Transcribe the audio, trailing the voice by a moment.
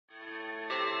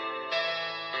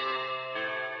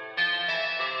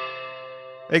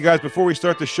Hey guys, before we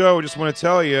start the show, I just want to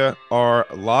tell you our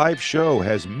live show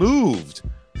has moved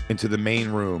into the main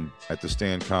room at the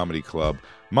Stand Comedy Club.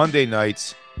 Monday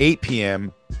nights, 8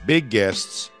 p.m., big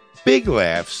guests, big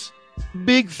laughs,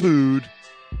 big food.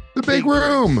 The big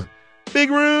room. Drinks. Big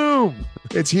room.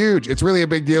 It's huge. It's really a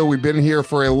big deal. We've been here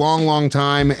for a long, long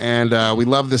time, and we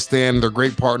love the Stand. They're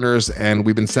great partners, and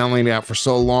we've been selling it out for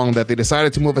so long that they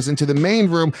decided to move us into the main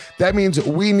room. That means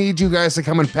we need you guys to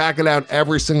come and pack it out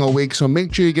every single week, so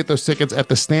make sure you get those tickets at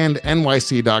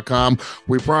thestandnyc.com.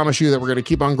 We promise you that we're going to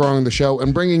keep on growing the show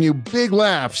and bringing you big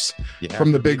laughs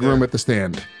from the big room at the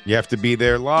Stand. You have to be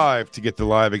there live to get the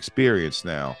live experience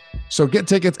now. So get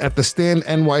tickets at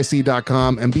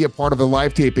thestandnyc.com and be a part of the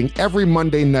live taping every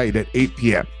Monday night at 8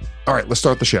 p.m. All right, let's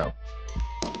start the show.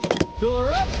 Fill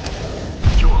her up.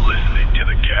 You're listening to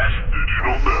the Gas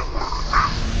Digital Network.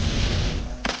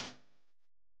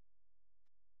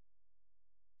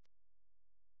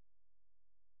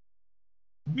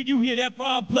 When you hear that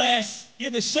bomb blast,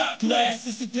 in the shot glass,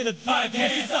 listen to the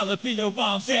podcast, it's all up in your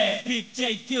mom's ass. Big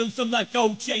J kills him like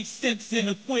O.J. Simpson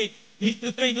or Quick. He's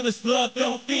the fingerless blood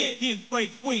don't fit. He's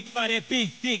break weak by that big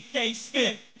dick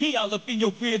K-Smith. He all up in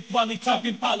your beard while he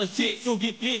talking politics. You'll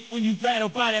get bit when you battle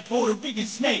by that Puerto Rican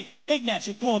snake.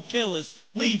 Ignatia corn killers,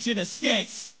 Legion of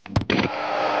Skanks.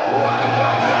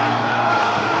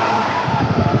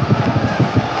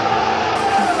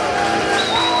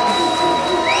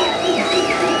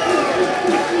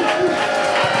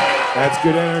 That's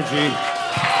good energy.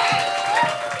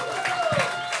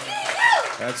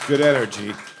 That's good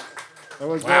energy. That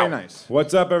was very nice.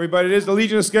 What's up, everybody? It is the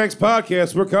Legion of Skanks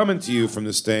podcast. We're coming to you from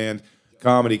the Stand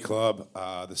Comedy Club.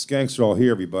 The Skanks are all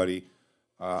here, everybody.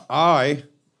 I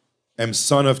am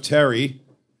son of Terry,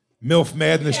 MILF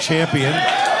Madness champion,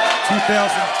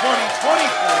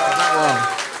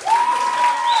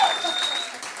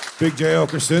 2020-24. Big J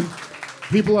Oakerson.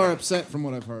 People are upset from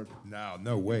what I've heard.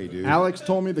 No way, dude. Alex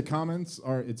told me the comments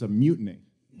are, it's a mutiny.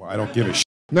 Well, I don't give a shit.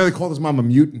 No, they called his mom a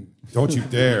mutant. Don't you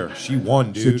dare. She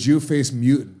won, dude. She's a Jew-faced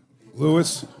mutant.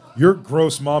 Lewis, your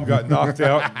gross mom got knocked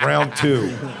out in round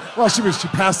 2. Well, she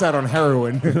passed out on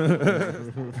heroin. She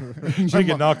didn't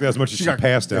get knocked out as much as she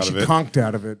passed out of it. She conked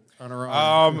out of it on her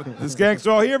own. The Skanks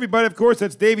are all here, everybody. Of course,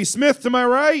 that's Davey Smith to my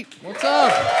right. What's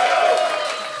up?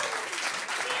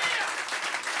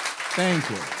 Thank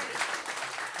you.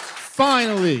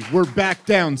 Finally, we're back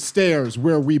downstairs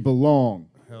where we belong.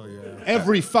 Hell yeah.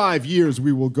 Every 5 years,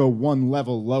 we will go one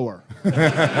level lower.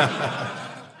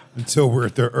 Until we're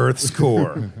at the Earth's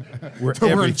core, where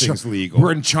everything's legal.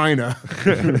 We're in China.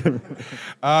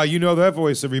 You know that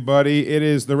voice, everybody. It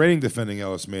is the reigning defending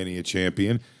Ellis Mania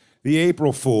champion, the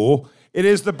April Fool. It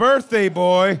is the birthday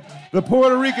boy, the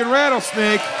Puerto Rican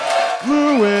rattlesnake,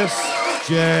 Louis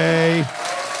J.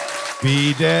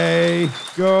 B-Day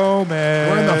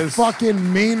Gomez. We're in the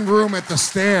fucking main room at the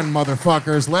Stand,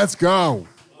 motherfuckers. Let's go.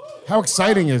 How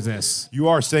exciting is this? You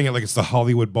are saying it like it's the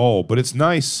Hollywood Bowl, but it's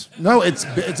nice. No, it's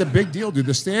a big deal, dude.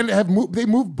 The Stand they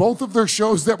moved both of their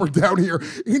shows that were down here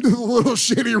into the little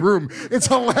shitty room. It's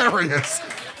hilarious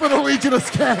for the Legion of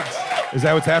Skanks. Is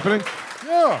that what's happening?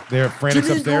 Yeah. They're frantic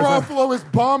Janine upstairs. Garofalo is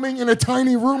bombing in a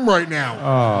tiny room right now.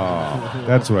 Oh,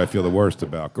 that's what I feel the worst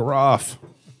about. Garoff.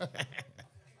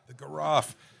 The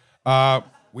Garoff.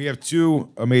 We have 2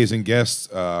 amazing guests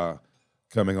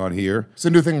coming on here. It's a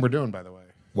new thing we're doing, by the way.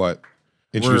 What?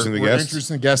 Introducing the We're guests?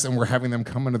 introducing the guests, and we're having them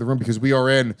come into the room because we are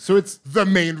in So it's the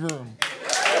main room. Main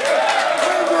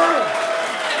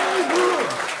room!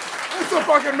 It's the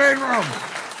fucking main room!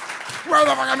 Where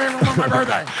the fucking main room on my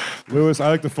birthday? Lewis, I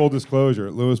like the full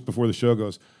disclosure. Lewis, before the show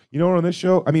goes, you know what, on this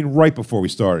show? I mean, right before we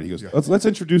started, he goes, let's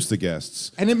introduce the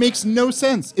guests. And it makes no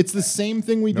sense. It's the same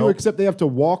thing we do, except they have to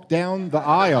walk down the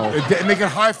aisle. And they can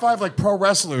high five like pro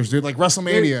wrestlers, dude, like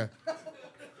WrestleMania.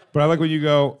 But I like when you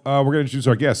go, we're going to introduce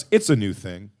our guests. It's a new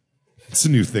thing. It's a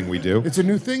new thing we do. It's a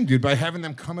new thing, dude, by having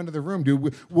them come into the room,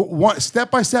 dude.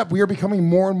 Step by step, we are becoming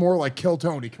more and more like Kill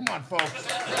Tony. Come on, folks.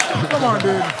 Come on,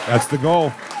 dude. That's the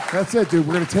goal. That's it, dude.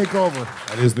 We're going to take over.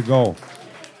 That is the goal.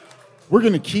 We're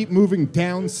going to keep moving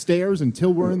downstairs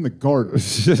until we're in the garden.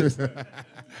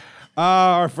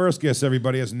 Our first guest,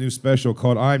 everybody, has a new special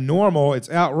called I'm Normal. It's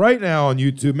out right now on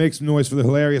YouTube. Make some noise for the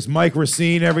hilarious Mike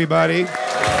Recine, everybody.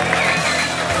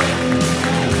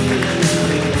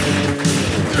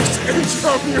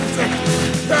 Intro music.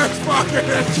 That's fucking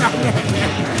intro.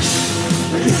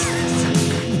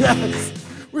 Yes.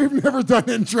 We've never done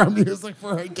intro music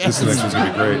for a guest. This next one's going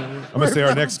to be great. I'm going to say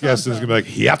our next guest is going to be like,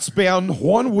 it's been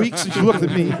 1 week since you looked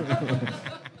at me.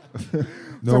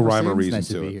 No rhyme or reason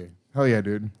to it. Hell yeah,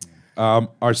 dude.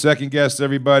 Our second guest,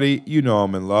 everybody, you know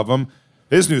him and love him.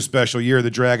 His new special, Year of the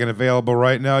Dragon, available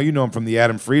right now. You know him from the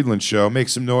Adam Friedland Show. Make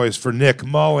some noise for Nick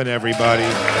Mullen, everybody.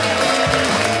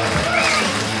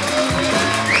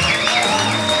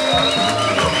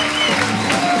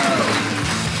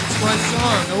 It's my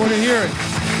song. I want to hear it.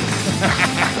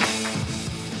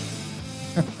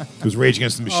 It was Rage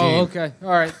Against the Machine. Oh, okay. All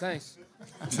right, thanks.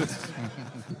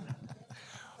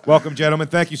 Welcome, gentlemen.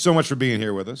 Thank you so much for being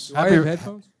here with us. Do I have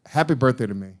headphones? Happy birthday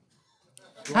to me.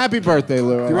 Happy birthday,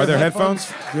 Lou. Are there headphones?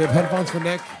 Do you have headphones for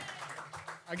Nick?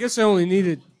 I guess I only need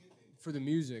it for the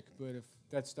music, but if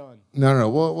that's done. No.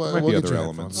 We'll Might be get other you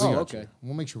elements. headphones. Oh, We got you. okay.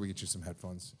 We'll make sure we get you some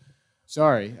headphones.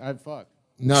 Sorry, fuck.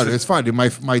 No, dude, it's fine, dude.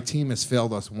 My team has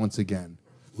failed us once again.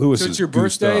 Lewis So is it's your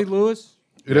goosed birthday, up. Lewis?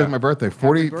 It is my birthday.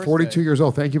 40, birthday. 42 years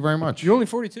old. Thank you very much. You're only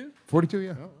 42? 42,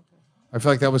 yeah. I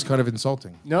feel like that was kind of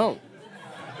insulting. No.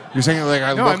 You're saying like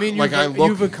I No, look I mean, like I look.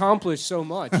 you've accomplished so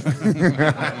much. The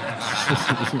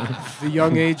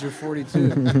young age of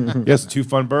 42. Yes, 2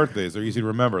 fun birthdays. They're easy to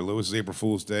remember. Lewis is April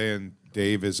Fool's Day, and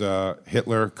Dave is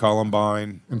Hitler,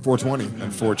 Columbine, and 420.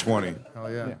 and 420. Hell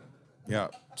yeah. Yeah.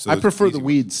 So I those prefer easy the ones.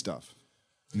 weed stuff.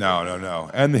 No.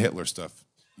 And the Hitler stuff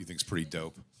you think's pretty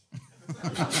dope.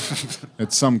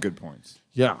 At some good points.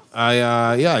 Yeah.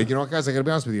 You know what, guys? I gotta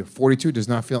be honest with you. 42 does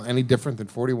not feel any different than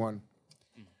 41.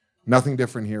 Nothing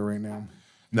different here right now.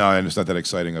 No, and it's not that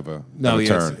exciting of a No, of a yeah,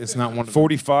 turn. it's not one of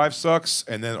 45 sucks,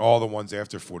 and then all the ones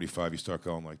after 45, you start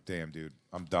going like, damn, dude,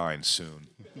 I'm dying soon.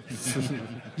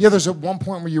 Yeah, there's at one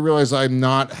point where you realize I'm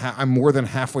more than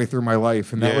halfway through my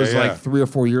life, and that Yeah, was yeah. like 3 or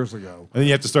 4 years ago. And then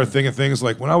you have to start thinking things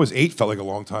like, when I was 8 felt like a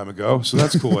long time ago, so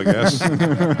that's cool, I guess.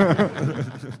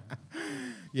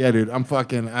 Yeah, dude, I'm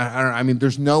fucking. I mean,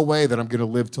 there's no way that I'm gonna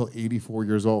live till 84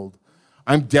 years old.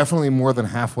 I'm definitely more than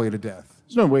halfway to death.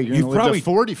 There's no way you're You've going to live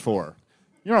probably- to 44.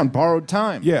 You're on borrowed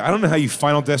time. Yeah, I don't know how you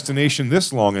final destination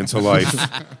this long into life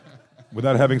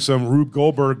without having some Rube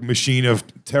Goldberg machine of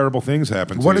terrible things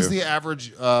happen to What you. is the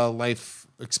average life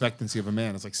expectancy of a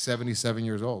man? It's like 77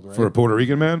 years old, right? For a Puerto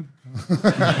Rican man?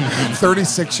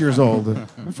 36 years old.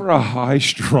 For a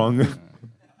high-strung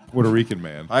Puerto Rican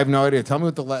man. I have no idea. Tell me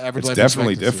what the average It's life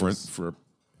definitely expectancy different is. for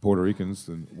Puerto Ricans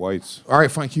than whites. All right,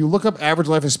 fine. Can you look up average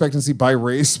life expectancy by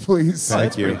race, please?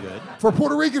 Thank you. For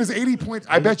Puerto Rican, is 80 points.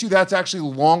 I bet you that's actually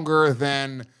longer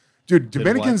than. Dude,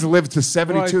 Dominicans live to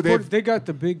 72. They got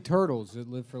the big turtles that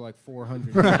live for like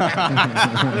 400.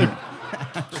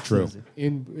 It's true.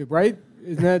 Right?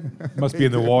 Isn't that? Must be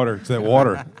in the water. It's that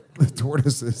water. The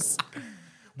tortoises.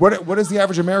 What does the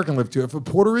average American live to? If a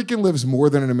Puerto Rican lives more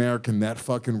than an American, that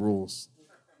fucking rules.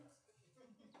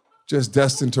 Just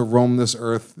destined to roam this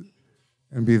earth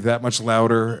and be that much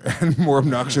louder and more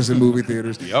obnoxious in movie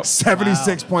theaters. Yep.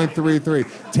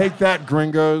 76.33. Take that,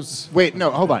 gringos. Wait, no,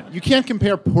 hold on. You can't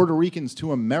compare Puerto Ricans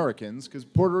to Americans because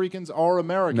Puerto Ricans are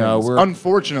Americans. No,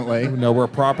 unfortunately. No, we're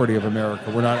property of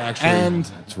America. We're not actually. And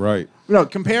That's right. no,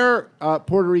 compare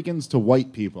Puerto Ricans to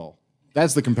white people.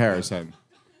 That's the comparison.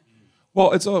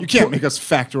 Well, it's a. You can't make us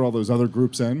factor all those other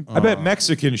groups in. I bet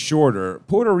Mexican shorter.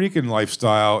 Puerto Rican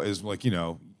lifestyle is like,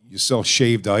 you sell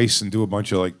shaved ice and do a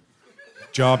bunch of like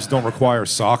jobs don't require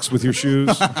socks with your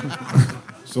shoes.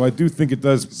 So I do think it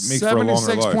does make for a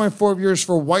longer life. 76.4 years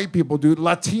for white people, dude.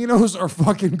 Latinos are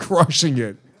fucking crushing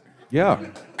it. Yeah.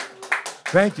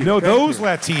 Thank you. No, Thank those you.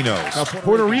 Latinos,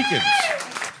 Puerto Ricans,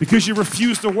 because you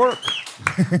refuse to work.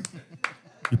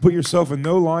 You put yourself in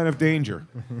no line of danger.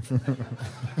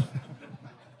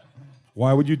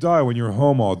 Why would you die when you're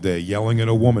home all day yelling at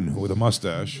a woman with a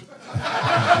mustache?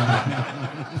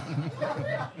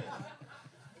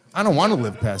 I don't want to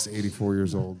live past 84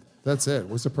 years old. That's it.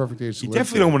 What's the perfect age to You live?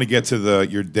 definitely don't want to get to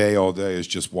your day all day is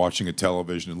just watching a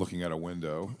television and looking out a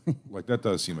window. Like, that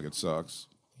does seem like it sucks.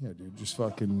 Yeah, dude. Just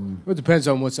fucking. Well, it depends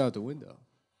on what's out the window.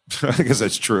 I guess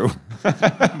that's true.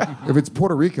 If it's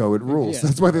Puerto Rico, it rules. Yeah.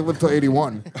 That's why they live till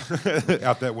 81.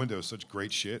 Out that window is such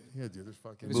great shit. Yeah, dude. There's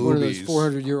fucking. It's one of those Boobies.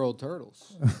 400-year-old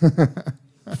turtles.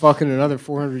 Fucking another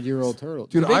 400-year-old turtle.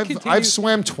 Dude, Do they I've continue-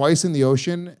 swam twice in the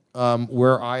ocean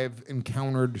where I've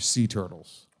encountered sea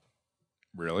turtles.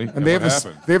 Really? And they what have,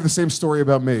 happened? they have the same story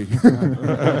about me.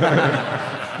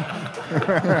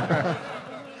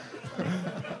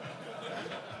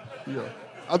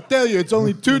 I'll tell you, it's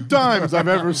only 2 times I've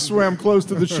ever swam close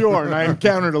to the shore and I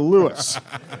encountered a Lewis.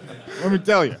 Let me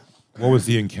tell you. What was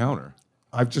the encounter?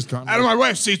 I've just gone. Out of my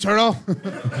way, sea turtle.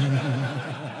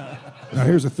 Now,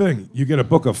 here's the thing. You get a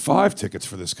book of 5 tickets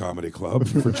for this comedy club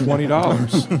for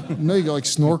 $20. No, you go like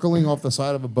snorkeling off the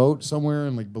side of a boat somewhere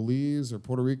in like Belize or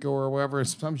Puerto Rico or wherever.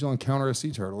 Sometimes you'll encounter a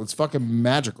sea turtle. It's fucking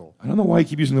magical. I don't know why you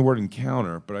keep using the word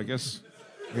encounter, but I guess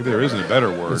Maybe there isn't a better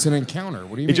word. It's an encounter.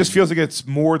 What do you mean? It just feels like it's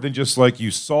more than just like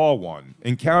you saw one.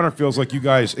 Encounter feels like you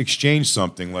guys exchanged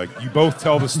something. Like you both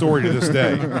tell the story to this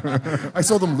day. I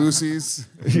sold them Lucy's.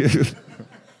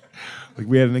 Like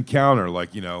we had an encounter.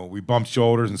 Like, you know, we bumped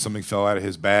shoulders and something fell out of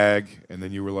his bag. And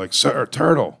then you were like, sir,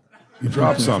 turtle, you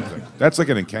dropped something. That's like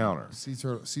an encounter. Sea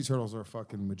turtles are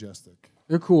fucking majestic.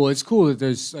 They're cool. It's cool that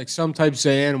there's like some types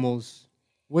of animals.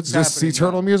 What's Is this sea happening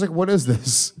turtle music? What is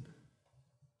this?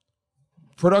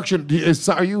 Production,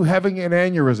 are you having an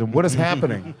aneurysm? What is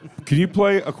happening? Can you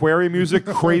play aquarium music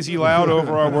crazy loud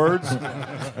over our words?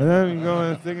 And then you go,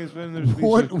 the thing has been there's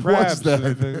What's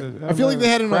that? I feel like they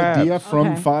had an idea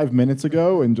from 5 minutes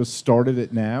ago and just started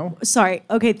it now. Sorry.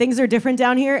 Okay, things are different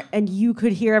down here, and you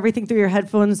could hear everything through your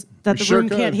headphones that the sure room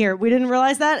can't could. hear. We didn't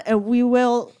realize that, and we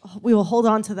will hold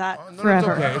on to that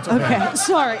forever. It's okay. Okay,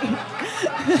 sorry.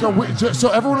 So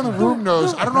everyone in the room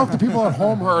knows. I don't know if the people at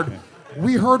home heard.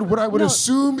 We heard what I would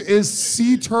assume is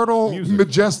sea turtle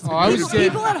majestic. Oh, I was getting,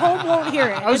 People at home won't hear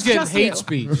it. I was It's getting just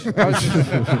hate you. speech.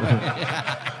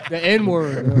 The N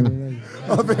word.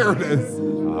 Oh, there it is.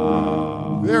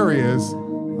 There he is.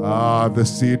 The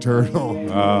sea turtle.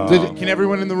 Can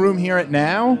everyone in the room hear it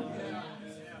now?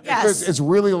 Yes. It's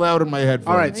really loud in my headphones.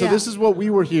 All right, so Yeah. this is what we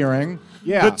were hearing.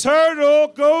 Yeah. The turtle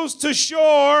goes to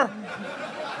shore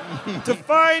to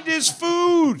find his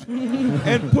food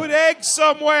and put eggs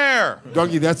somewhere.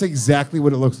 Dougie, that's exactly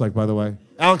what it looks like, by the way.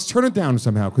 Alex, turn it down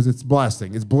somehow because it's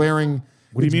blasting. It's blaring.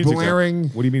 What do you mean? It's blaring.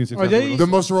 What do you mean? It's Are exactly they- what it The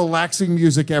looks most relaxing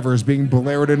music ever is being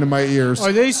blared into my ears.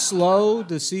 Are they slow,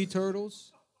 the sea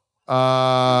turtles?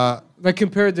 Like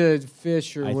compared to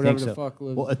fish or I whatever think the so. fuck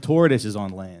live. Well, a tortoise is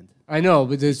on land. I know,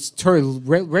 but this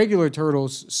regular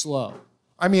turtles slow.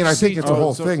 I mean, I think it's a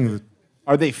whole so- thing.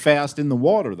 Are they fast in the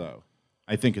water, though?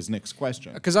 I think is Nick's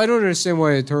question. Because I don't understand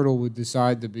why a turtle would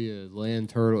decide to be a land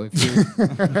turtle. If you,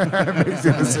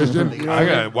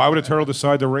 Why would a turtle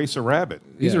decide to race a rabbit?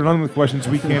 These Yeah. are none of the questions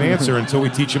we can't answer until we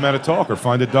teach him how to talk or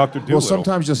find a Dr. Doolittle. Well,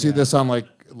 sometimes you'll see this on like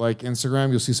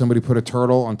Instagram. You'll see somebody put a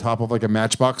turtle on top of like a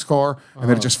Matchbox car, and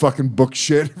then it just fucking books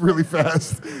shit really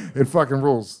fast. It fucking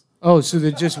rules. oh, so they're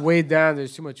just weighed down.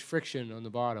 There's too much friction on the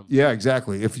bottom. Yeah,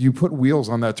 exactly. If you put wheels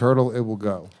on that turtle, it will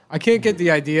go. I can't get the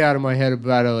idea out of my head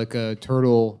about a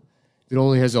turtle that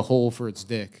only has a hole for its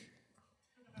dick.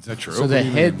 Is that true? So the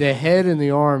head and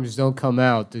the arms don't come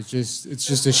out. It's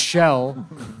just a shell.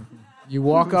 You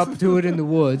walk up to it in the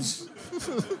woods,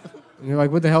 and you're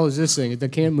like, "What the hell is this thing?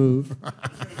 It can't move."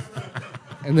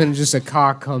 And then just a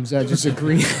cock comes out, just a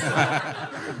green.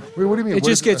 Wait, what do you mean? It What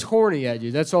just is gets horny at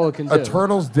you. That's all it can do. a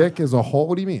turtle's dick is a hole.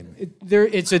 What do you mean?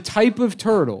 It's a type of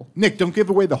turtle. Nick, don't give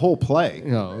away the whole play.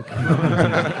 No,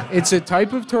 okay. It's a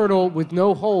type of turtle with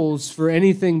no holes for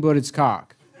anything but its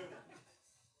cock.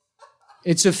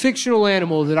 It's a fictional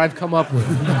animal that I've come up with.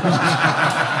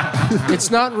 It's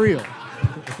not real.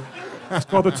 It's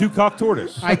called the two-cock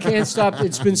tortoise. I can't stop.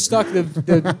 It's been stuck.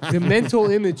 The mental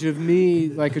image of me,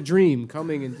 like a dream,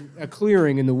 coming in a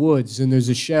clearing in the woods, and there's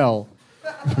a shell.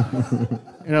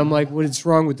 And I'm like, what's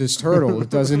wrong with this turtle? It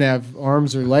doesn't have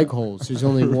arms or leg holes. There's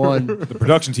only one. The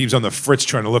production team's on the fritz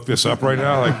trying to look this up right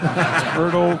now. Like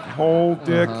turtle, hole,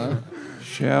 dick,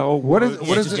 shell. What is It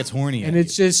what just is it? gets horny. And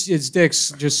it's just its dick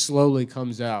just slowly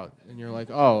comes out, and you're like,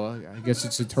 oh, I guess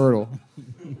it's a turtle.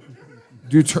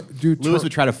 Lewis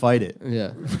would try to fight it.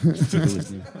 Yeah.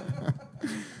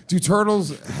 Do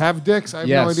turtles have dicks? I have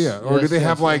no Yes. idea. Or do Yes, they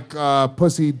have yes, like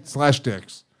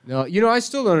pussy/dicks? No, I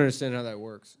still don't understand how that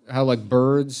works. How like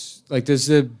birds, like does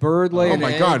the bird lay Oh an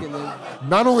my egg God! and then-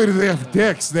 Not only do they have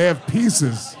dicks, they have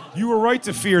pieces. You were right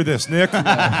to fear this, Nick. But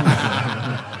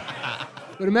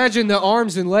imagine the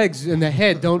arms and legs and the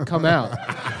head don't come out.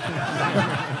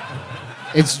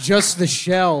 It's just the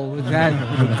shell with that.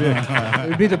 It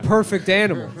would be the perfect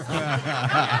animal.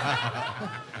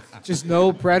 Just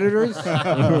no predators.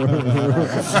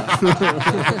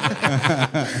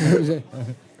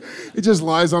 It just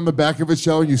lies on the back of its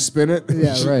shell and you spin it.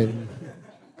 Yeah, right.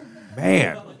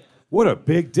 Man, what a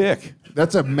big dick.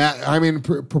 That's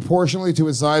proportionally to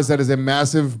its size, that is a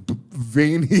massive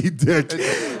veiny dick.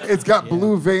 It's got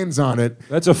blue veins on it.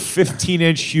 That's a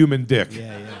 15-inch human dick.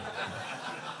 Yeah.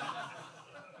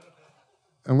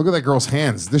 And look at that girl's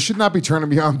hands. This should not be turning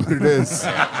me on, but it is.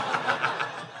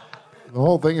 The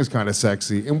whole thing is kind of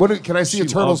sexy. And can I see She a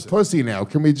turtle's loves it. pussy now?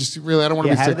 Can we just really? I don't want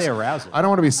to Yeah, be. how do sex- they arouse it? I don't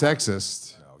want to be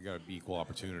sexist. No, we got to be equal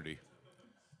opportunity.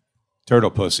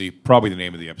 Turtle pussy, probably the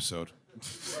name of the episode.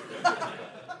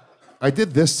 I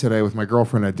did this today with my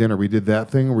girlfriend at dinner. We did that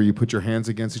thing where you put your hands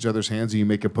against each other's hands and you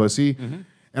make a pussy.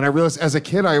 And I realized as a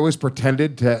kid, I always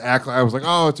pretended to act like I was like,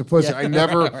 oh, it's a pussy. I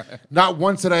never, not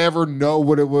once did I ever know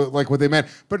what it was, like what they meant.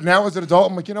 But now as an adult,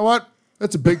 I'm like, you know what?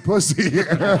 That's a big pussy.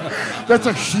 That's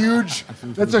a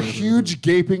huge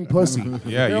gaping pussy. Yeah,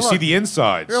 Here, you look. see the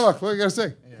insides. Here, look. What do you gotta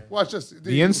say? Watch this.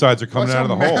 The insides are coming Watch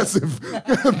out of the how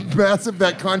hole. massive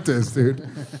that cunt is, dude.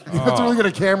 You have to really get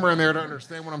a camera in there to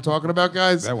understand what I'm talking about,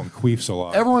 guys. That one queefs a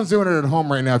lot. Everyone's doing it at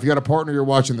home right now. If you got a partner you're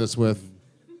watching this with.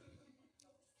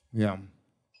 Yeah.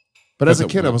 But as a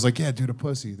kid, I was like, yeah, dude, a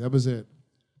pussy. That was it.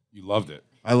 You loved it.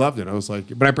 I loved it. I was like,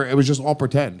 but it was just all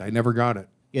pretend. I never got it.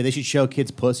 Yeah, they should show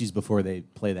kids pussies before they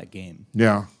play that game.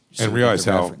 Yeah. And realize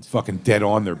how fucking dead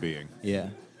on they're being. Yeah.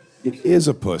 It is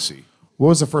a pussy. What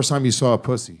was the first time you saw a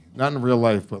pussy? Not in real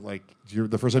life, but like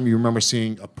the first time you remember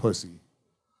seeing a pussy.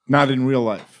 Not in real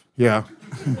life. Yeah.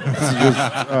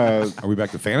 Are we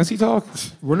back to fantasy talk?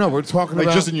 We're talking Like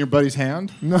about just in your buddy's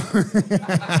hand? no.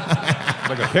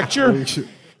 Like a picture?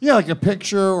 Yeah, like a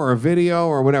picture or a video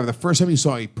or whatever. The first time you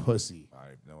saw a pussy. I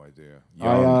have no idea.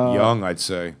 Young, I'd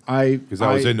say. Because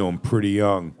I was into him pretty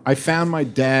young. I found my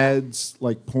dad's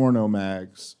like porno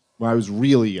mags when I was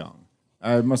really young.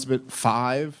 I must have been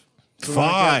 5. something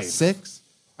like that, 5? 6.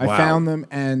 Wow. I found them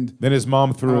and Then his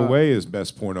mom threw away his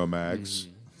best porno mags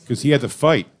because he had to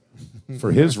fight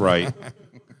for his right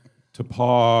to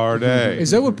party.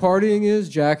 Is that what partying is?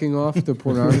 Jacking off the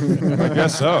pornography? I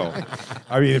guess so.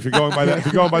 I mean, if you're going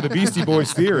by the Beastie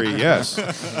Boys theory, yes.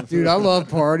 Dude, I love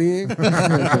partying.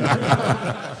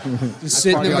 Just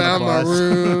sitting Party on the around my bus.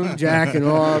 room, jacking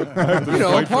off. You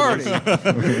know, party.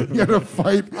 You had to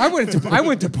fight. I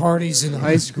went to parties in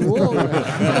high school.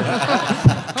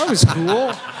 I was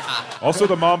cool. Also,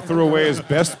 the mom threw away his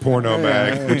best porno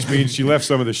mag, which means she left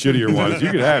some of the shittier ones.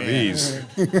 You could have these.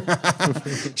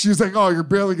 She was like, oh, you're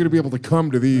barely going to be able to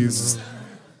come to these.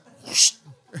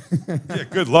 Yeah,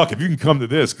 good luck. If you can come to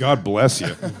this, God bless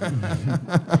you.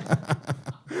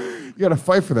 You got to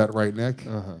fight for that, right, Nick?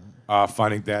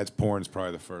 Finding dad's porn is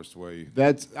probably the first way.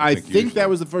 I think usually. that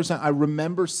was the first time I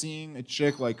remember seeing a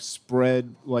chick like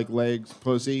spread like legs,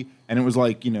 pussy, and it was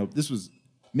like, this was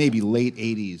maybe late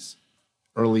 80s,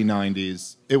 early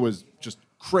 90s. It was just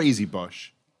crazy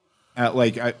bush. At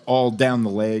all down the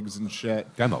legs and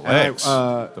shit. Down the legs?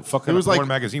 The fuck kind of porn like,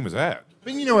 magazine was that?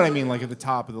 But you know what I mean, like at the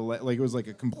top of the leg, like it was like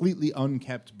a completely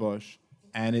unkept bush,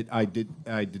 and I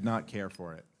did not care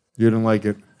for it. You didn't like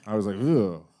it. I was like,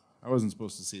 ugh, I wasn't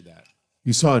supposed to see that.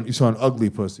 You saw an ugly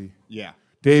pussy. Yeah.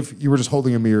 Dave, you were just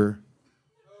holding a mirror.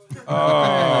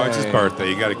 Oh, it's his birthday.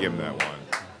 You got to give him that one.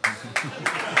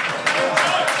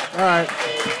 All right.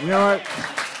 You know what?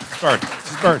 It's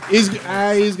his birthday.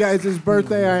 It's his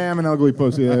birthday. I am an ugly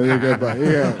pussy. Yeah. You know what?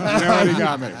 He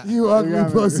got me. You ugly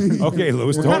pussy. Okay,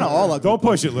 Lewis, don't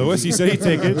push it, Lewis. He said he'd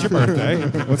take it. It's your birthday.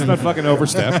 Let's not fucking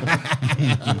overstep.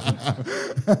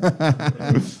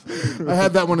 I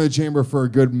had that one in the chamber for a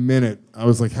good minute. I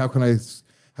was like, how can I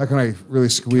really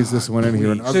squeeze this one in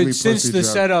here? An ugly Since pussy the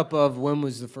joke. setup of when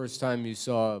was the first time you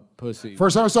saw pussy?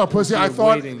 First time I saw pussy, I You're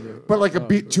thought, waiting to- but like a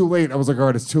beat too late. I was like, all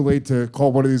right, it's too late to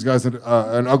call one of these guys an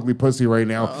ugly pussy right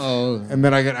now. And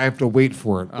then I have to wait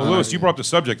for it. Well, Lewis, you brought up the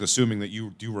subject assuming that you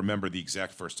do remember the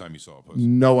exact first time you saw a pussy.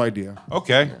 No idea.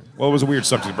 Okay. Well, it was a weird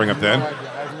subject to bring up then.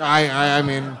 I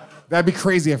mean, that'd be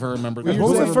crazy if I remembered that.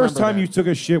 What was the first time you took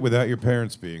a shit without your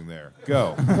parents being there?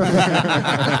 Go.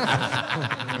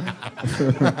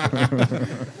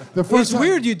 It's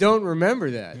weird you don't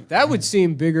remember that. That would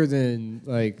seem bigger than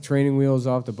like training wheels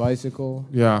off the bicycle.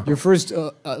 Yeah. Your first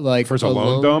First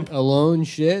alone dump? Alone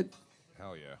shit.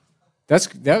 Hell yeah. That's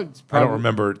probably, I don't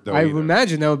remember though I either.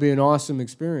 imagine that would be an awesome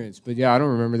experience, but yeah, I don't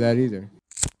remember that either.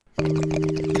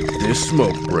 This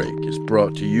smoke break is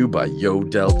brought to you by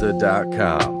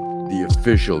YoDelta.com, the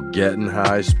official Getting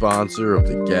High sponsor of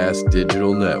the Gas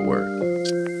Digital Network.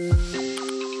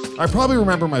 I probably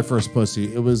remember my first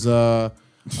pussy. It was a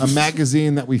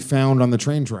magazine that we found on the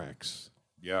train tracks.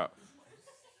 Yeah.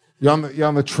 Yeah,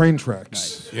 on the train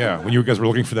tracks. Yeah, when you guys were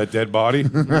looking for that dead body.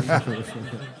 Yeah,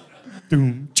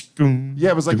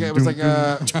 it was like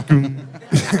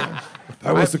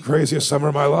That was the craziest summer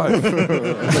of my life.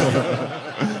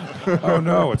 Oh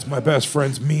no, it's my best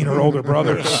friend's meaner older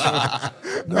brothers.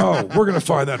 No, we're gonna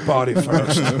find that body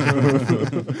first.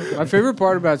 My favorite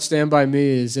part about Stand By Me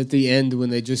is at the end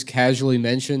when they just casually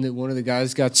mention that one of the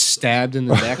guys got stabbed in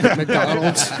the neck at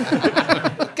McDonald's.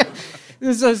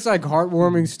 This is this like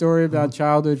heartwarming story about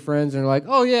childhood friends, and they're like,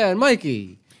 "Oh yeah, and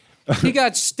Mikey, he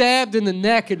got stabbed in the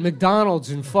neck at McDonald's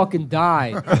and fucking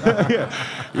died."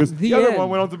 The other one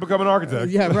went on to become an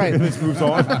architect. Yeah, right. This moves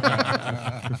on.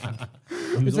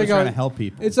 He was It's always like trying a- to help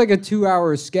people. It's like a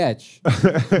 2-hour sketch.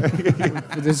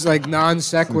 With this like non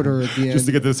sequitur at the end. Just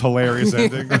to get this hilarious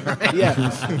ending.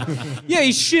 Yeah,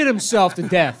 he shit himself to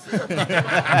death.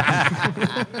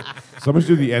 Someone should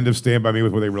do the end of Stand By Me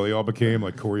with what they really all became,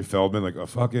 like Corey Feldman, like a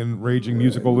fucking raging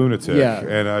musical lunatic. Yeah.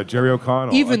 And Jerry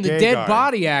O'Connell. Even a the gay dead guy.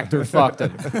 body actor fucked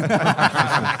him.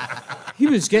 He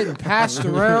was getting passed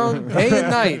around day and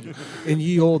night in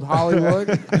ye old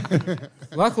Hollywood.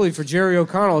 Luckily for Jerry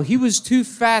O'Connell, he was too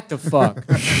fat to fuck.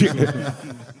 Then he So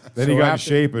got in after-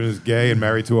 shape and is gay and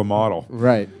married to a model.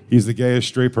 Right. He's the gayest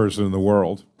straight person in the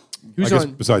world. He was I guess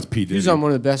on- besides P. Diddy. He was on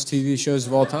one of the best TV shows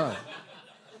of all time.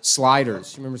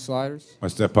 Sliders. You remember Sliders? My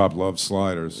step-pop loved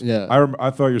Sliders. Yeah. I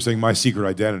thought you were saying My Secret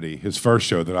Identity, his first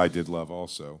show that I did love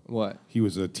also. What? He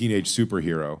was a teenage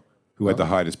superhero who had to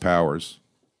hide his powers.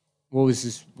 What was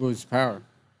his power?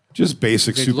 Just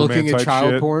basic Like Superman looking at type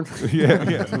child shit. porn?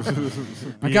 yeah.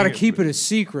 I gotta keep it a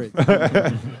secret.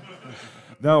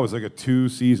 No, it was like a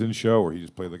 2-season show where he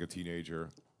just played like a teenager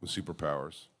with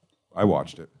superpowers. I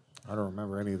watched it. I don't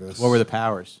remember any of this. What were the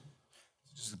powers?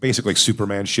 Just basic like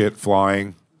Superman shit,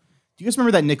 flying. Do you guys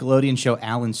remember that Nickelodeon show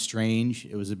Alan Strange?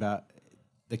 It was about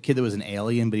the kid that was an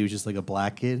alien, but he was just like a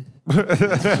black kid.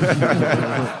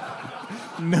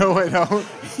 No, I don't.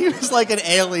 He was like an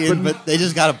alien, but they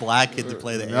just got a black kid to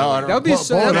play the alien. No, I don't. That'd be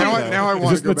so- that'd be- now I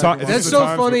want this to go the back. ti- and is watch That's the so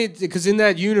times funny because in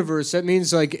that universe, that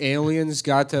means like aliens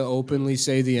got to openly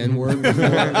say the N word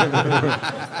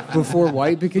before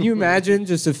white. But can you imagine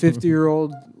just a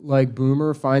 50-year-old like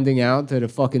boomer finding out that a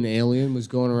fucking alien was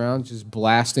going around just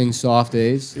blasting soft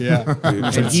A's? Yeah.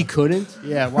 And he couldn't?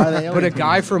 Yeah, why are they But a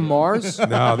guy from Mars?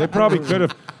 No, they probably could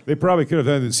have. They probably could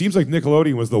have. It seems like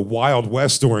Nickelodeon was the Wild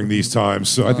West during these times,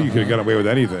 so I think you could have gotten away with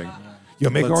anything. Yo,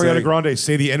 make Let's Ariana see. Grande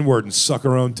say the N-word and suck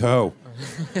her own toe.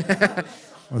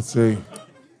 Let's see.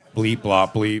 Bleep,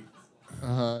 blop, bleep.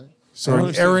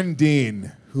 Starring Erin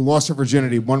Dean, who lost her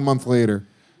virginity 1 month later.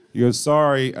 He goes,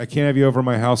 sorry, I can't have you over at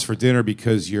my house for dinner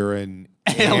because you're an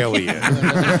alien.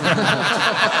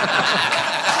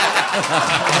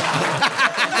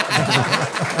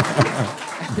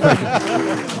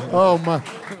 Oh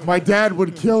my dad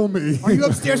would kill me. Are you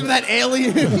upstairs with that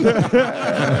alien? If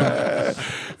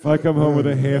I come home with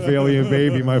a half alien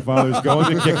baby, my father's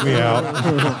going to kick me out.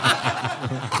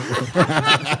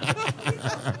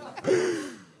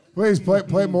 Please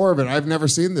play more of it. I've never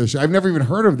seen this show. I've never even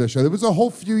heard of this show. There was a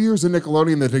whole few years of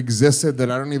Nickelodeon that existed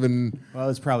that I don't even. Well,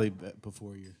 it's probably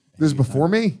before you. This is before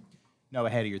me. No,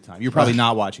 ahead of your time. You're probably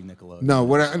not watching Nickelodeon. No,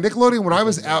 Nickelodeon. When I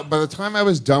was out, by the time I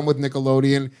was done with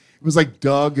Nickelodeon, it was like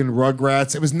Doug and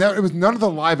Rugrats. It was none of the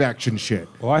live action shit.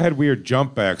 Well, I had weird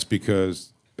jump backs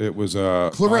because it was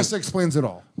Clarissa explains it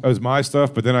all. It was my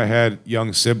stuff, but then I had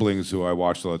young siblings who I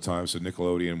watched all the time, so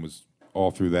Nickelodeon was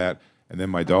all through that, and then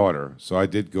my daughter. So I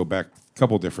did go back a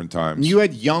couple different times. You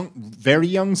had very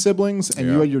young siblings, and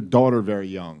you Yeah. had your daughter very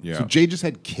young. Yeah. So Jay just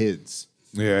had kids.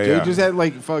 Yeah, Jay yeah. just had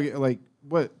like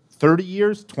 30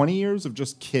 years, 20 years of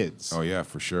just kids. Oh yeah,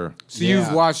 for sure. So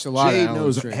you've watched a lot Jay of Alan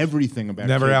knows Strange. everything about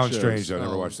Never kid Alan shows. Strange, though. I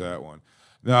never watched that one.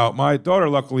 Now, my daughter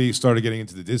luckily started getting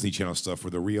into the Disney Channel stuff where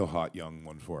the real hot young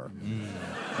ones were.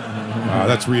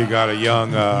 That's where you got a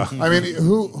young... I mean,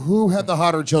 who had the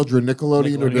hotter children,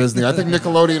 Nickelodeon or Disney? I think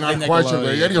Nickelodeon,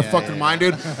 unquestionably. You're out of your fucking mind,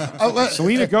 dude.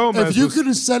 Selena Gomez If you was-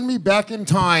 could send me back in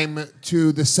time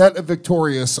to the set of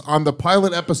Victorious on the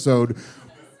pilot episode.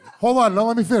 Hold on, no,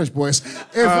 let me finish, boys.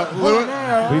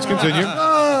 Please continue.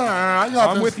 I got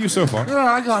I'm this. with you so far.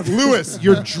 I got Lewis,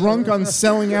 you're drunk on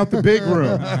selling out the big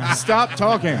room. Stop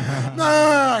talking.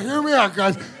 No, hear me out,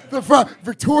 guys.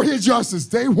 Victoria Justice,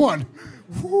 day one.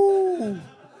 Woo.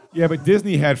 Yeah, but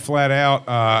Disney had flat out...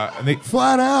 and they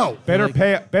Flat out. better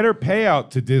payout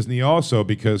to Disney also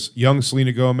because young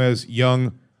Selena Gomez,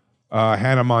 young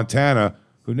Hannah Montana,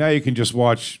 who now you can just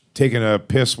watch taking a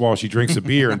piss while she drinks a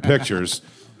beer in pictures,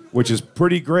 which is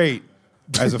pretty great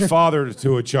as a father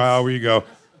to a child where you go,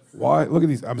 why? Look at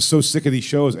these. I'm so sick of these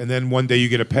shows. And then one day you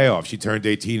get a payoff. She turned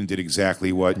 18 and did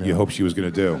exactly what you hoped she was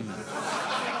going to do.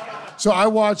 So I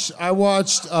watched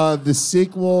the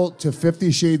sequel to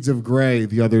 50 Shades of Grey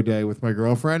the other day with my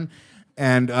girlfriend,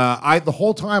 and the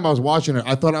whole time I was watching it,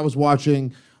 I thought I was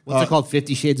watching. What's it called?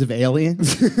 50 Shades of Alien?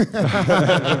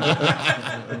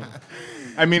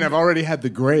 I mean, I've already had the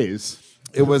Grays.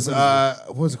 It was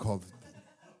what was it called?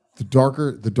 The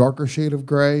darker shade of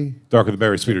gray. Darker the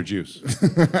berry, sweeter juice.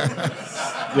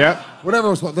 Yeah. Whatever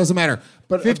it was called, doesn't matter.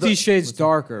 But 50 Shades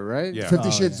Darker, right? Yeah. 50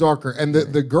 Shades Darker, and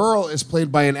the girl is played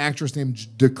by an actress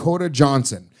named Dakota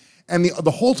Johnson. And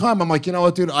the whole time I'm like, you know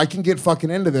what, dude, I can get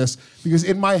fucking into this because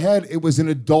in my head it was an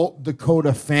adult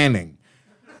Dakota Fanning.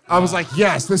 I was like,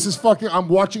 yes, this is fucking. I'm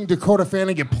watching Dakota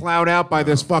Fanning get plowed out by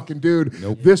this fucking dude.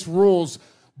 This rules.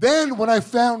 Then when I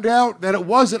found out that it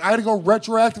wasn't, I had to go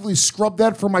retroactively scrub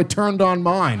that from my turned on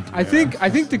mind. I think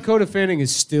Dakota Fanning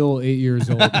is still 8 years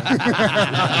old.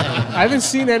 I haven't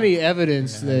seen any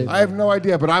evidence that. I have no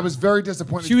idea, but I was very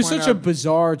disappointed. She was such a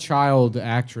bizarre child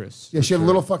actress. Yeah, she had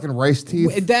little fucking rice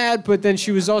teeth. That, but then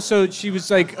she was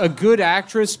like a good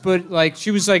actress, but like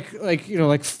she was like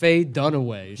Faye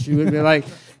Dunaway. She would be like,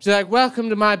 she's like, welcome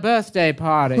to my birthday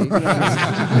party. You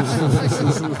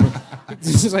know?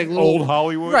 This is like old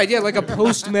Hollywood, right? Yeah, like a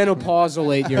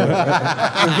post-menopausal 8-year-old.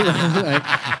 Like,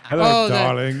 hello,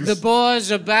 darlings. The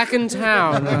boys are back in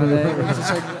town. It's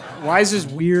just like, why is this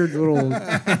weird little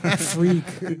freak?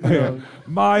 You know?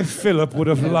 My Philip would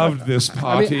have loved this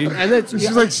party. I mean, and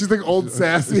she's like old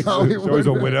sassy Hollywood. She's always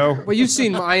a widow. Well, you've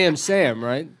seen I Am Sam,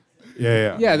 right?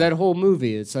 Yeah, that whole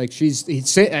movie. It's like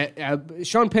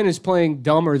Sean Penn is playing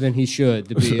dumber than he should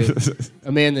to be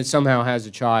a man that somehow has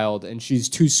a child, and she's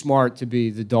too smart to be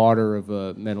the daughter of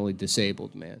a mentally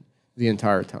disabled man the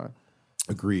entire time.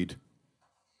 Agreed.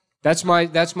 That's my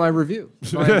review.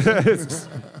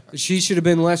 She should have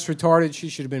been less retarded. She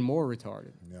should have been more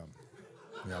retarded.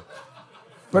 Yeah.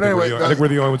 But anyway, I think we're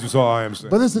the only ones who saw I Am Sam.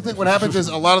 But this is the thing. What happens is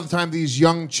a lot of the time these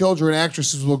young children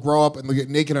actresses will grow up and they'll get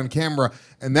naked on camera,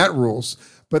 and that rules.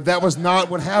 But that was not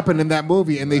what happened in that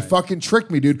movie, and they fucking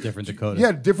tricked me, dude. Different Dakota.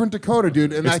 Yeah, different Dakota,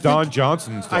 dude. And it's Don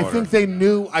Johnson's daughter. I think they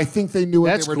knew what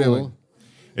That's they were cool. doing.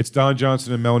 It's Don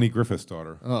Johnson and Melanie Griffith's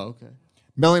daughter. Oh, okay.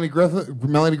 Melanie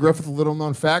Griffith, a little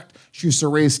known fact, she used to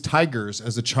raise tigers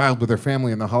as a child with her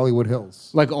family in the Hollywood Hills.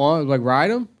 Like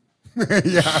ride them?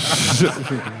 Yeah.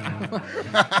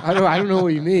 I don't know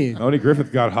what you mean. Melanie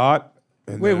Griffith got hot.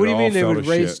 And Wait, then what do you it all mean they fell would to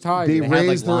raise shit. tigers? They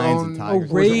raised their lions own and tigers.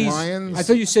 was it raise. lions? I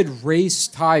thought you said race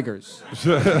tigers.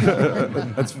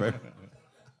 That's fair.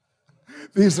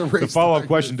 They used to The raise follow-up tigers.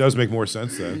 question does make more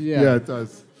sense then. Yeah, it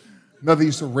does. No, they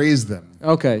used to raise them.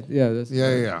 Okay, yeah. That's,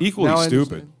 Yeah. Equally Now I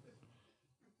stupid. understand.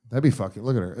 That'd be fucking.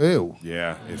 Look at her. Ew.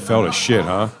 Yeah, it fell to shit,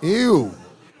 huh? Ew.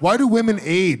 Why do women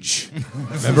age?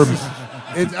 Remember?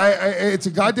 It's a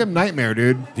goddamn nightmare,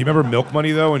 dude. Do you remember Milk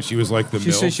Money though, when she was like the She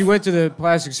MILF? said she went to the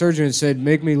plastic surgeon and said,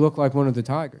 "Make me look like one of the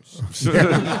tigers."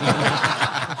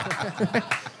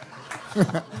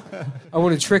 I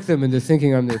want to trick them into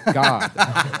thinking I'm the god.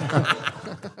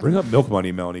 Bring up Milk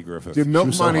Money, Melanie Griffith. Dude, She Milk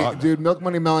was so Money, hot. Milk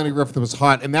Money Melanie Griffith was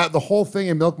hot. And the whole thing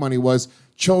in Milk Money was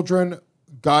children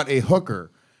got a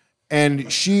hooker.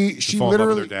 And she Fall in love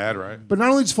with literally her dad, right? But not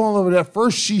only just fall in love with that,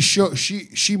 first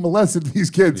she molested these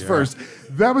kids first.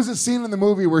 That was a scene in the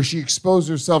movie where she exposed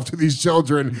herself to these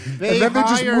children. And then they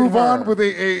just move on with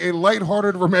a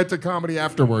lighthearted romantic comedy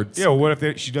afterwards. Yeah, well, what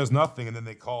if she does nothing and then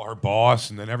they call her boss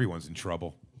and then everyone's in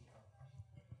trouble?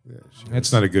 Yeah,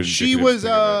 that's not a good. She indicative was.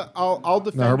 thing of it. I'll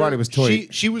defend No, her body was toy.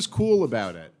 She was cool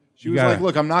about it. She You was gotta- like,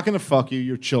 "Look, I'm not going to fuck you.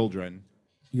 You're children.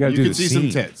 You gotta You do can the see some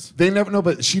scene. tits." They never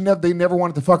they never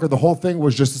wanted to fuck her. The whole thing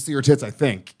was just to see her tits, I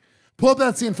think. Pull up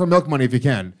that scene from Milk Money if you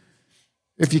can.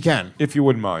 If you can. If you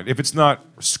wouldn't mind, if it's not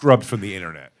scrubbed from the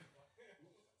internet.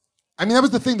 I mean, that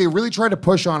was the thing. They really tried to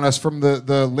push on us from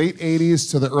the late 80s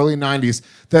to the early 90s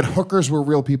that hookers were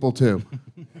real people too.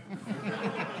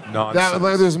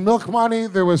 Nonsense. There's Milk Money.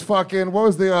 There was fucking, what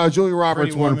was the Julia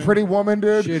Roberts one? Pretty Woman,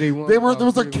 dude. Shitty Woman. There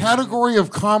was a category of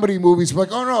comedy movies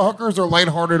like, oh no, hookers are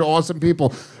lighthearted, awesome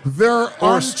people. They're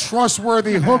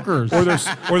untrustworthy hookers. or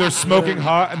they're smoking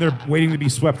hot and they're waiting to be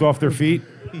swept off their feet.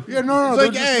 Yeah, no, It's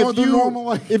like, they're hey, just they're normal.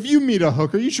 Like, if you meet a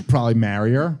hooker, you should probably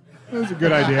marry her. That's a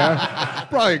good idea.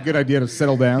 Probably a good idea to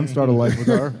settle down, start a life with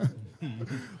her.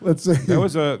 let's say. That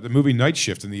was the movie Night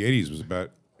Shift in the 80s was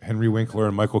about Henry Winkler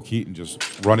and Michael Keaton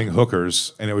just running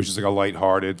hookers, and it was just like a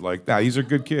lighthearted, like, nah, these are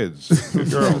good kids, good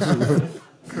girls.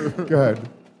 Good.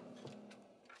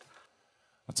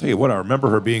 I'll tell you what, I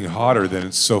remember her being hotter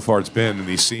than so far it's been in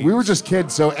these scenes. We were just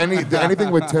kids, so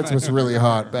anything with tits was really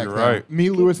hot back You're then. right.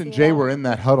 Me, Lewis, and Jay were in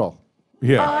that huddle.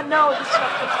 Yeah. No,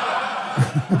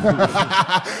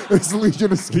 It's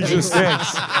Legion of Skanks.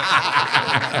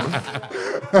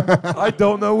 I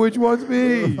don't know which one's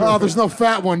me. Oh, there's no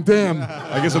fat one. Damn.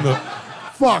 I guess I'm the.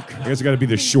 Fuck. I guess I got to be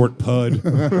the short pud. I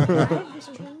have this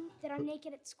dream that I'm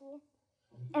naked at school,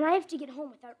 and I have to get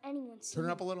home without anyone seeing Turn it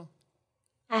me. up a little.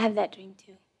 I have that dream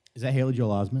too. Is that Haley Joel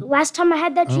Osment? The last time I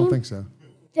had that I dream, don't think so.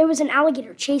 there was an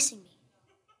alligator chasing me.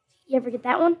 You ever get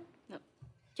that one? No. Do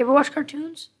you ever watch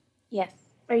cartoons? Yes.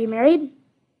 Are you married?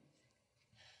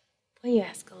 Well, you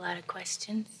ask a lot of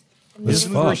questions. Is this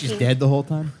movie where she's dead the whole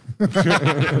time? She's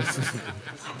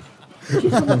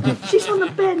on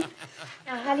the bed.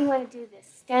 Now, how do you want to do this?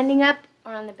 Standing up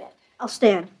or on the bed? I'll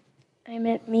stand. I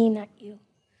meant me, not you.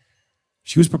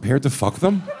 She was prepared to fuck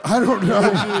them? I don't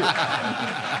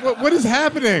know. What is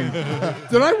happening?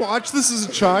 Did I watch this as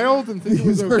a child and think it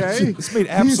was okay? This made These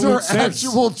absolute are sense.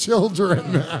 actual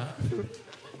children.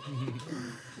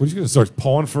 What, he's going to start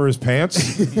pulling for his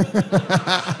pants?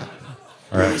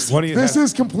 All right. What do you This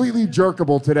is completely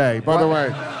jerkable today, by the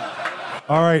way.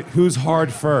 All right. Who's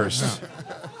hard first?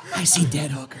 I see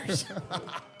dead hookers.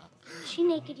 Is she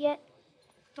naked yet?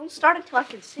 Don't start until I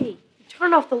can see.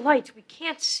 Turn off the lights. We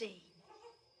can't see.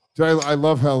 Dude, I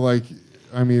love how, like,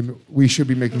 I mean, we should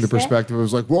be making the perspective. It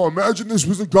was like, well, imagine this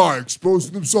was a guy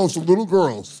exposing themselves to little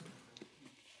girls.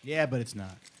 Yeah, but it's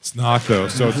not. It's not, though,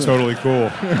 so it's totally cool.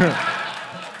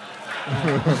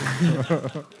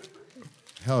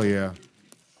 Hell yeah.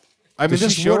 I mean, Does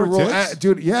this she show her roll, tits?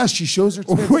 dude. Yes, she shows her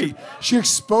tits. Wait. She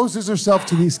exposes herself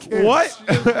to these kids. What?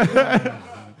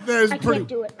 I can't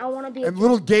do it. I want to be a And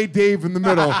little gay Dave in the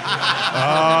middle.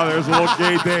 Oh, there's a little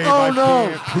gay Dave. Oh, I no.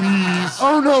 can't, please.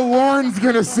 Oh no, Lauren's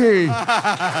gonna see.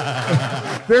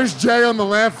 There's Jay on the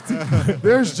left.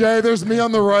 There's Jay. There's me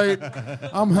on the right.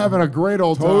 I'm having a great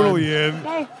old time. Totally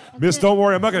in. Miss, don't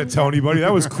worry. I'm not going to tell anybody.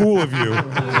 That was cool of you.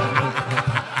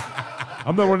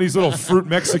 I'm not one of these little fruit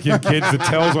Mexican kids that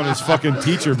tells on his fucking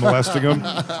teacher molesting him.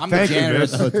 I'm Thank the you, janitor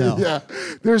Miss. at the hotel. Yeah.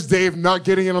 There's Dave not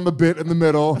getting in on the bit in the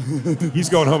middle. He's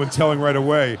going home and telling right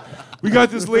away. We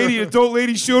got this lady, adult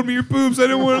lady, showed me your boobs. I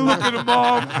didn't want to look at them,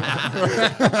 Mom.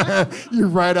 You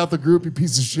ride out the group, you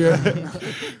piece of shit.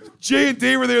 Jay and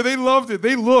Dave were there. They loved it.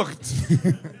 They looked.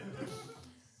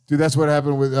 Dude, that's what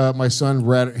happened with my son.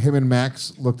 Him and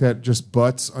Max looked at just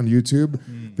butts on YouTube.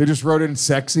 They just wrote in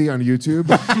 "sexy" on YouTube,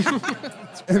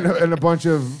 and a bunch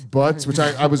of butts, which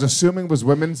I was assuming was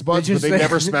women's butts, but they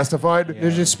never specified.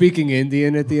 They're just speaking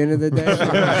Indian at the end of the day.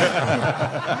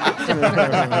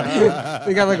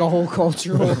 They got like a whole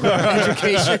cultural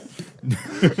education.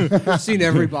 I've seen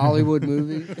every Bollywood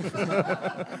movie.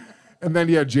 And then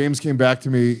James came back to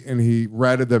me and he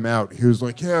ratted them out. He was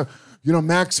like, "Yeah, you know,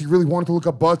 Max, he really wanted to look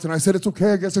up butts," and I said, "It's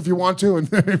okay, I guess, if you want to." And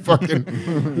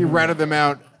then he ratted them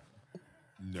out.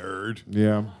 Nerd.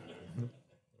 Yeah.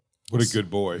 What a good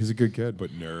boy. He's a good kid.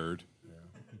 But nerd.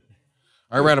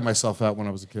 I ratted myself out when I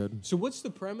was a kid. So what's the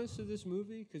premise of this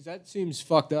movie? Because that seems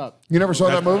fucked up. You never saw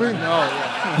that movie? No.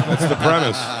 Yeah. That's the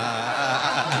premise.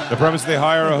 The premise, they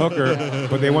hire a hooker,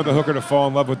 but they want the hooker to fall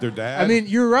in love with their dad. I mean,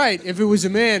 you're right. If it was a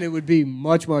man, it would be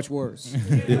much, much worse.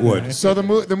 It would. So the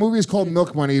movie is called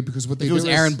Milk Money because what they do It was is...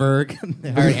 Aaron Berg.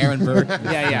 They hired Aaron Berg.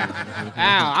 Yeah.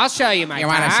 Ow, I'll show you my You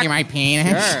want to see my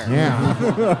penis? Sure. Yeah.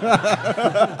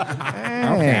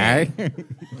 Okay.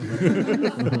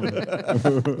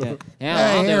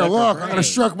 Hey, here, look, I'm going to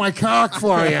stroke my cock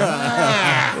for you.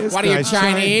 What are you,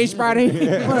 Chinese, buddy?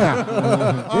 This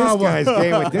guy's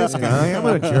gay with this guy. I'm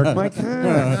going to jerk my cock.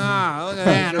 Look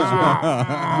at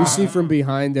that. We see from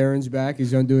behind Aaron's back,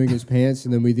 he's undoing his pants,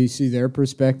 and then we see their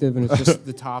perspective, and it's just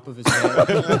the top of his head.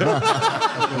 The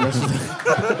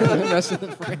rest of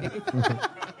the frame.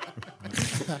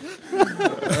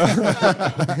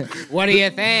 What do you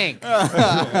think?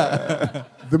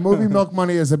 The movie Milk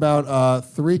Money is about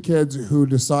three kids who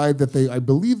decide that I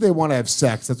believe they want to have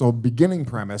sex. That's the beginning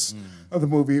premise of the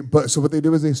movie. But so what they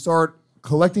do is they start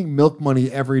collecting milk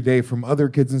money every day from other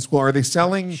kids in school. Are they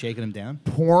selling Shaking him down?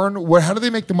 porn? How do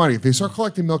they make the money? If they start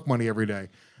collecting milk money every day,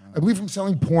 I believe from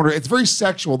selling porn. It's very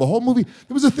sexual. The whole movie,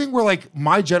 there was a thing where like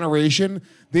my generation,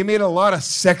 they made a lot of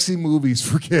sexy movies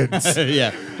for kids.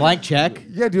 Yeah. Blank check.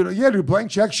 Yeah, dude.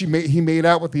 Blank check. He made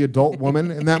out with the adult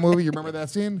woman in that movie. You remember that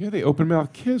scene? Yeah, they open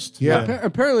mouth kissed. Yeah.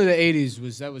 Apparently, the '80s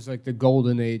was like the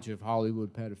golden age of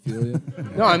Hollywood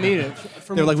pedophilia. No, I mean it.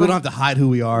 They're like, we don't have to hide who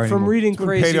we are From anymore. reading when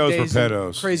Crazy pedos Days, were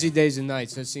pedos. Crazy Days and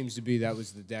Nights, that seems to be that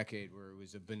was the decade where it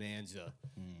was a bonanza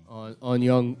on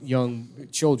young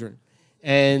children.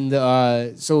 And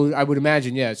so I would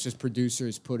imagine, it's just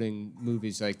producers putting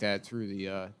movies like that through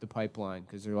the pipeline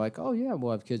because they're like, oh yeah,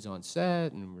 we'll have kids on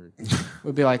set, and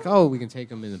we'll be like, oh, we can take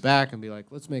them in the back and be like,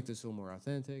 let's make this a little more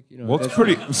authentic. You know, Well, it's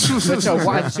pretty. It's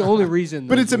the only reason.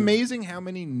 But it's amazing how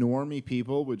many normie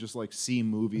people would just like see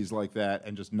movies like that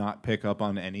and just not pick up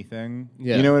on anything.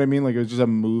 Yeah. You know what I mean? Like it was just a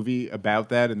movie about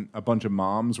that, and a bunch of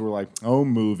moms were like, "Oh,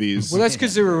 movies." Well, that's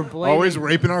because they were blaming, always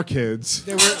raping our kids.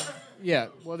 They were,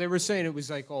 well, they were saying it was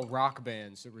like all rock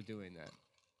bands that were doing that.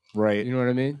 Right. You know what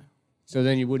I mean? So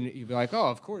then you'd be like, oh,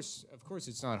 of course,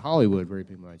 it's not Hollywood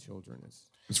raping my children.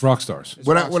 It's rock stars.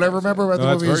 What I remember about the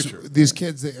that's movie very is true. these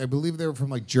kids, I believe they were from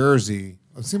like Jersey.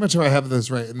 Let's see how much if I have this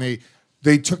right. And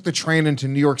they took the train into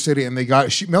New York City, and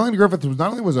Melanie Griffith was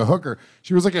not only was a hooker,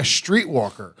 she was like a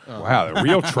streetwalker. Wow, the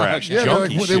real trash. Yeah,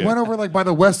 junkie they shit. went over like by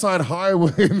the West Side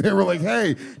Highway, and they were like,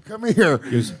 "Hey, come here."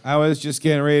 I was just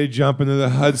getting ready to jump into the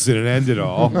Hudson and end it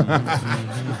all.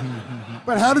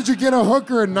 But how did you get a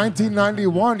hooker in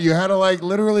 1991? You had to like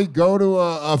literally go to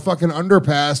a fucking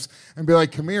underpass and be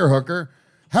like, "Come here, hooker."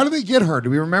 How did they get her? Do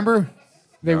we remember?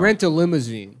 They rent a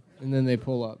limousine and then they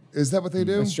pull up. Is that what they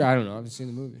do? I don't know. I haven't seen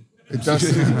the movie. It does.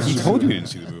 He told you he didn't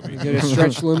see the movie. You get a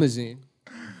stretch limousine.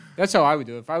 That's how I would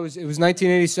do it. It was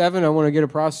 1987. I want to get a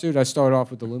prostitute. I start off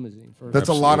with the limousine first. That's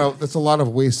a lot of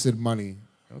wasted money.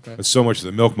 Okay. That's so much of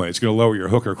the milk money. It's going to lower your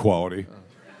hooker quality.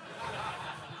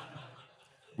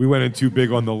 We went in too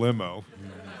big on the limo.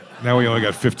 Now we only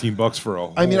got $15 for a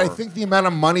whore. I mean, I think the amount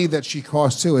of money that she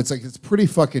costs too. It's pretty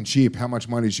fucking cheap. How much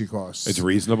money she costs? It's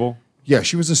reasonable. Yeah,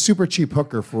 she was a super cheap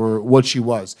hooker for what she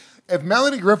was. If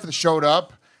Melanie Griffith showed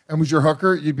up and was your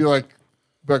hooker, you'd be like,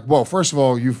 well, first of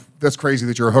all, that's crazy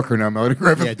that you're a hooker now, Melanie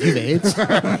Griffith. Yeah, do you have AIDS?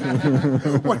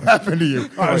 What happened to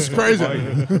you? Oh, it's crazy.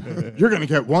 You're going to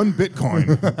get 1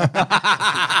 Bitcoin.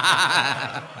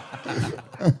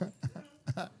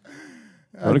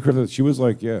 Melanie Griffith, she was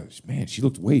like, man, she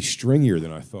looked way stringier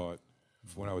than I thought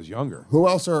when I was younger. Who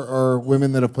else are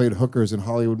women that have played hookers in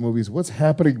Hollywood movies? What's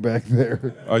happening back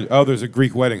there? There's a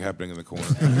Greek wedding happening in the corner.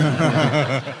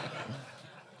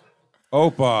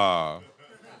 Opa.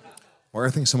 Why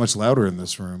are things so much louder in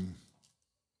this room?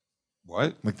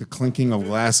 What? Like the clinking of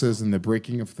glasses and the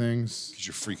breaking of things? Because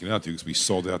you're freaking out, dude, because we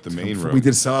sold out the main room. We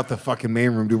did sell out the fucking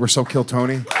main room, dude. We're so Kill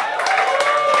Tony.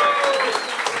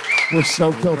 We're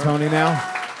so Kill Tony now.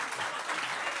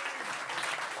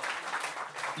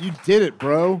 You did it,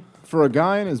 bro. For a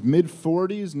guy in his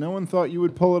mid-40s, no one thought you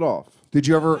would pull it off. Did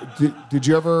you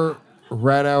ever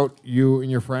rat out you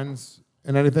and your friends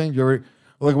and anything? I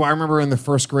remember in the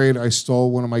first grade, I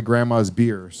stole one of my grandma's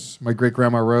beers. My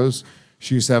great-grandma Rose,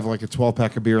 she used to have like a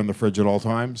 12-pack of beer in the fridge at all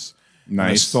times. Nice. And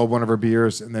I stole one of her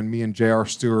beers, and then me and J.R.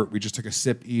 Stewart, we just took a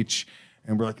sip each,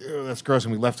 and we're like, ew, that's gross,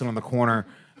 and we left it on the corner.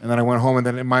 And then I went home, and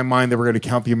then in my mind, they were going to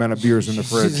count the amount of beers in the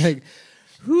fridge. She's like,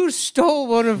 who stole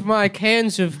one of my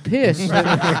cans of piss?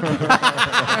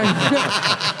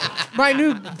 My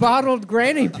new bottled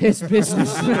granny piss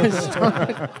business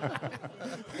started.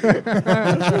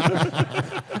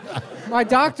 My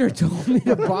doctor told me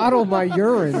to bottle my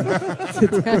urine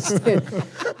to test it.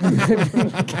 I've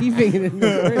been keeping it in the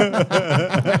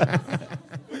fridge.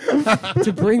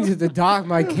 To bring to the doc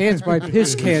my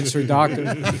piss cancer doctor.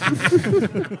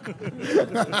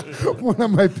 One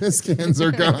of my piss cans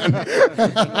are gone.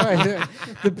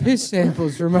 The piss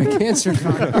samples for my cancer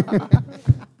doctor.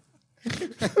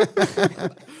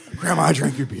 Grandma, I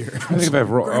drank your beer. I think if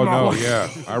I've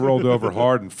I rolled over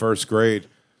hard in first grade.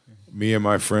 Me and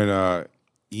my friend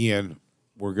Ian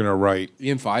were gonna write.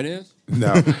 Ian Finance?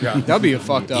 No, that'd be a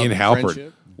fucked up Ian Halpert.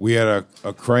 friendship. We had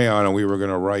a crayon and we were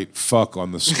gonna write "fuck"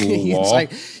 on the school wall. It's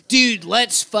like, dude,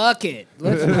 let's fuck it.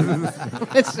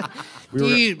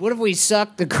 Dude, what if we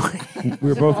suck the crayon? We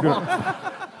were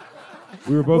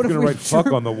both gonna write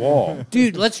 "fuck" on the wall.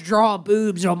 Dude, let's draw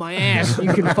boobs on my ass.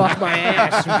 You can fuck my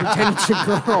ass and pretend it's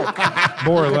a girl.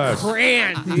 More or less.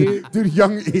 Crayon, dude. Dude,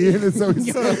 young Ian is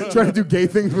always trying to do gay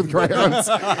things with crayons.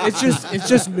 It's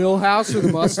just Millhouse with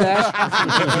a mustache.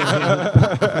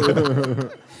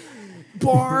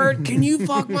 Bart, can you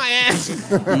fuck my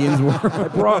ass? I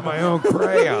brought my own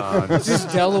crayons.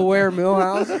 Just Delaware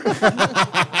Millhouse.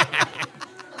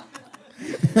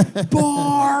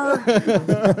 Bart,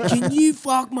 can you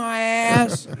fuck my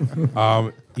ass?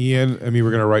 Ian and me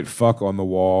were gonna write "fuck" on the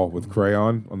wall with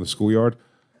crayon on the schoolyard,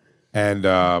 and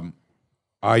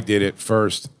I did it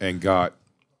first and got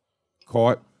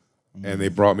caught, and they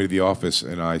brought me to the office,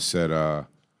 and I said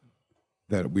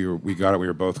that we got it. We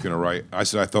were both gonna write. I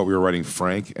said I thought we were writing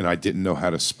Frank, and I didn't know how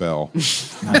to spell.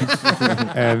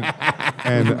 and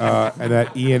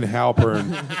that Ian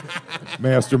Halpern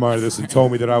masterminded this and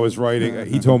told me that I was writing.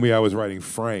 He told me I was writing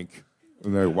Frank.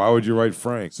 And like, why would you write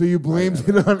Frank? So you blamed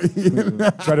it on Ian?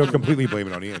 Try to completely blame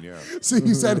it on Ian, yeah. So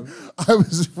you said, I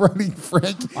was writing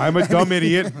Frank. I'm a dumb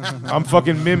idiot. I'm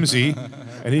fucking Mimsy.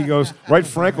 And he goes, write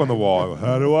Frank on the wall. I go,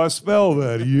 how do I spell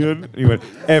that, Ian? And he went,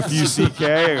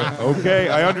 F-U-C-K. I go, okay,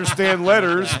 I understand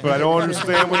letters, but I don't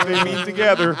understand what they mean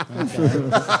together.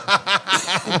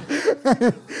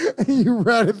 You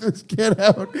ratted this kid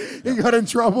out. He got in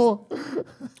trouble.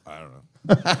 I don't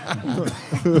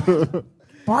know.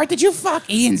 Bart, did you fuck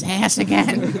Ian's ass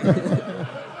again?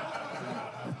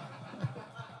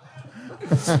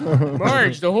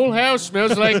 Marge, the whole house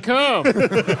smells like cum.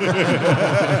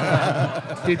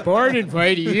 Did Bart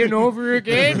invite Ian over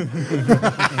again?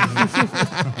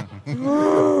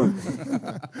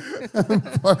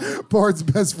 Bard's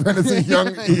best friend is a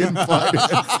young Ian Finance.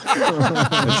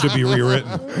 That should be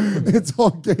rewritten. It's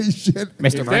all gay shit.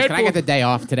 Mr. Burns, can I get the day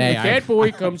off today? If that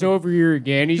boy comes over here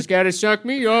again, he's got to suck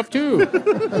me off too.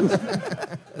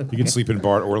 You can sleep in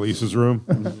Bart or Lisa's room.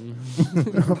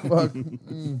 Fuck.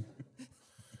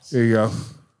 There you go.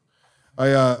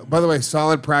 By the way,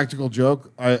 solid practical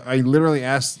joke. I literally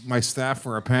asked my staff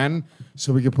for a pen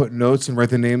so we could put notes and write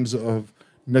the names of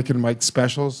Nick and Mike's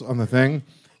specials on the thing.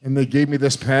 And they gave me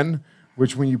this pen,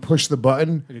 which when you push the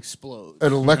button, It explodes.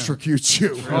 it electrocutes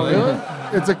you. Oh,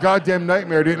 really? It's a goddamn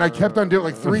nightmare, dude. And I kept on doing it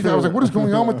like 3 times. I was like, what is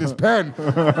going on with this pen?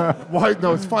 Why?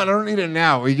 No, it's fine. I don't need it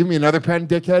now. Will you give me another pen,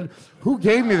 dickhead? Who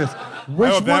gave me this? I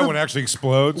hope that one actually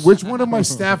explodes. Which one of my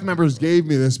staff members gave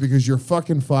me this? Because you're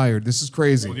fucking fired. This is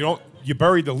crazy. Well, you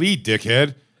buried the lead,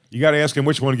 dickhead. You got to ask him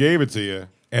which one gave it to you.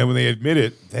 And when they admit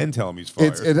it, then tell him he's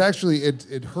fired.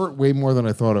 It hurt way more than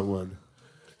I thought it would.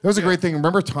 That was a great thing.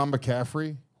 Remember Tom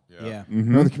McCaffrey? Yeah.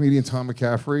 Remember the comedian Tom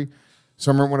McCaffrey? So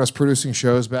I remember when I was producing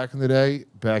shows back in the day,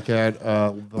 back at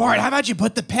Bart, how about you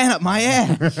put the pen up my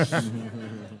ass?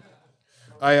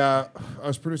 I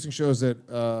was producing shows at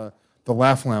the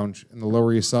Laugh Lounge in the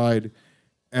Lower East Side,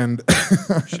 and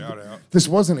shout out. This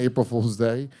wasn't April Fool's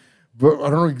Day, but I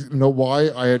don't know why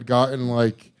I had gotten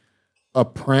like a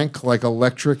prank, like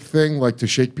electric thing, like to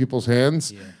shake people's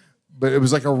hands. Yeah. But it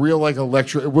was like a real like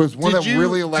electric. It was one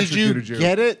really electrocuted you. Did you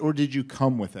get it or did you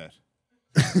come with it?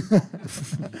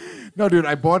 No, dude,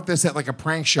 I bought this at like a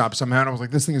prank shop somehow, and I was like,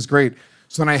 this thing is great.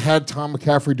 So then I had Tom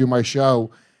McCaffrey do my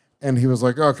show, and he was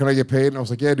like, oh, can I get paid? And I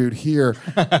was like, yeah, dude, here.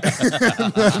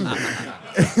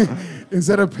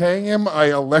 Instead of paying him,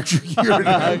 I electrocuted him.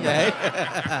 Okay.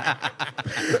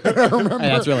 And I remember,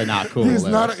 that's really not cool. He's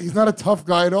not a tough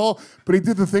guy at all, but he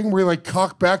did the thing where he like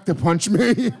cocked back to punch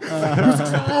me. He was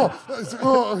like,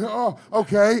 oh,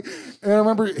 okay. And I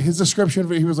remember his description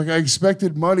of it. He was like, I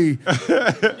expected money,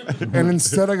 and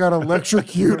instead I got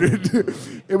electrocuted.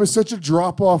 It was such a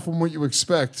drop off from what you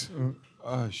expect.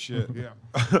 Oh shit! Yeah.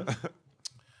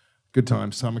 Good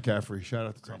times, Tom McCaffrey. Shout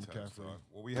out to Tom McCaffrey.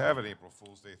 Well, we have an April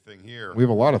Fool's Day thing here. We have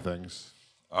a lot of things.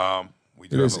 We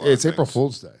do. It's April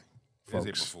Fool's Day. It is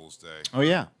April Fool's Day. Oh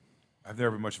yeah. I've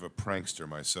never been much of a prankster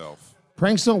myself.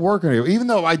 Pranks don't work anymore. Even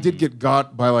though I did get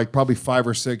got by like probably 5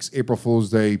 or 6 April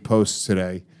Fool's Day posts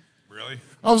today. Really?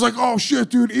 I was like, oh shit,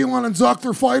 dude, Elon and Zuck,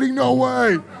 they're fighting. No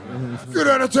way. Get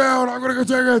out of town. I'm going to get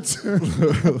tickets.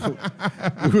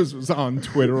 It was on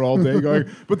Twitter all day going,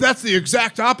 but that's the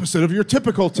exact opposite of your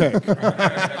typical take.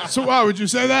 So why would you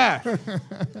say that?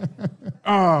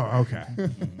 Oh, okay.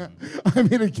 I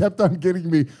mean, it kept on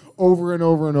getting me over and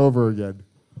over and over again.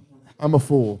 I'm a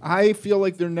fool. I feel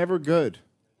like they're never good.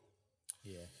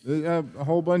 Yeah. A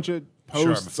whole bunch of posts.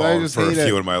 Sure, I've been following for a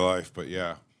few in my life, but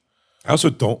yeah. I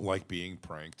also don't like being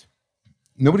pranked.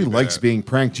 Nobody likes being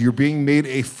pranked. You're being made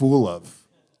a fool of.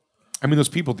 I mean, those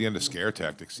people at the end of Scare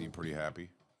Tactics seem pretty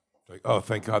happy. Like, oh,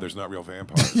 thank God there's not real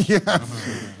vampires. Yeah,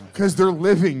 because they're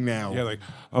living now. Yeah, like,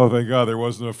 oh, thank God there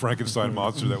wasn't a Frankenstein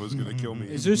monster that was going to kill me.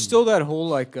 Is there still that whole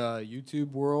like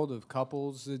YouTube world of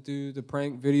couples that do the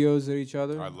prank videos at each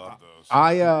other? I love those.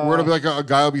 Where it'll be like a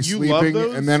guy will be sleeping,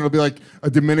 and then it'll be like a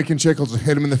Dominican chick will just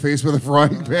hit him in the face with a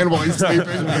frying pan while he's sleeping.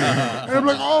 And I'm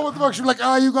like, oh, what the fuck? She's like,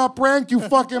 you got pranked, you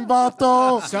fucking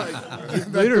vato. That's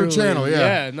their channel,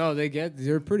 yeah. Yeah, no,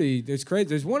 they're pretty. There's crazy.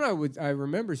 There's one I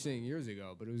remember seeing years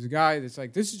ago, but it was a guy that's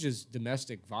like, this is just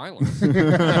domestic violence. He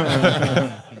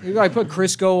like put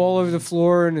Crisco all over the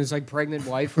floor, and his like pregnant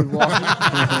wife would walk in.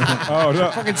 Oh no!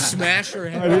 Fucking smash her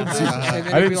head.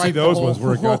 I didn't see those ones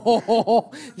where it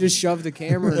got just shove the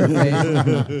camera in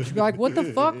her face. She'd be like, "What the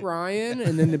fuck, Ryan?"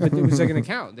 And then but it was like an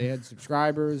account. They had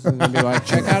subscribers, and they'd be like,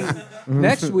 "Check out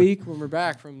next week when we're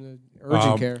back from the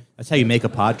urgent care." That's how you make a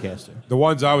podcaster. The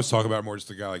ones I was talking about are more just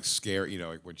the guy like scare,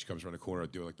 like when she comes around the corner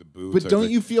doing like the boo. But don't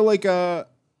you feel like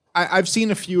I've seen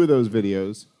a few of those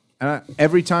videos, and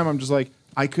every time I'm just like,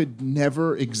 I could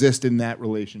never exist in that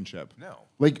relationship. No.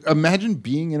 Like, imagine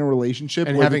being in a relationship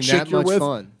and where having the chick that you're much with,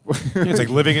 fun. Yeah, it's like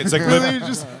living. It's like living.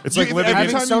 It's like living.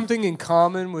 Having something in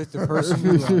common with the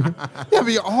person. That'd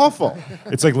be awful.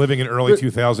 It's like living in early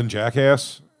 2000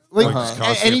 Jackass. Like, just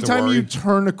constantly anytime have to you worry.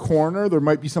 turn a corner, there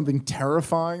might be something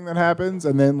terrifying that happens,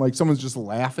 and then like someone's just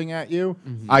laughing at you.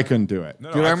 I couldn't do it.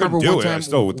 No, Dude, I remember one time. I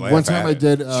still would laugh One time at I it.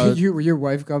 did. Your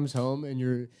wife comes home and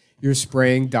you're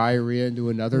spraying diarrhea into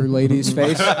another lady's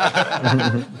face,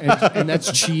 and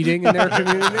that's cheating in their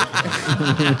community.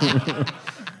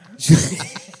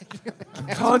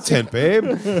 Content, babe.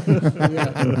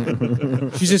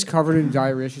 She's just covered in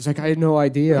diarrhea. She's like, I had no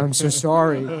idea. I'm so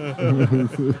sorry.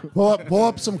 Pull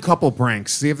up some couple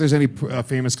pranks. See if there's any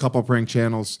famous couple prank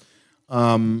channels.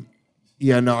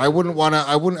 Yeah, no, I wouldn't want to.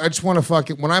 I just want to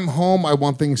fucking. When I'm home, I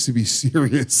want things to be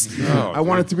serious. No, I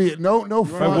want it to be no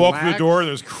If I walk through the door,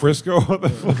 there's Crisco.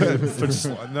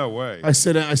 No way. I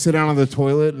sit down on the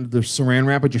toilet and there's saran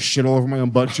wrap. I just shit all over my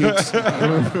own butt cheeks.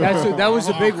 That was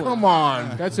a big one. Come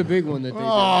on. That's a big one that they did.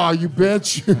 Oh, you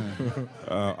bitch.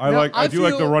 I do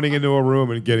like the running into a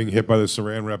room and getting hit by the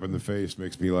saran wrap in the face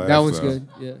makes me laugh. That one's good.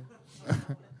 Yeah.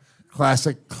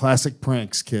 Classic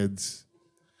pranks, kids.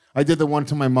 I did the one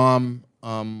to my mom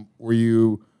where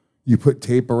you put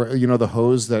tape around, the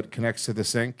hose that connects to the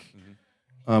sink.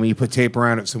 You put tape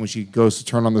around it so when she goes to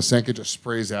turn on the sink, it just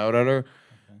sprays out at her.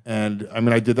 And I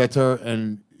mean, I did that to her,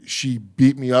 and she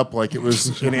beat me up like it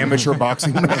was an amateur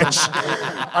boxing match.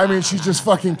 I mean, she just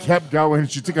fucking kept going.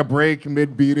 She took a break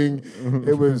mid beating.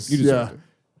 It was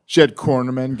She had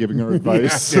cornermen giving her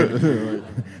advice.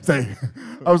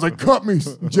 I was like, cut me,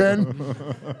 Jen.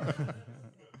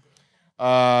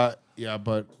 Yeah,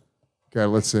 but okay,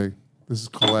 let's see. This is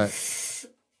Colette.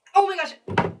 Oh my gosh.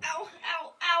 Ow, ow,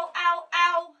 ow, ow,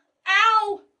 ow,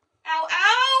 ow, ow,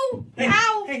 ow,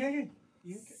 ow. Hey.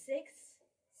 6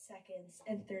 seconds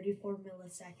and 34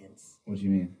 milliseconds What do you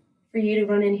mean? for you to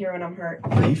run in here when I'm hurt.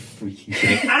 Are you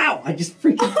freaking Ow! I just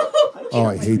freaking. Oh,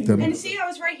 I hate them. And see, I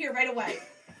was right here right away.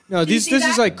 No, Do you this see is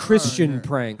that? like Christian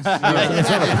pranks.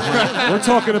 We're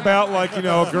talking about like a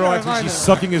girl acting she's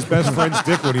sucking his best friend's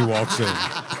dick when he walks in.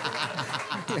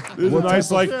 There's a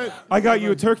nice like, I got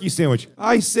you a turkey sandwich.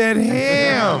 I said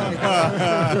ham.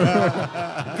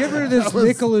 Get rid of this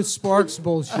Nicholas Sparks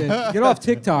bullshit. Get off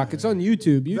TikTok. It's on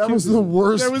YouTube. That was the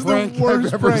worst prank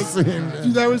I've ever seen.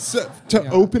 Dude, that was to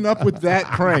open up with that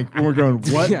prank. And we're going,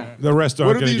 what? Yeah. The rest aren't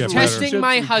What are going to these get better. Testing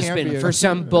my You can't husband be a- for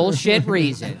some bullshit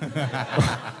reason.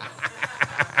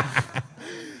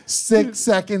 6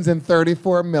 seconds and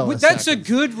 34 milliseconds. But that's a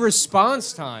good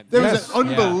response time. That was an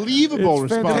unbelievable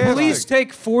It's response. fantastic. Police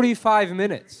take 45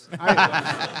 minutes.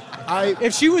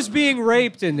 If she was being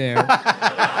raped in there,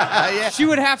 she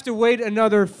would have to wait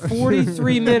another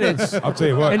 43 minutes I'll tell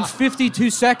you what. and 52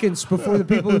 seconds before the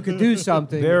people who could do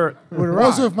something There- would arrive.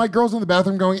 Also, if my girl's in the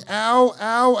bathroom going, ow,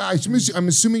 ow, I'm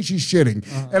assuming she's shitting,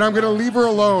 and I'm going to leave her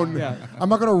alone. Yeah. I'm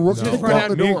not going to kick Right out out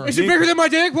the door. Is it bigger than my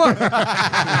dick? What?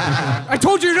 I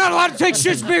told you you're not allowed to take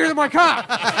shits bigger than my cock.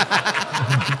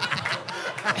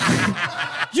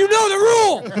 You know the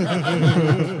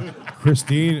rule.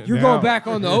 Christine. You're now- going back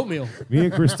on the oatmeal. Me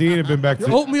and Christine have been back.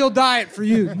 The oatmeal diet for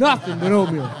you. Nothing but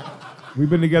oatmeal. We've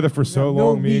been together for so No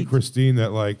long, me and meat. Christine,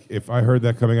 that like if I heard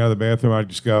that coming out of the bathroom, I'd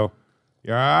just go,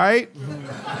 "You all right?"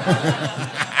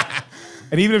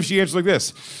 And even if she answers like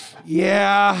this,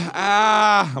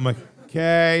 "Yeah, I'm like,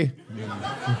 "Okay,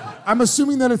 I'm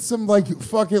assuming that it's some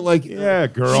yeah,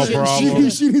 girl problem."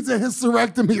 She needs a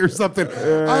hysterectomy or something.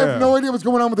 I have no idea what's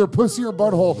going on with her pussy or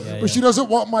butthole, but she doesn't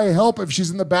want my help if she's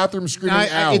in the bathroom screaming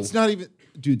ow. It's not even,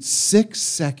 dude, 6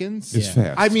 seconds? It's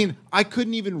fast. I mean, I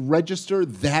couldn't even register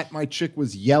that my chick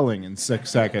was yelling in 6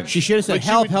 seconds. She should have said, Like, she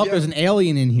 "Help! would Help! yell- There's an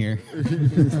alien in here."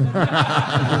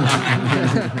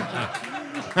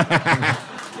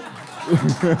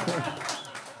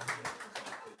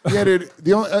 Yeah, dude.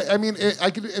 I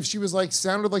could if she was like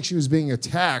sounded like she was being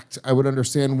attacked, I would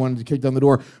understand wanting to kick down the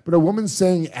door. But a woman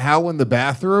saying "ow" in the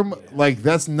bathroom, like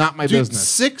that's not my Dude, business.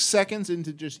 6 seconds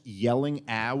into just yelling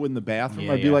 "ow" in the bathroom,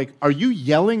 Yeah, I'd be yeah. like, "Are you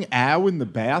yelling "ow" in the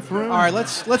bathroom?" All right,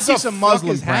 let's What see the some fuck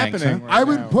Muslim is pranks, happening. huh? I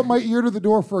would put my ear to the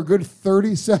door for a good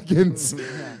 30 seconds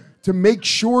to make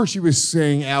sure she was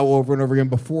saying "ow" over and over again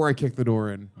before I kicked the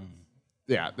door in.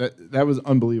 Yeah, that was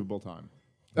unbelievable time.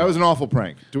 That was an awful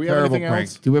prank. Do we have Terrible anything prank.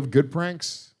 else? Do we have good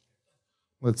pranks?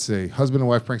 Let's see. Husband and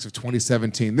wife pranks of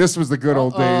 2017. This was the good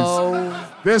old days.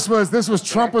 This was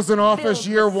Trump was in office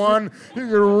year one. You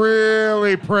could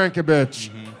really prank a bitch.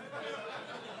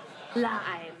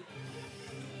 Lime.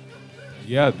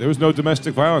 Yeah, there was no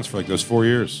domestic violence for like those 4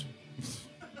 years.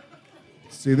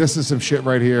 See, this is some shit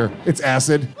right here. It's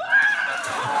acid.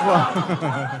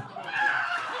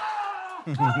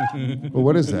 But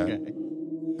what is that?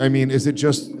 I mean, is it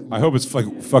just... I hope it's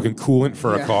like fucking coolant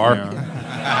for a car.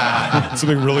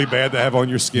 Something really bad to have on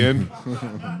your skin.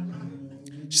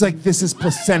 She's like, this is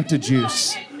placenta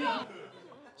juice.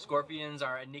 Scorpions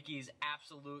are Nikki's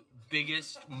absolute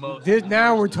biggest, most.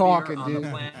 Now we're talking, fear on the dude.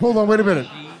 planet. Hold on, wait a minute.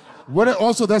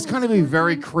 Also, that's kind of a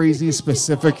very crazy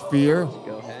specific fear.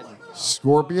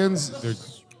 Scorpions?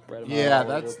 Yeah,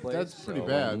 that's pretty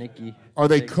bad. Are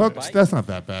they cooked? That's not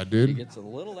that bad, dude. Gets a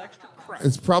little extra crust.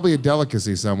 It's probably a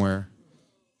delicacy somewhere.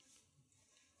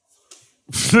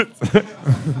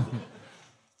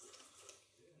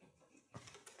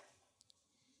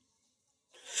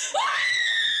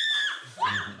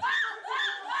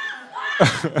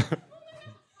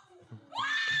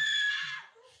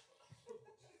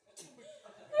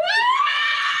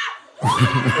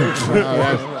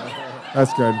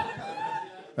 That's good.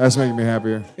 That's making me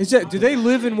happier. Do they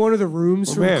live in one of the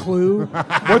rooms from man. Clue?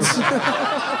 What's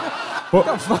What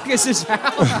the fuck is this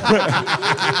house?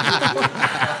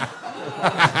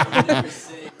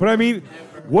 But I mean,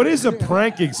 what is a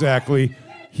prank exactly?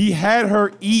 He had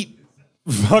her eat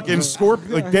fucking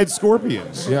dead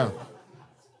scorpions. Yeah.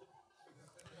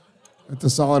 That's a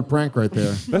solid prank right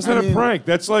there. That's not a prank.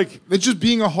 That's like it's just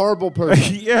being a horrible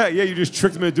person. yeah. You just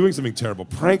tricked them into doing something terrible.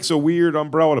 Prank's a weird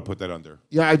umbrella to put that under.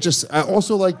 Yeah, I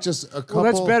also like just a couple. Well,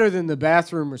 that's better than the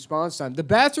bathroom response time. The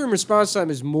bathroom response time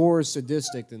is more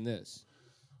sadistic than this.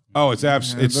 Oh, it's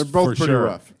absolutely. It's they're both for pretty sure.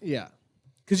 rough. Yeah.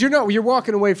 Because you're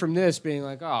walking away from this being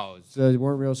like, oh, they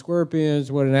weren't real scorpions.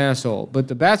 What an asshole. But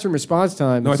the bathroom response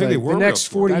time. No, I think like they were the real next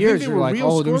 40 I think years. they You're were like, real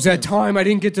oh, there was that scorpions. time I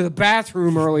didn't get to the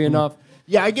bathroom early enough.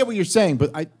 Yeah, I get what you're saying,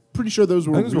 but I'm pretty sure those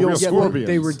were I think those were real real scorpions.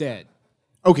 They were dead.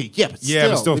 Okay, yeah, but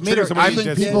still. They made her- somebody I eat think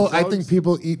dead people. scorpions. I think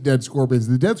people eat dead scorpions.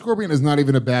 The dead scorpion is not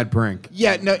even a bad prank.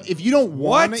 Yeah, no, if you don't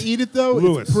want to eat it, though,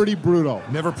 Lewis. it's pretty brutal.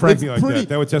 Never prank It's me like pretty- that.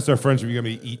 That would test our friendship. You're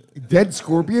gonna eat. Dead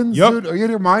scorpions, Yup. dude? Are you in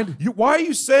your mind? Why are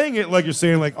you saying it like you're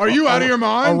saying like? Are you out of your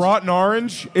mind? A rotten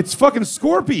orange? It's fucking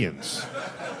scorpions.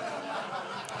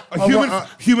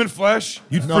 Human flesh?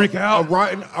 You'd freak out.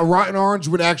 A rotten orange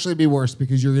would actually be worse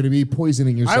because you're going to be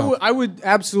poisoning yourself. I would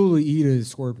absolutely eat a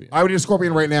scorpion. I would eat a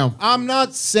scorpion right now. I'm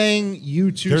not saying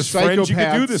you two There's friends you could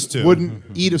psychopaths do this to. wouldn't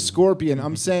eat a scorpion.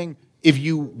 I'm saying if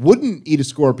you wouldn't eat a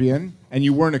scorpion and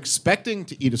you weren't expecting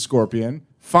to eat a scorpion,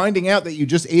 finding out that you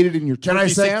just ate it in your turkey I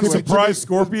say- sandwich. Surprise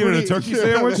scorpion in a turkey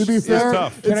sandwich? To be is fair,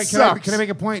 tough. can I make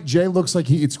a point? Jay looks like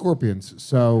he eats scorpions,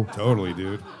 so Totally,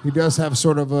 dude. he does have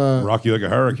sort of a Rock you like a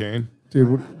hurricane.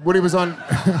 dude. When he was on,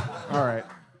 all right,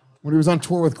 when he was on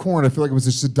tour with Korn, I feel like it was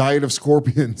just a diet of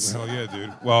scorpions. Hell yeah,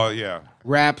 dude. Well, yeah.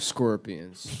 Rap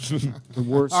scorpions. The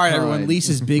worst. All right, everyone. kind.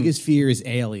 Lisa's biggest fear is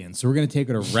aliens, so we're gonna take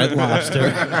her to Red Lobster.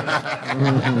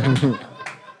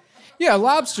 Yeah, a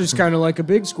lobster's kind of like a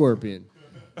big scorpion.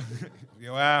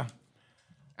 Yeah.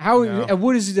 How? No.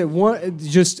 What is it? One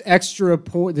just extra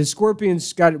point. The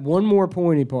scorpion's got one more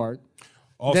pointy part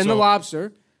than the Also-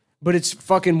 lobster, but it's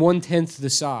fucking 1/10 the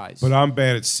size. But I'm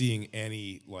bad at seeing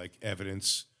any like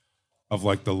evidence of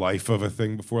like the life of a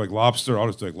thing before. Like lobster, I'll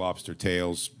just do like lobster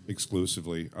tails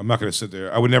exclusively. I'm not gonna sit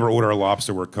there. I would never order a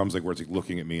lobster where it comes like where it's like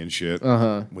looking at me and shit.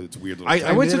 With its weird little.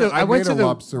 I went to the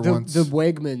lobster once. the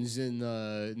Wegmans in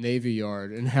the Navy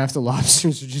Yard, and half the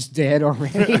lobsters are just dead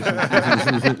already.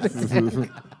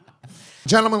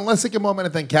 Gentlemen, let's take a moment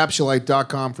and thank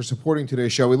Capsulite.com for supporting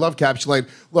today's show. We love Capsulite.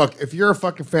 Look, if you're a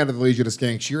fucking fan of the Legion of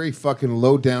Skanks, you're a fucking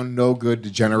low-down, no-good,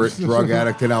 degenerate, drug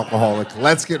addict, and alcoholic.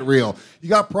 Let's get real. You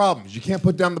got problems. You can't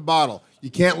put down the bottle.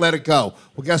 You can't let it go.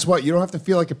 Well, guess what? You don't have to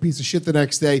feel like a piece of shit the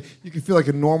next day. You can feel like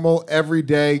a normal,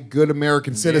 everyday, good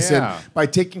American citizen by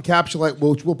taking Capsulite,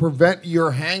 which will prevent your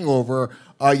hangover.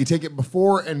 You take it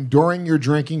before and during your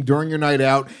drinking, during your night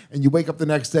out, and you wake up the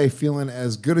next day feeling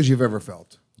as good as you've ever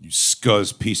felt. You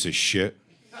scuzz piece of shit.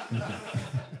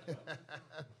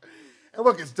 And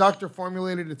look, it's doctor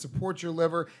formulated, it supports your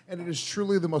liver, and it is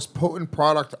truly the most potent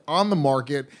product on the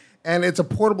market. And it's a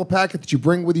portable packet that you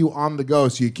bring with you on the go.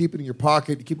 So you keep it in your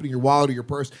pocket, you keep it in your wallet or your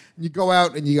purse, and you go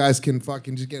out and you guys can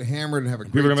fucking just get hammered and have a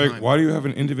great People are gonna time. be like, why do you have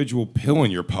an individual pill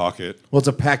in your pocket? Well, it's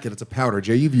a packet, it's a powder.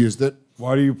 Jay, you've used it.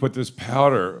 Why do you put this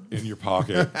powder in your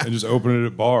pocket and just open it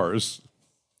at bars?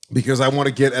 Because I want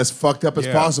to get as fucked up as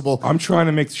Yeah. possible. I'm trying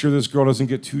to make sure this girl doesn't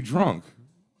get too drunk.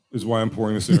 Is why I'm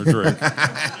pouring this in her drink.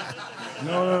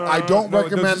 No, I don't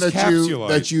recommend this is Capsulite.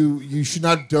 that you should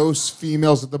not dose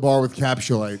females at the bar with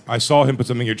Capsulite. I saw him put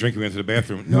something in your drink. We went to the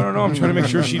bathroom. No. I'm trying to make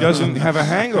sure she doesn't have a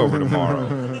hangover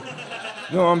tomorrow.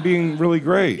 No, I'm being really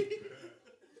great.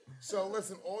 So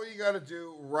listen, all you got to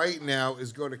do right now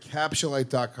is go to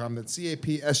Capsulite.com. That's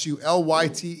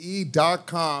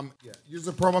CAPSULYTE.com. Yeah. Use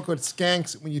the promo code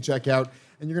SKANKS when you check out,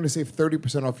 and you're going to save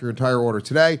 30% off your entire order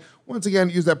today. Once again,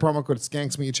 use that promo code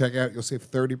SKANKS when you check out. You'll save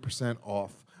 30%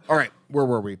 off. All right, where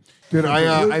were we? Dude,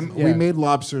 we made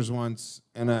lobsters once,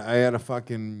 and I had to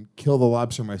fucking kill the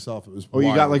lobster myself. It was Oh,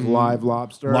 you got wild. like live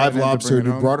lobster? Live and then to lobster, bring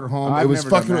dude. home? Brought it home. I've It was never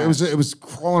done fucking. that. It was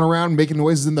crawling around, making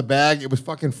noises in the bag. It was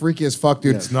fucking freaky as fuck,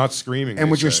 dude. It's not screaming. And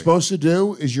they what you're say. supposed to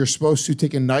do is you're supposed to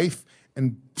take a knife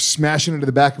and smash it into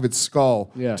the back of its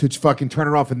skull to fucking turn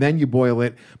it off, and then you boil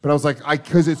it. But I was like,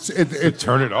 because to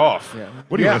turn it off.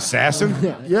 What are you, an assassin?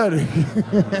 Yeah.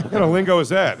 What kind of lingo is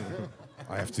that?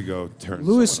 I have to go turn.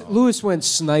 Lewis went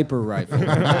sniper rifle.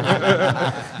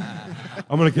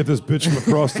 I'm gonna get this bitch from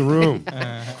across the room.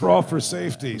 Crawl for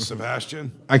safety,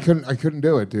 Sebastian. I couldn't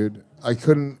do it, dude. I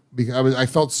couldn't because I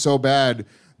felt so bad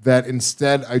that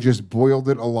instead I just boiled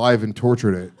it alive and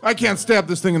tortured it. I can't stab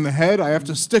this thing in the head. I have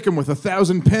to stick him with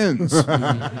 1,000 pins.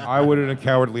 I would, in a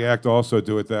cowardly act, also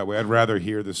do it that way. I'd rather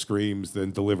hear the screams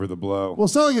than deliver the blow. Well,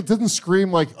 it's not like it doesn't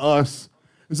scream like us.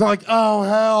 It's not like, oh,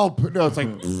 help. No, it's like...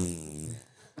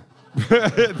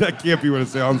 That can't be what it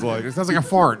sounds like. It sounds like a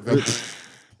fart.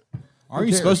 Aren't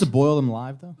you supposed to boil them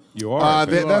live, though? You are.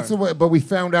 That's the way, but we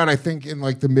found out, I think, in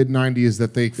like the mid-'90s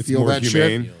that they feel that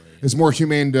humane. shit. It's more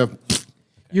humane to...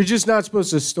 You're just not supposed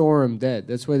to store them dead.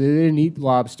 That's why they didn't eat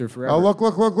lobster forever. Oh, look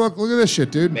at this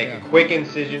shit, dude. Make a quick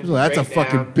incision. That's a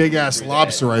fucking big-ass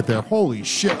lobster right there. Holy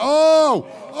shit.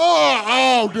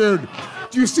 Oh, dude.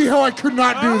 Do you see how I could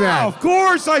not do that? Of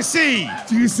course I see.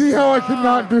 Do you see how I could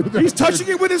not do that? He's touching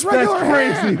it with his regular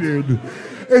That's crazy, dude.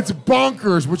 It's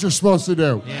bonkers what you're supposed to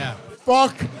do. Yeah.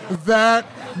 Fuck that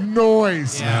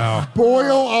noise. No.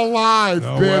 Boil alive,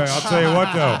 No bitch. way. I'll tell you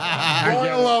what, though.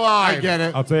 Boil alive. I get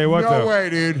it. I'll tell you what, though. No way,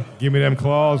 dude. Give me them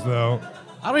claws, though.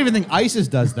 I don't even think ISIS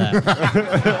does that.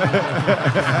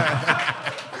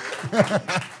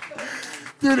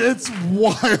 Dude, it's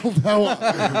wild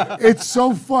how it's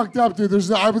so fucked up, dude.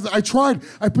 I tried.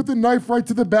 I put the knife right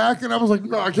to the back, and I was like,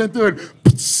 no, I can't do it.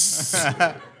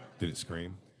 Did it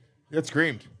scream? It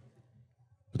screamed.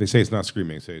 But they say it's not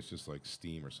screaming. They say it's just like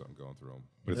steam or something going through them.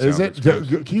 But Is sounds it? like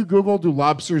screams. Can you Google, do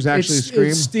lobsters actually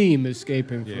scream? It's steam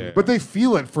escaping from Yeah. But they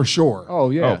feel it for sure. Oh,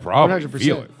 yeah. Oh, probably. 100%.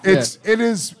 Feel it. It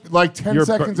is like 10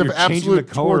 seconds of you're changing absolute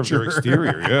the color torture. of their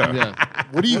exterior. Yeah. Yeah.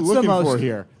 What are you What's the looking most- for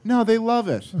here? No, they love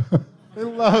it. They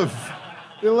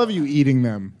love you eating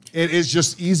them. It is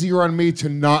just easier on me to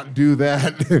not do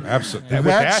that. Absolutely.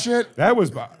 That shit. That was.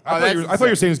 I thought you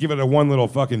were saying just give it a one little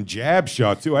fucking jab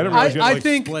shot too. I didn't realize you had to, I like,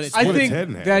 think split its head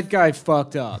in half. that guy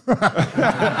fucked up.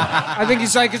 I think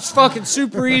he's like, it's fucking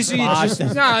super easy.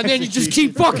 And then you just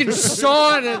keep fucking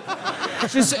sawing it.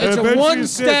 It's a one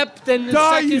step, then the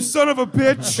Die, second, you son of a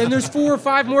bitch! Then there's 4 or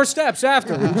 5 more steps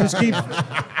after. We just keep.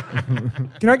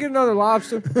 Can I get another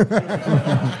lobster? Get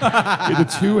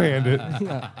the two-handed.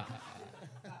 Yeah.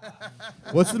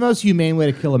 What's the most humane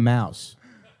way to kill a mouse?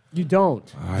 You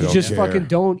don't. You don't just care. fucking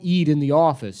don't eat in the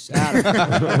office.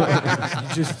 Adam.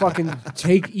 You just fucking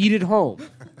eat at home.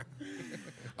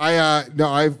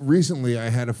 Recently I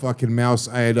had a fucking mouse.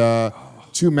 I had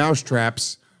 2 mouse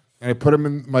traps, and I put them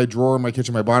in my drawer in my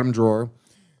kitchen, my bottom drawer.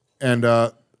 And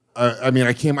I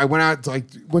went out to,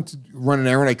 went to run an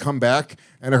errand. I come back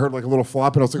and I heard like a little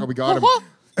flop, and I was like, oh, we got him.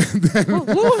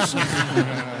 Louis,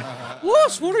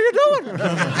 Louis, what are you doing?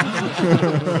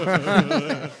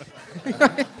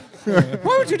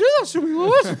 Why would you do this to me,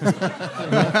 Louis?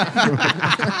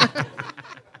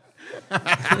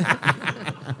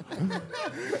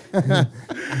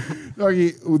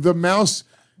 The mouse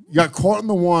got caught in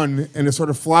the one and it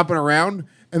started flopping around,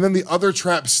 and then the other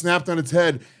trap snapped on its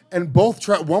head, and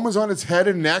one was on its head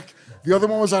and neck, the other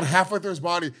one was on halfway through its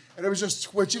body, and it was just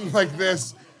twitching like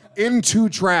this in 2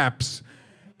 traps.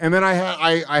 And then I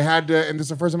had to, and this is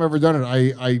the first time I've ever done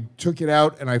it. I took it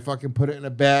out and I fucking put it in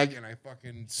a bag and I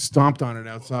fucking stomped on it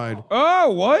outsid. Oh,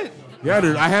 what? Yeah,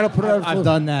 dude, I had to put it out. I've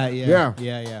done that. Yeah.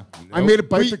 Yeah. I made it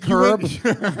bite the curb.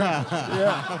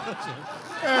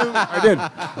 I did.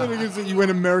 I think you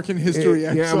went American History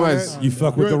X. Yeah, it on was. it. You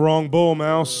fuck with the wrong bull,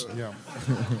 mouse. Yeah.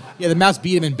 Yeah, the mouse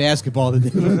beat him in basketball today.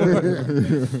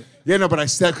 Yeah, no, but I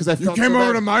said because I You felt came so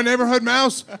over bad. to my neighborhood,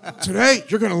 mouse. Today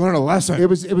you're gonna learn a lesson. It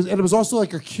was also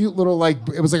like a cute little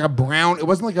it was like a brown. It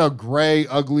wasn't like a gray,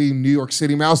 ugly New York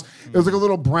City mouse. It was like a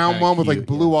little brown one with like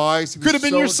blue eyes. He was Could have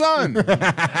been your son.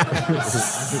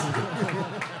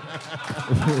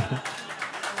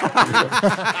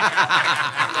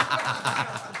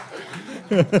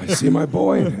 I see my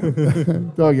boy.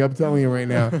 Doggy, I'm telling you right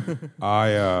now.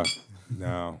 I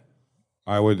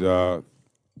would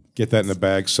get that in a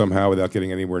bag somehow without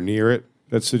getting anywhere near it.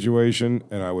 That situation,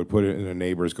 and I would put it in a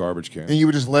neighbor's garbage can. And you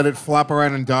would just let it flop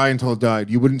around and die until it died.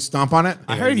 You wouldn't stomp on it.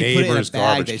 I heard if you put it in a neighbor's bag,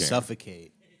 garbage they can.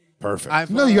 suffocate. Perfect.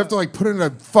 No, you have to like put it in a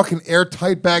fucking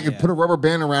airtight bag and put a rubber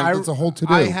band around it. It's a whole to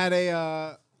do. I had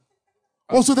a.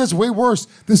 Also, that's way worse.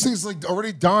 This thing's like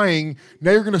already dying.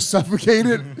 Now you're gonna suffocate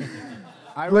it.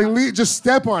 Just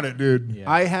step on it, dude. Yeah.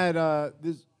 I had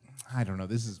this. I don't know.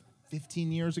 This is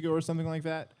 15 years ago or something like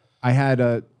that. I had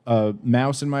a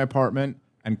mouse in my apartment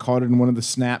and caught it in one of the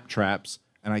snap traps.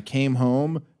 And I came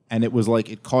home and it was like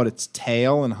it caught its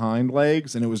tail and hind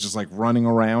legs and it was just like running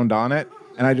around on it.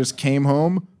 And I just came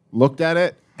home, looked at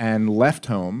it, and left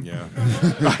home. Yeah.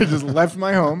 I just left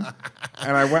my home,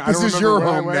 and I went. This is your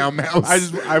home now,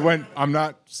 mouse. I went. I'm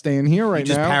not staying here right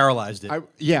You now. just paralyzed it.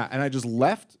 And I just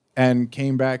left and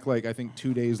came back like I think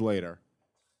 2 days later,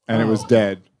 and it was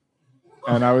dead.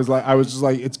 And I was just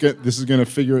like, it's good. This is gonna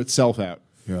figure itself out.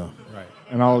 Yeah. Right.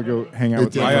 And I'll go hang out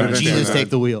with I understand Jesus that. take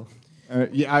the wheel.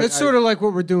 Yeah, It's sort of like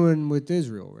what we're doing with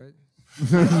Israel, right?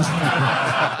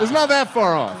 It's not that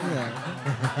far off.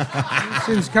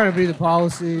 Seems kind of be the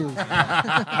policy.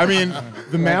 I mean,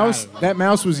 that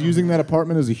mouse was using that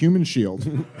apartment as a human shield,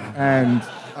 and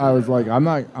I was like, I'm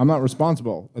not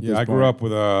responsible. At this I point. grew up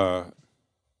with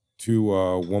two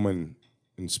women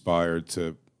inspired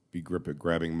to be grip at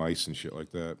grabbing mice and shit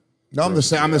like that. No, I'm the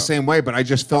same way, but I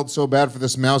just felt so bad for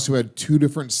this mouse who had 2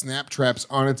 different snap traps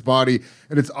on its body,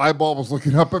 and its eyeball was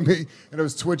looking up at me, and it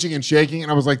was twitching and shaking,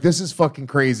 and I was like, "This is fucking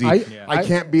crazy. I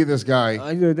can't be this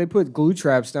guy." They put glue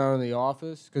traps down in the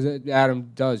office because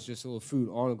Adam does just a little food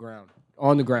on the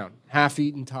ground,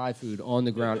 half-eaten Thai food on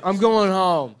the ground. I'm going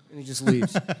home, and he just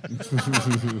leaves.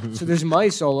 So there's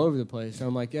mice all over the place. And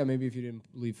I'm like, yeah, maybe if you didn't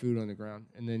leave food on the ground.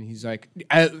 And then he's like,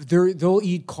 they'll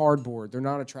eat cardboard. They're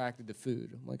not attracted to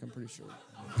food. I'm like, I'm pretty sure.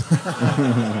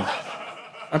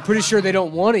 I'm pretty sure they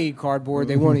don't want to eat cardboard.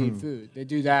 They want to eat food. They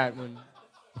do that when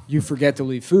you forget to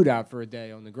leave food out for a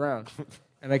day on the ground.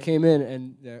 And I came in,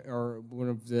 and or one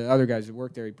of the other guys that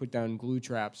worked there, he put down glue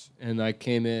traps, and I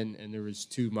came in, and there was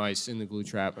 2 mice in the glue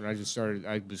trap, and I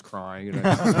was crying, and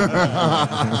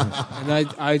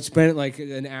I spent like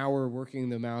an hour working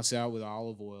the mouse out with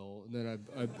olive oil, and then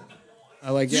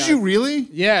Did you really?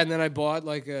 Yeah, and then I bought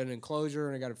like an enclosure,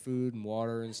 and I got it food and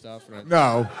water and stuff. And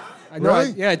No.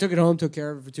 Really? I took it home, took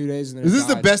care of it for 2 days, and then Is it this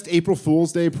the died. best April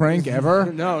Fool's Day prank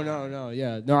ever? No.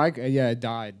 Yeah, no. It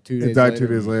died 2 days. It died later.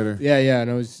 2 days later. Yeah, and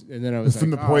then I was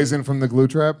From like, the poison from the glue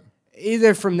trap?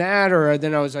 Either from that, or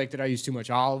then I was like, did I use too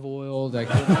much olive oil? Like,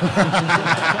 I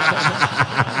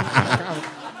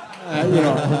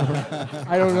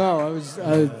don't know.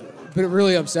 But it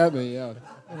really upset me. Yeah.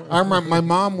 I remember my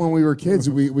mom, when we were kids,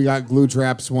 we got glue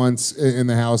traps once in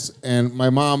the house, and my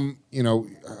mom, I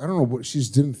don't know what, she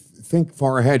just didn't think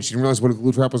far ahead. She didn't realize what a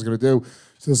glue trap was going to do.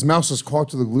 So this mouse was caught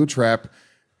to the glue trap,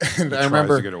 and I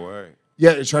remember to get away.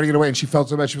 Yeah, trying to get away, and she felt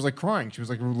so bad. She was like crying. She was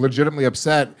like legitimately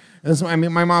upset. And this,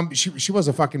 my mom, she was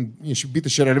a fucking, she beat the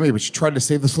shit out of me, but she tried to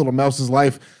save this little mouse's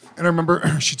life. And I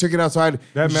remember she took it outside.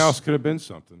 That mouse could have been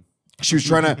something. She was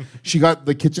trying to, she got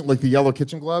the kitchen, like the yellow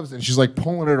kitchen gloves, and she's like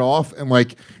pulling it off, and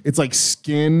like it's like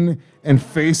skin and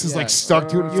face is like stuck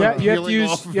to it. It's like you have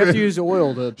to use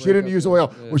oil to. She didn't use oil.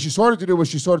 What she started to do was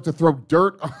she started to throw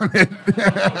dirt on it.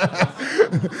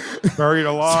 Buried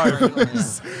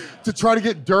alive. To try to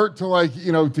get dirt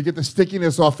to to get the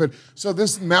stickiness off it. So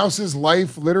this mouse's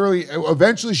life literally,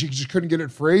 eventually she just couldn't get it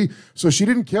free. So she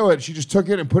didn't kill it. She just took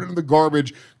it and put it in the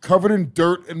garbage, covered in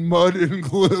dirt and mud and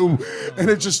glue, and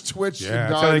it just twitched Yeah, and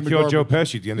that's died. how they in the killed Joe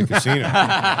garbage. Pesci at the end of Casino.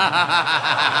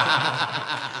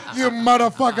 You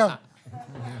motherfucker.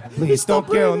 Please don't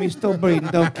kill him. He's still breathing.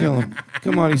 Don't kill him.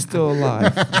 Come on, he's still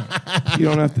alive. You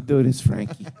don't have to do this,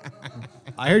 Frankie.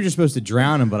 I heard you're supposed to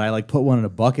drown him, but I like put one in a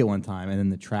bucket one time, and then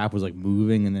the trap was like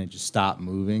moving, and then it just stopped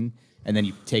moving, and then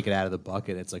you take it out of the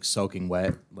bucket, it's like soaking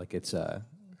wet, like it's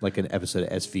like an episode of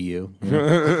SVU. You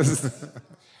know?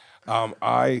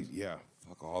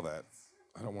 Fuck all that.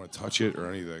 I don't want to touch it or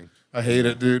anything. I hate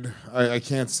it, dude. I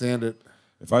can't stand it.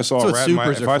 If I saw a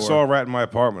rat, saw a rat in my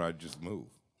apartment, I'd just move.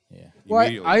 Yeah. Well,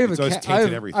 Immediately. I have a It's always cat.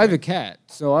 tainted everything. I have a cat,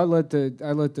 so I let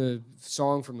the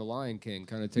song from the Lion King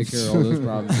kind of take care of all those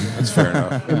problems. That's fair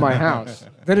enough. In my house,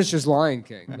 then it's just Lion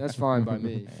King. That's fine by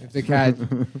me. If the cat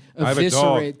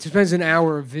spends an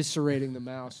hour eviscerating the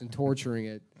mouse and torturing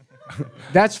it,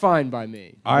 that's fine by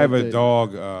me. I have a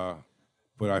dog,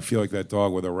 but I feel like that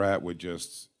dog with a rat would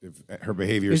just, if her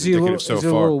behavior is indicative so is it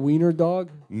a far. little wiener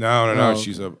dog? No. Oh.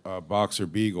 She's a boxer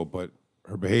beagle, but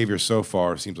her behavior so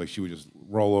far seems like she would just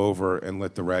roll over and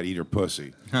let the rat eat her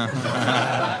pussy.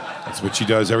 That's what she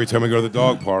does every time we go to the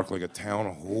dog park, like a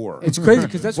town whore. It's crazy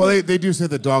because that's they do say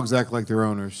that dogs act like their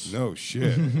owners. No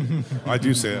shit. I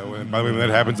do say that. By the way, when that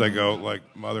happens, I go like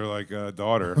mother, like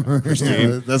daughter. Christine.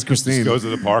 Yeah, that's Christine. Just goes to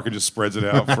the park and just spreads it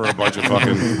out for a bunch of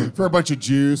fucking for a bunch of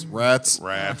Jews, rats.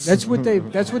 That's what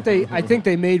they. I think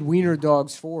they made wiener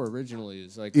dogs for originally.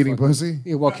 Is like Eating pussy.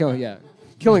 Yeah, well,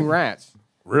 killing rats.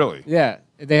 Really? Yeah,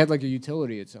 they had like a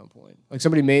utility at some point. Like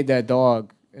somebody made that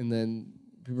dog, and then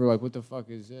people were like, "What the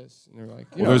fuck is this?" And they're like,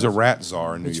 there's a rat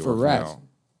czar in New York for rats. now.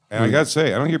 And I gotta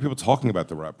say, I don't hear people talking about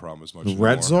the rat problem as much. The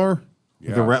rat czar?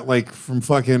 Yeah. The rat from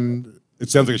fucking. It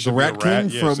sounds like it should the be rat a rat.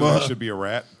 king Yeah, from. so it should be a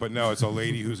rat, but no, it's a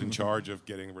lady who's in charge of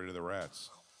getting rid of the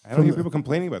rats. I don't hear people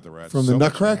complaining about the rats. From the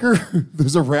Nutcracker?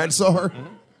 There's a rat czar?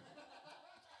 Mm-hmm.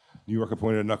 New York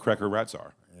appointed a Nutcracker rat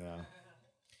czar.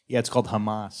 Yeah, it's called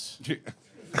Hamas.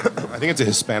 I think it's a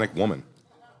Hispanic woman.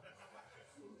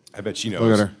 I bet she knows.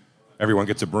 Look at her. Everyone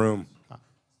gets a broom.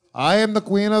 I am the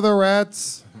queen of the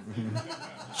rats.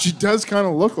 She does kind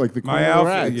of look like the queen My of outfit.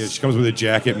 rats. Yeah, she comes with a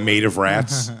jacket made of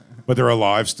rats, but they're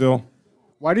alive still.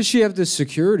 Why does she have this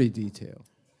security detail?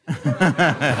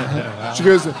 She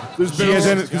goes, there's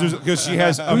been Because she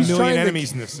has a Who's million trying to-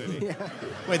 enemies in this city.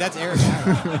 Wait, that's Eric.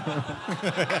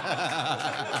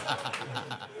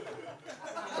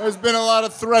 There's been a lot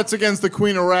of threats against the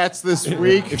queen of rats this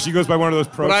week. If she goes by one of those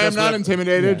But protests, I am not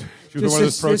intimidated. She was one of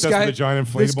those protests with a giant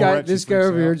inflatable rat. This guy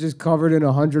over here just covered in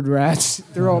 100 rats.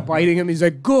 They're all biting him. He's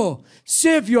like, go,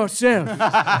 save yourself.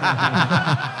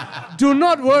 Do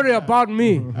not worry about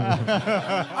me.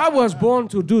 I was born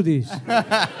to do this.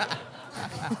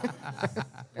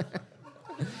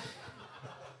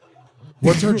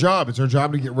 What's her job? Is her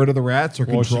job to get rid of the rats or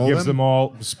Well, she control gives them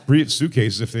all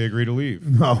suitcases if they agree to leave.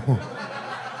 No.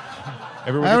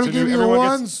 Everyone I gets will a give new- you everyone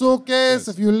one gets- suitcase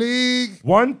if you leave.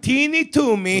 One teeny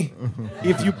to me,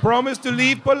 if you promise to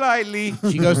leave politely.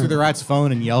 She goes through the rat's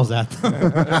phone and yells at them.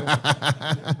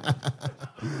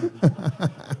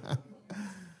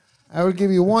 I will give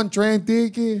you one train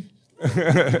ticket. Take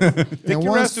and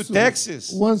your one ass to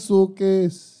Texas. One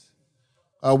suitcase.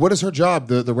 What is her job?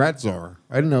 The rat czar.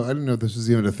 I didn't know this was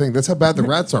even a thing. That's how bad the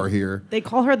rats are here. They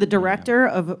call her the director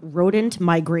of rodent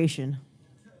migration.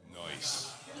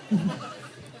 Nice.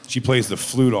 She plays the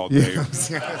flute all day,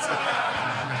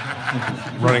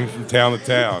 running from town to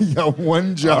town. You got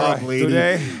one job, All right, lady.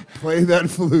 today- Play that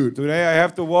flute. Today I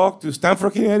have to walk to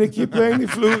Stamford, Connecticut, playing the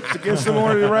flute to get some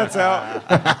more of the rats out.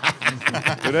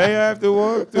 Today I have to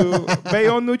walk to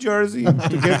Bayonne, New Jersey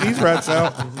to get these rats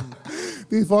out.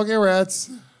 These fucking rats.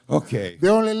 Okay. They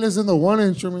only listen to one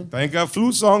instrument. Thank God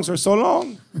flute songs are so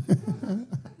long.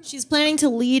 She's planning to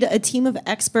lead a team of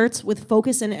experts with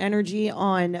focus and energy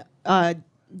on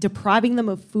depriving them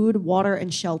of food, water,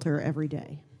 and shelter every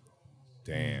day.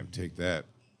 Damn, take that.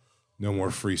 No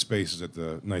more free spaces at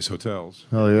the nice hotels.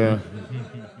 Oh, yeah.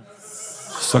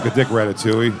 Suck a dick,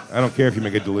 Ratatouille. I don't care if you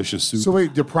make a delicious soup. So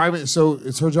wait, depriving. So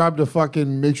it's her job to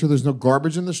fucking make sure there's no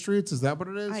garbage in the streets. Is that what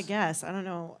it is? I guess. I don't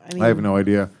know. I mean, I have no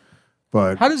idea.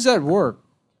 But How does that work?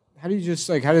 How do you just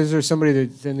like? How is there somebody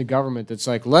that's in the government that's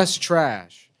like less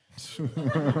trash?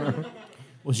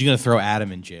 Well, she's gonna throw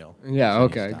Adam in jail. Yeah.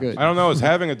 Okay. Good. I don't know. As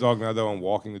having a dog now, though, and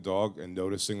walking the dog and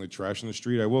noticing the trash in the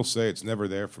street, I will say it's never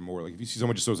there for more. Like if you see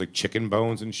someone just throws like chicken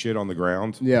bones and shit on the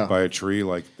ground by a tree,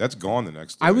 like that's gone the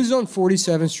next day. I was on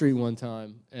 47th Street one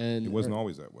time, and It wasn't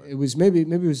always that way. It was maybe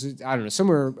it was I don't know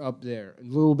somewhere up there, a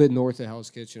little bit north of Hell's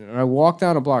Kitchen. And I walked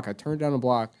down a block. I turned down a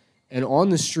block, and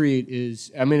on the street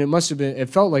is I mean it must have been. It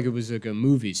felt like it was like a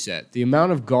movie set. The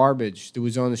amount of garbage that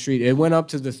was on the street. It went up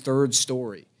to the 3rd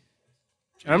story.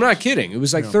 And I'm not kidding. It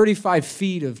was like 35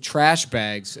 feet of trash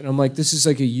bags, and I'm like, this is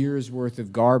like a year's worth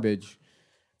of garbage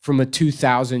from a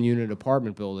 2,000 unit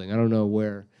apartment building. I don't know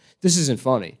where. This isn't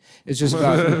funny. It's just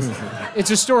about.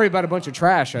 It's a story about a bunch of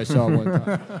trash I saw one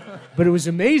time, but it was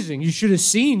amazing. You should have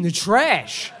seen the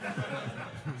trash.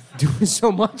 Doing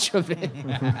so much of it.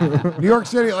 New York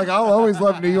City, like I'll always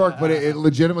love New York, but it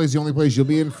legitimately is the only place you'll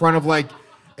be in front of like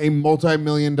a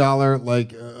multi-million-dollar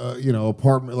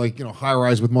apartment,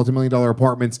 high-rise with multi-million-dollar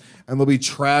apartments, and there'll be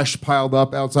trash piled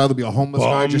up outside. There'll be a homeless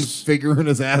guy just figuring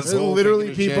his asshole. literally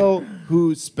taking a people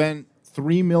who spent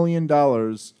 $3 million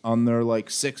on their like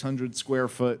 600 square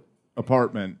foot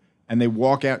apartment, and they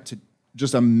walk out to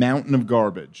just a mountain of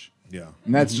garbage. Yeah,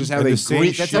 and that's just how And they the same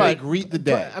greet. That's how they shit. greet the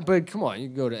day. But come on, you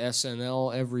can go to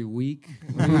SNL every week.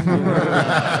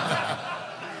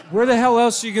 Where the hell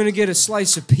else are you going to get a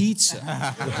slice of pizza?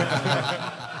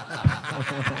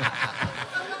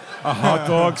 A hot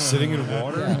dog sitting in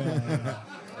water.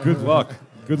 Good luck.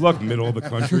 Good luck, middle of the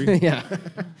country. Yeah.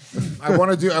 I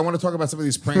want to talk about some of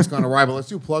these pranks gone awry, but let's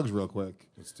do plugs real quick.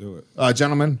 Let's do it.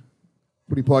 Gentlemen,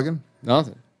 what are you plugging?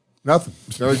 Nothing. Nothing.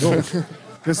 Very cool.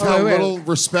 This is how little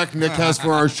respect Nick has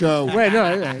for our show. Wait,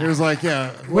 no. He was like, yeah,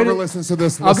 whoever listens to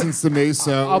this listens to me,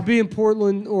 so. I'll be in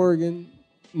Portland, Oregon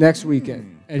next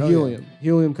weekend at Helium.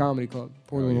 Helium Comedy Club,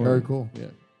 Portland, Oregon. Very cool.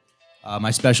 Yeah.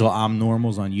 My special I'm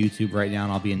Normal's on YouTube right now,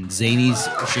 and I'll be in Zany's,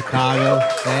 Chicago.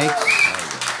 Thanks.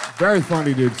 Very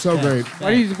funny, dude. So great.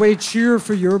 Why do you wait cheer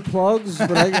for your plugs?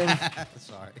 But I go,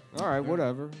 Sorry. all right,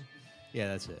 whatever. Yeah,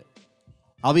 that's it.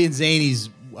 I'll be in Zany's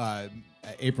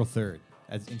April 3rd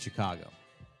in Chicago.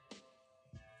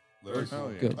 Very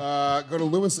cool. Good. Go to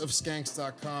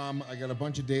lewisofskanks.com. I got a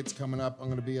bunch of dates coming up. I'm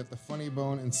going to be at the Funny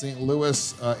Bone in St.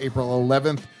 Louis, April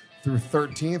 11th through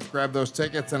 13th. Grab those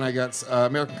tickets. And I got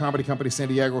American Comedy Company San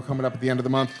Diego coming up at the end of the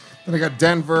month. Then I got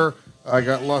Denver. I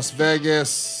got Las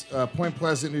Vegas, Point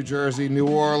Pleasant, New Jersey, New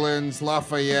Orleans,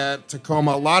 Lafayette,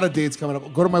 Tacoma. A lot of dates coming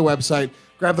up. Go to my website,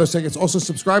 Grab those tickets. Also,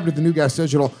 subscribe to the New Gas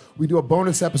Digital. We do a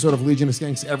bonus episode of Legion of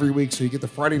Skanks every week, so you get the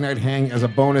Friday night hang as a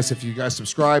bonus if you guys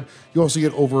subscribe. You also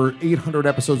get over 800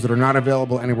 episodes that are not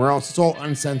available anywhere else. It's all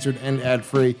uncensored and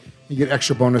ad-free. You get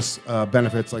extra bonus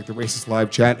benefits like the Racist Live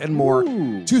Chat and more.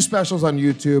 2 specials on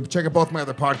YouTube. Check out both my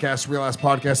other podcasts, Real Ass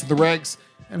Podcast and The Regs,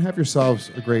 and have yourselves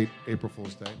a great April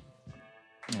Fool's Day.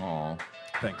 Aw,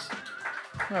 Thanks.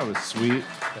 that was sweet.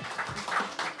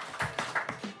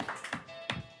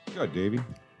 Good, Davey.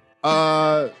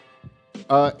 April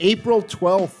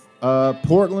 12th,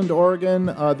 Portland, Oregon,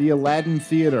 the Aladdin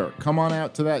Theater. Come on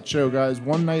out to that show, guys.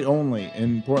 One night only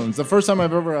in Portland. It's the first time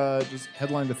I've ever just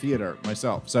headlined a theater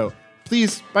myself. So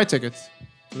please buy tickets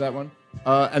to that one.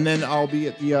 And then I'll be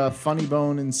at the Funny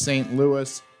Bone in St.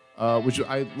 Louis, which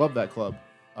I love that club.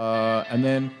 And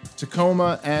then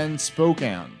Tacoma and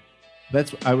Spokane.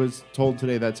 I was told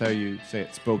today that's how you say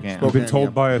it, Spokane. You've been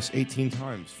told by us 18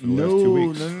 times for the last 2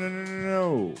 weeks.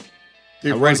 No.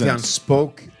 Dude, write it down.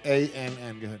 Spoke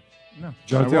A-N-N. Go ahead. No.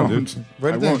 Jot it down, dude.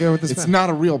 Write it down. Go with this It's pen. not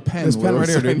a real pen. This pen right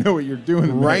here, Lewis. dude. I know what you're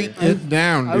doing. Write it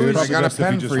down, dude. I got a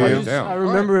pen for you. I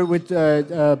remember it with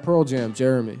Pearl Jam,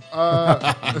 Jeremy.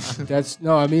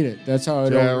 I mean it. That's how I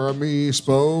don't. Jeremy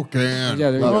Spokane.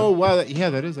 Yeah, there you go. Oh, wow.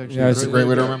 That is actually That's a great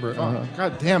way to remember it.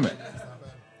 God damn it.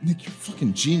 Nick, you're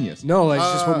fucking genius. No, it's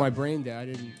just what my brain did. I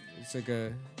didn't. It's like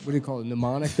a, what do you call it,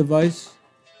 mnemonic device?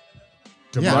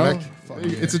 Demonic? Yeah,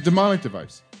 it's a demonic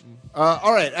device.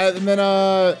 All right, and then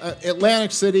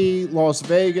Atlantic City, Las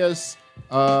Vegas,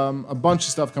 a bunch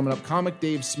of stuff coming up.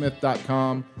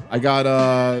 ComicDaveSmith.com. I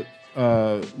got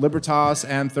Libertas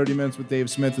and 30 Minutes with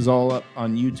Dave Smith is all up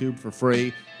on YouTube for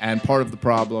free, and Part of the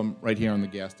Problem right here on the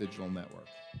Gas Digital Network.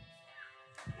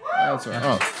 That's right.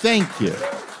 Oh, thank you.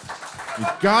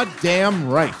 You're goddamn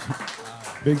right.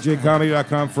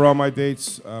 BigJComedy.com for all my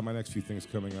dates. My next few things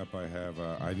coming up, I have.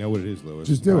 I know what it is, Lewis.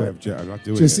 Just do I it. I'm not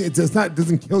doing Just, it. it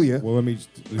doesn't kill you. Well, let me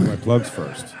just do my plugs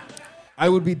first. I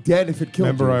would be dead if it killed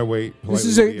Remember, you. I wait.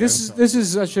 This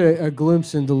is such a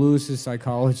glimpse into Lewis's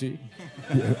psychology.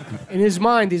 In his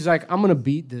mind, he's like, I'm gonna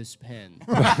beat this pen.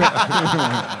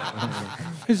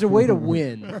 There's a way to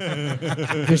win.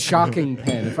 The shocking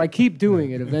pen. If I keep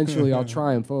doing it, eventually I'll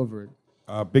triumph over it.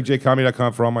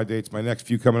 BigJComedy.com for all my dates. My next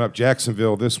few coming up.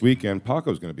 Jacksonville this weekend.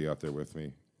 Paco's going to be out there with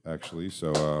me, actually.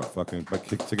 So fucking buy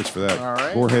tickets for that. All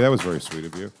right. Jorge, that was very sweet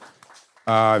of you.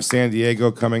 San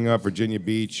Diego coming up. Virginia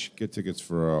Beach. Get tickets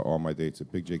for all my dates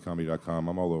at BigJComedy.com.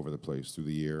 I'm all over the place through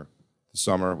the year. The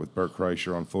summer with Bert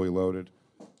Kreischer on Fully Loaded.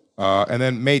 And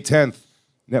then May 10th,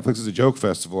 Netflix is a Joke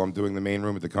Festival. I'm doing the main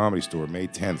room at the Comedy Store May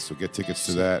 10th. So get tickets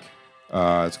to that.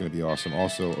 It's going to be awesome.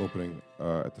 Also opening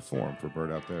at the Forum for Bert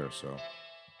out there. So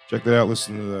check that out.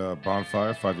 Listen to the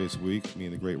Bonfire 5 days a week. Me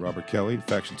and the great Robert Kelly.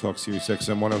 Faction Talk Series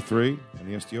XM 103 and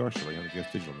the SDR show right on the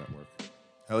Gas Digital Network.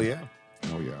 Hell yeah.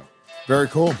 Oh yeah. Very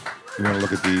cool. You want to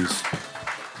look at these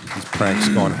pranks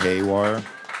gone haywire?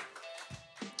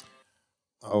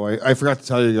 Oh, I forgot to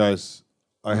tell you guys.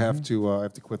 I have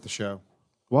to quit the show.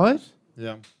 What?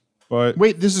 Yeah. But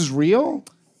wait, this is real?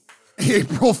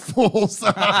 April Fools.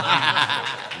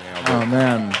 Oh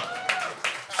man.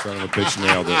 Son of a bitch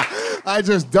nailed it. I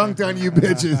just dunked on you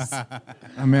bitches.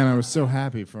 Oh man, I was so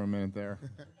happy for a minute there.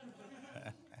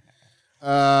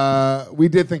 We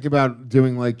did think about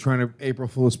doing like trying to April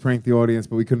Fool's prank the audience,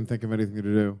 but we couldn't think of anything to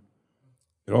do.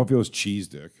 It all feels cheese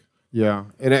dick. Yeah,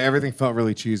 everything felt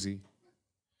really cheesy.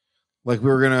 Like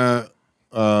me and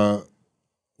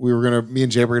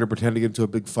Jay were gonna pretend to get into a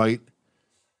big fight,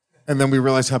 and then we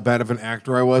realized how bad of an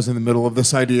actor I was in the middle of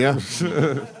this idea.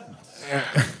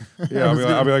 Yeah,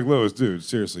 I'll be like, Lewis, dude,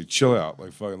 seriously, chill out.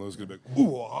 Like, fucking Lewis is gonna be like,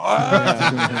 ooh,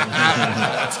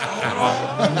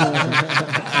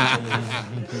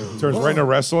 turns right into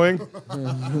wrestling.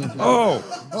 Oh,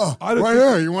 right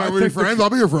here. You want to be friends?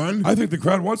 I'll be your friend. I think the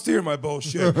crowd wants to hear my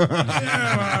bullshit.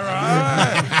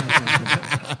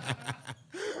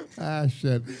 Ah,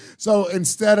 shit. So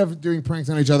instead of doing pranks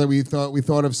on each other, we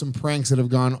thought of some pranks that have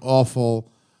gone awful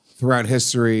throughout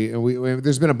history, and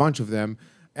there's been a bunch of them.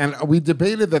 And we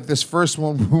debated that this first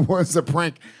one was a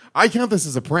prank. I count this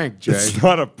as a prank, Jay. It's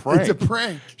not a prank. It's a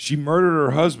prank. She murdered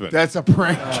her husband. That's a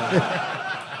prank.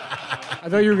 I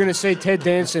thought you were going to say Ted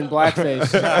Danson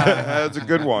blackface. That's a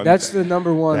good one. That's the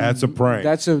number one. That's a prank.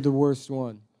 That's the worst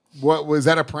one. What was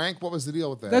that, a prank? What was the deal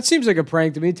with that? That seems like a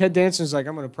prank to me. Ted Danson's like,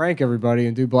 I'm going to prank everybody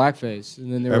and do blackface. And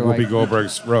then they were That like, Whoopi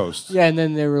Goldberg's roast. Yeah, and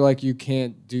then they were like, you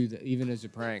can't do that. Even as a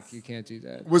prank, you can't do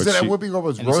that. Was that at Whoopi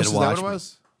Goldberg's roast? Is that what it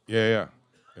was? Yeah.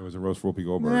 It was a roast for Whoopi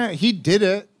Goldberg. Yeah, he did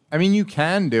it. I mean, you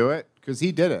can do it because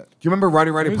he did it. Do you remember Roddy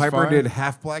It was Piper fine. did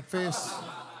half blackface?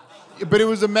 But it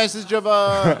was a message of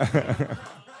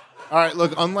All right,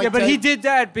 look, unlike Yeah, but he Ted- did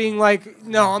that being like,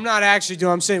 no, I'm not actually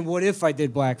doing. I'm saying, what if I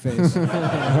did blackface?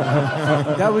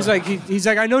 That was like, he's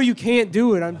like, I know you can't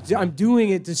do it. I'm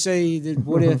doing it to say that.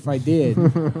 What if I did?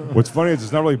 What's funny is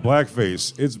it's not really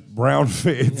blackface. It's brown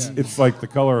face. It's like the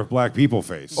color of black people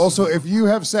face. Also, if you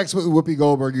have sex with Whoopi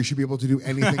Goldberg, you should be able to do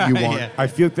anything you want. Yeah. I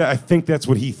feel that. I think that's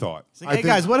what he thought. It's like, hey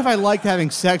guys, what if I liked having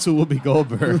sex with Whoopi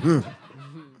Goldberg?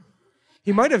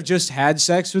 He might have just had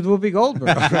sex with Whoopi Goldberg.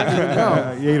 I don't even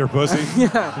know. You ate her pussy.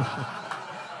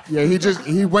 Yeah,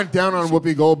 he went down on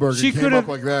Whoopi Goldberg She and came could up have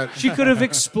like that. She could have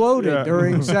exploded Yeah.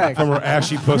 during sex. From her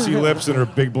ashy pussy lips and her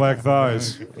big black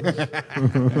thighs.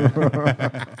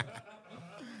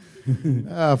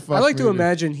 I like to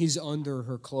imagine he's under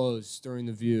her clothes during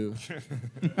the view.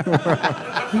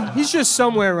 He's just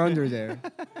somewhere under there.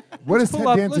 What is pull Ted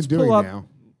up- Danson let's doing pull up- now?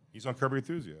 He's on Curb Your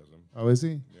Enthusiasm. Oh, is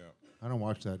he? Yeah. I don't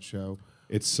watch that show.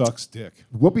 It sucks dick.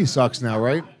 Whoopi sucks now,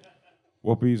 right?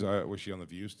 Whoopi's, was she on The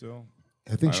View still?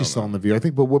 I think I she's don't still know. on The View. I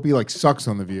think, but Whoopi like sucks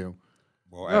on The View.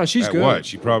 Well, No, she's at good. What?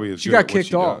 She probably is She good got at what kicked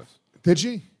she off. does. Did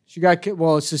she? She got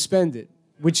suspended,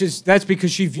 that's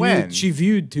because she When?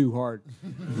 viewed too hard.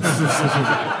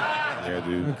 Yeah,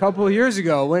 dude. A couple of years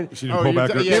ago when She didn't pull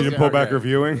back. She didn't pull back her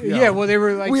viewing. yeah, well they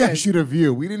were like We yeah, asked you to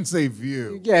view. We didn't say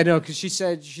view. yeah, no, because she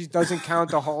said she doesn't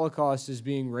count the Holocaust as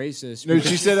being racist. No,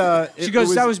 because she said. she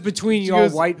goes, that was between she y'all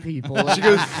goes- white people. She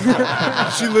goes.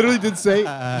 She literally did say.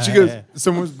 She goes.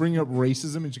 Someone was bringing up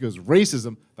racism, and she goes,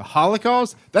 "Racism, the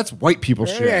Holocaust. That's white people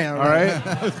shit. Yeah, all right.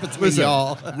 Listen,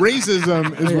 y'all.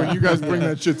 racism is when you guys bring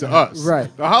that shit to us. Right.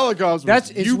 The Holocaust. That's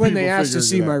was it's you when they people asked to figuring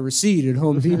see it my out. receipt at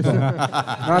Home Depot,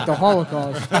 not the Holocaust.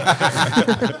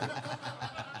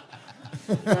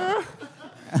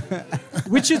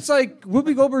 Which it's like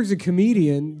Whoopi Goldberg's a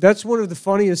comedian. That's one of the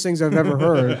funniest things I've ever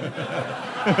heard.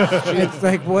 It's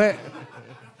like what?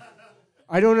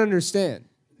 I don't understand.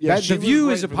 Yeah, The she was View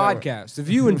right is a for that one. podcast. The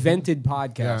View invented Yeah,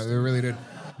 podcasting. they really did.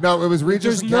 No, it was Regis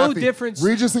There's and no Kathy. difference-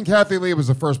 Regis and Kathy Lee was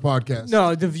the first podcast.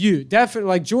 No, The View. Definitely.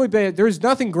 Like Joy Behar, there's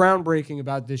nothing groundbreaking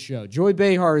about this show. Joy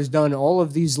Behar has done all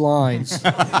of these lines.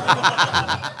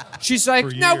 She's like,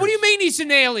 For now what do years. you mean he's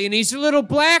an alien? He's a little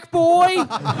black boy?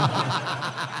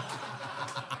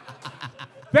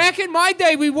 Back in my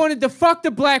day, we wanted to fuck the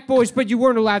black boys, but you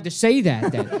weren't allowed to say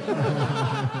that then.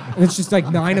 And it's just like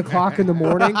 9 o'clock in the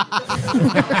morning. on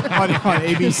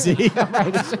ABC.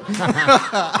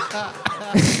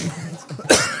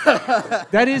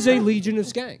 That is a Legion of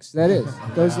Skanks. That is.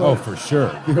 Those Oh, like, for sure.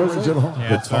 The original.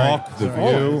 The talk, the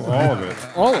view, all of it.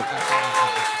 all of it.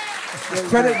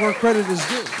 Credit where credit is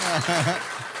due.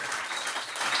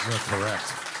 You're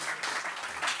correct.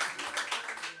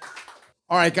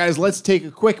 All right, guys, let's take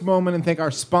a quick moment and thank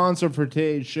our sponsor for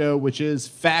today's show, which is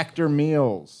Factor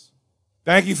Meals.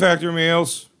 Thank you, Factor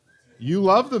Meals. You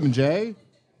love them, Jay.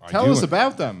 Tell do. us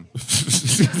about them.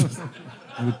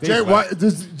 Jay, why, do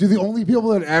the only people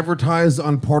that advertise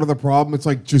on Part of the Problem, it's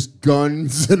like just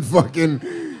guns and fucking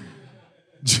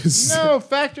just... No,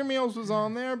 Factor Meals was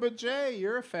on there, but Jay,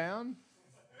 you're a fan.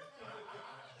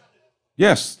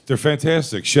 Yes, they're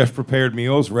fantastic. Chef-prepared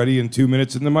meals ready in 2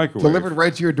 minutes in the microwave. Delivered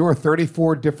right to your door.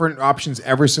 34 different options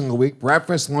every single week.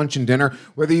 Breakfast, lunch, and dinner.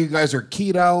 Whether you guys are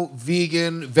keto,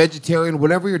 vegan, vegetarian,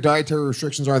 whatever your dietary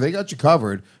restrictions are, they got you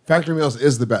covered. Factory Meals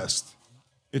is the best.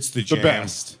 It's the The jam.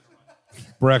 best.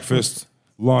 Breakfast,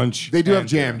 lunch. They do have and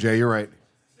jam, Jay. You're right.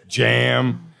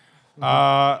 Jam.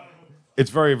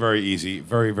 It's very, very easy.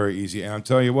 Very, very easy. And I'm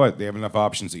telling you what, they have enough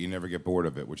options that you never get bored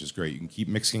of it, which is great. You can keep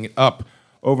mixing it up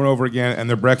over and over again, and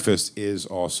their breakfast is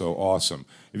also awesome.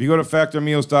 If you go to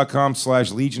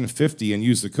factormeals.com/Legion50 and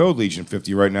use the code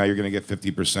Legion50 right now, you're going to get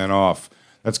 50% off.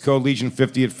 That's code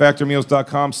Legion50 at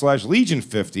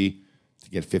factormeals.com/Legion50 to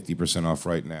get 50% off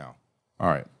right now. All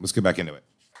right, let's get back into it.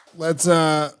 Let's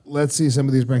see some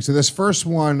of these pranks. So this first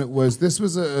one was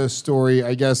a story,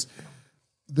 I guess.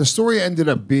 The story ended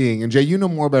up being, and Jay, you know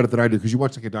more about it than I do because you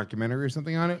watched like a documentary or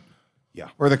something on it? Yeah.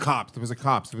 Or the cops. There was a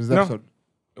cops. There was an No. episode.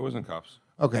 It wasn't cops.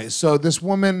 Okay, so this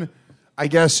woman, I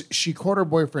guess she caught her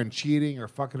boyfriend cheating or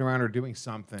fucking around or doing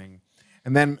something,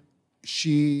 and then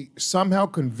she somehow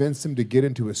convinced him to get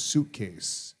into a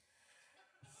suitcase.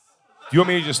 Do you want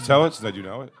me to just tell it so that you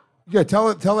know it? Yeah, tell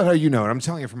it how you know it. I'm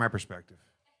telling you from my perspective.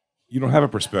 You don't have a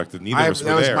perspective. Neither of us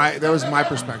were there. That was my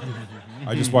perspective.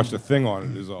 I just watched a thing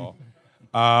on it, is all.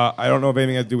 I don't know if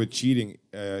anything had to do with cheating.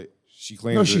 She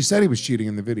claims. No, she that- said he was cheating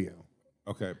in the video.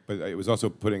 Okay, but it was also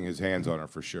putting his hands on her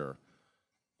for sure.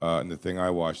 In the thing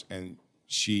I watched, and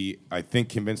she, I think,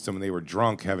 convinced him when they were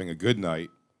drunk, having a good night.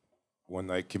 One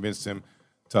night, convinced him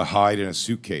to hide in a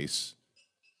suitcase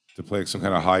to play some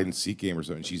kind of hide and seek game or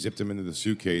something. She zipped him into the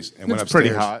suitcase and went That's upstairs.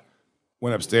 pretty hot.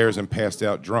 Went upstairs and passed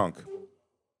out drunk.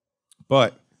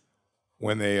 But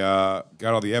when they got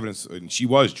all the evidence, and she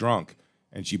was drunk,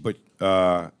 and she put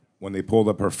when they pulled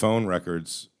up her phone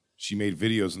records, she made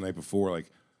videos the night before,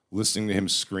 like listening to him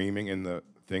screaming in the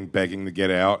thing, begging to get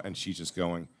out, and she's just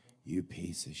going, "You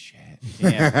piece of shit!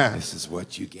 Damn. This is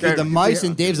what you get." Dude, the mice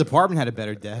in Dave's apartment had a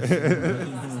better death.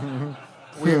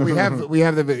 we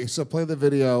have the video. So play the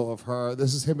video of her.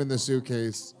 This is him in the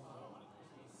suitcase.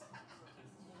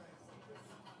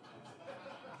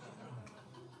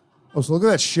 Oh, so look at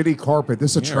that shitty carpet.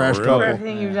 This is a trash For couple.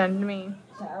 everything you've done to me.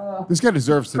 This guy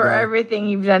deserves to For die. everything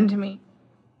you've done to me.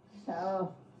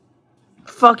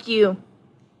 Fuck you.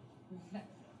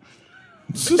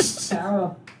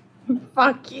 Sarah.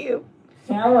 Fuck you.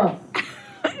 Sarah.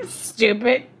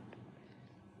 Stupid.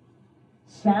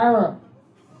 Sarah.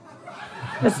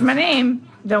 That's my name.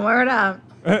 Don't wear it out.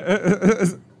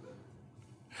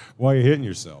 Why are you hitting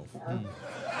yourself?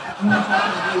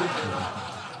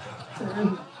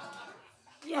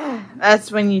 Yeah,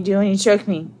 that's when you do when you choke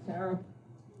me.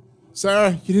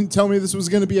 Sarah, you didn't tell me this was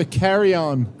going to be a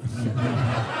carry-on.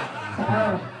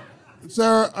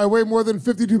 Sarah, I weigh more than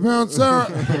 52 pounds. Sarah.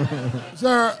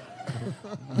 Sarah.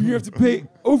 You have to pay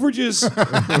overages.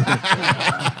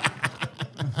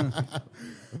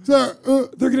 Sarah,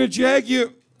 they're going to jag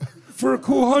you for a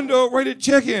cool hundo right at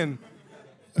check-in.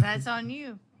 That's on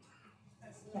you.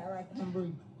 Sarah,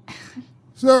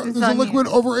 It's there's a on liquid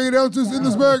over 8 ounces in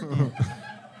this bag.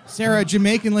 Sarah, a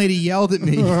Jamaican lady yelled at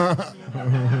me.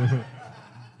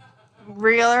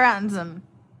 Real ransom.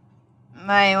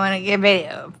 I want to get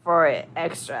video for it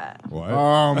extra. What?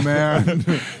 Oh, man.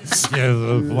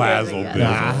 Blazzle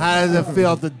bizzle. How does it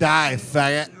feel to die,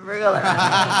 faggot? Real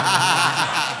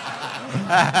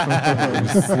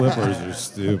ransom. Slippers are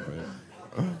stupid.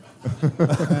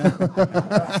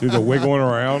 Dude, the wiggling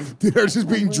around. Dude, her just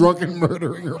being drunk and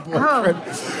murdering her boyfriend.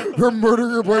 Her murdering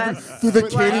her boyfriend through the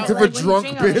cadence of a drunk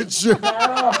bitch.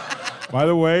 By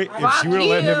the way, if she would have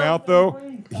let him out, though,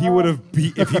 he would have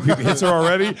beat, if he hits her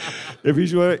already,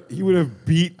 he would have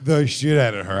beat the shit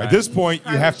out of her. At this point,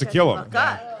 you have to kill him.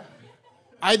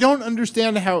 I don't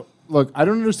understand how. Look, I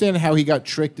don't understand how he got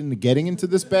tricked into getting into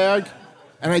this bag,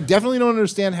 and I definitely don't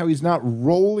understand how he's not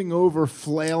rolling over,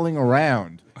 flailing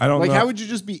around. I don't know. How would you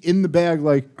just be in the bag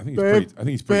like? I think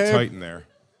he's pretty tight in there.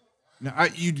 No,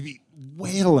 you'd be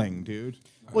wailing, dude.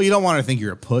 Well, you don't want to think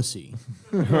you're a pussy.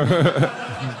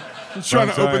 He's trying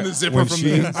to open the zipper from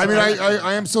the. I mean,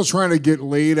 I am still trying to get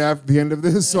laid at the end of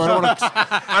this, so I don't want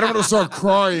to start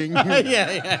crying.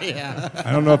 yeah.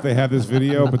 I don't know if they have this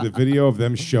video, but the video of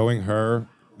them showing her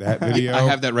that video. I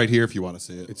have that right here if you want to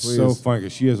see it. It's so funny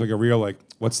because she has like a real like,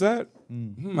 what's that?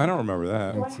 I don't remember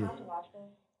that.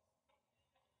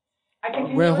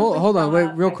 Wait, hold on, wait,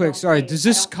 real quick. Sorry, does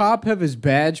this cop have his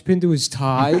badge pinned to his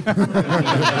tie?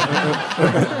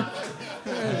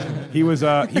 He was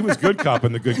good cop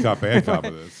in the good cop, bad cop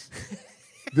of this.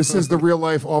 This is the real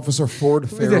life Officer Ford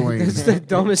Fairlane. That's the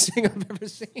dumbest thing I've ever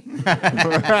seen.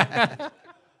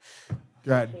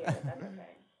 Go ahead.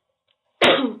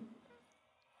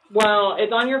 Well,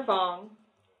 it's on your phone,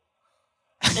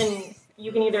 and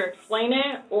you can either explain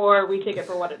it or we take it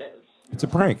for what it is. It's a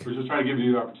prank. We're just trying to give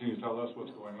you the opportunity to tell us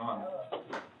what's going on.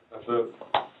 That's it.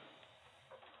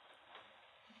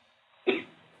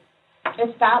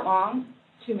 It's that long.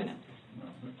 2 minutes.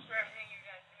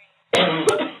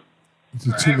 It's a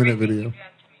 2-minute video.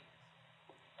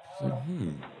 Fuck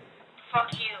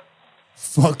you.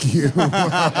 Fuck you.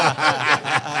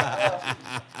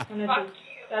 And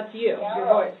that's you. Your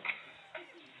voice.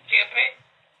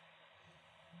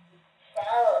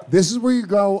 This is where you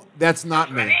go, that's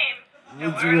not me.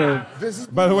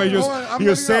 By the way, he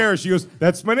goes, Sarah, she goes,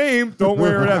 that's my name. Don't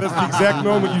wear it out. That's the exact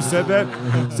moment you said that.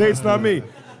 Say it's not me.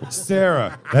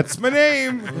 Sarah, that's my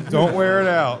name. Don't wear it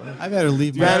out. I better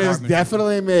leave my That is apartment.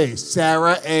 definitely me,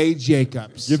 Sarah A.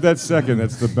 Jacobs. Give that second.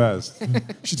 That's the best.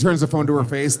 She turns the phone to her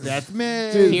face. That's me.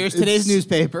 Here's today's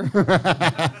newspaper.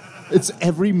 It's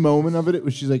every moment of it.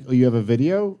 She's like, "Oh, you have a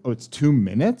video? Oh, it's 2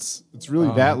 minutes. It's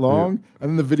really that long."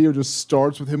 And then the video just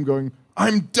starts with him going,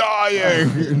 "I'm dying,"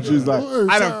 and she's like,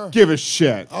 "I don't give a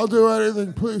shit. I'll do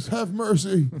anything. Please have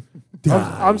mercy."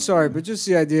 I'm sorry, but just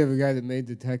the idea of a guy that made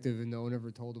detective and no one ever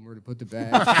told him where to put the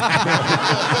badge.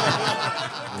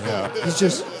 He's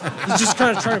just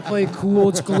kind of trying to play it cool.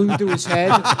 It's glued to his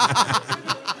head.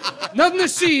 Nothing to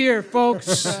see here,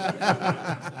 folks.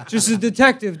 Just a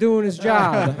detective doing his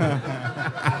job.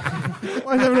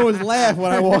 Why does everyone always laugh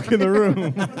when I walk in the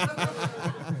room?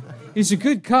 He's a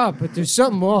good cop, but there's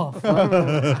something off.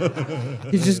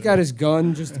 He's just got his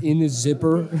gun just in his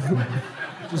zipper.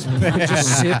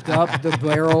 just zipped up the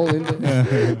barrel.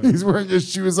 He's wearing his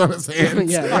shoes on his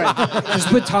hands. Yeah, right. His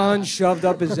baton shoved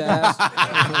up his ass.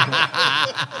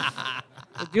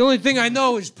 The only thing I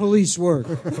know is police work.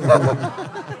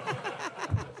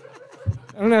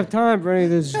 I don't have time for any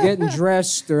of this getting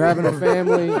dressed or having a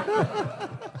family.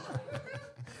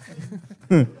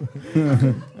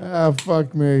 Ah,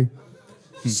 fuck me.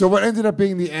 So what ended up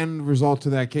being the end result to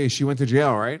that case? She went to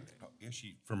jail, right? Yeah,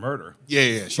 for murder.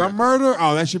 Yeah. For murder?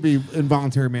 Oh, that should be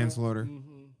involuntary manslaughter.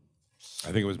 I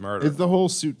think it was murder. It's the whole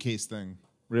suitcase thing.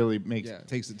 Really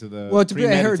takes it to the Well, to be, her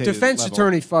premeditated defense level.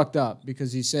 attorney fucked up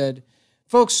because he said,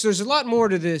 "Folks, there's a lot more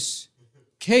to this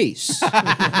case than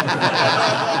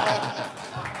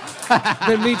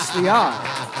meets the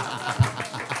eye."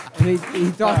 And he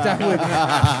thought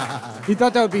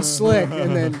that would be slick,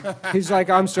 and then he's like,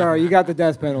 "I'm sorry, you got the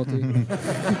death penalty."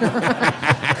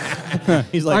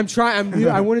 He's like,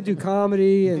 I want to do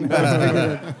comedy, and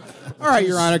all right,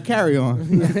 Your Honor, carry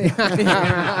on.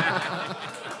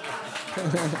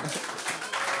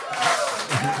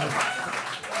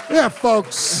 Yeah,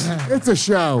 folks, it's a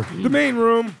show. The main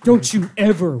room. Don't you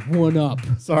ever one up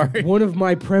one of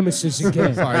my premises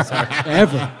again. Sorry.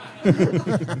 Ever.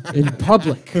 In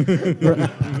public.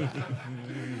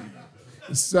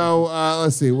 So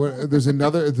let's see. There's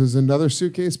another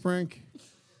suitcase prank.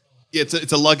 Yeah,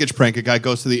 it's a luggage prank. A guy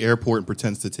goes to the airport and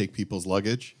pretends to take people's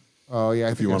luggage. Oh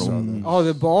yeah, if you want to. Oh,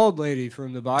 the bald lady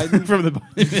from the Biden. From the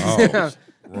Biden. Yeah.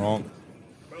 Wrong.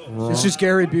 It's just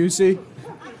Gary Busey.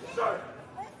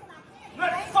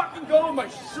 Let fucking go of my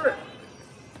shirt.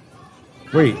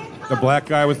 Wait, the black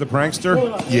guy was the prankster?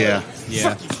 Yeah.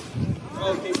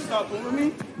 Okay, stop over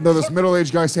me. No, this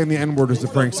middle-aged guy saying the N-word is the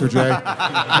prankster, Jay.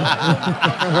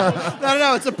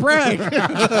 No, it's a prank.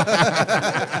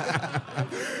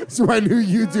 It's my new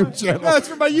YouTube channel. No, it's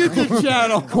for my YouTube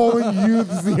channel. Calling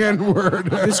youths the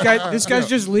N-word. This guy's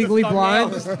just legally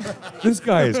blind. This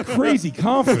guy is crazy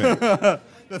confident.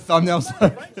 The thumbnail's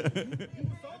like...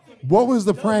 What was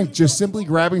the prank? Just simply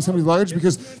grabbing somebody's luggage?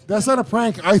 Because that's not a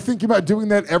prank. I think about doing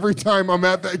that every time I'm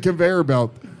at that conveyor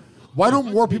belt. Why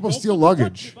don't more people steal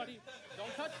luggage? Don't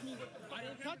touch me. I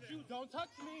didn't touch you. Don't touch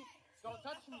me. Don't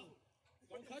touch me.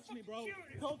 Don't touch me, bro.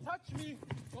 Don't touch me.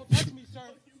 Don't touch me, sir.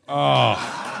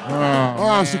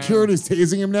 Oh, security's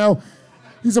tasing him now.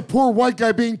 He's a poor white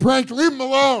guy being pranked. Leave him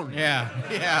alone. Yeah.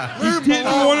 He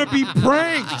didn't want to be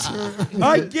pranked.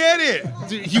 I get it.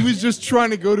 Dude, he was just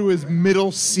trying to go to his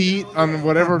middle seat on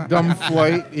whatever dumb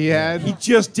flight he had. He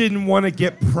just didn't want to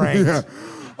get pranked. Yeah.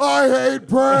 I hate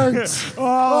pranks.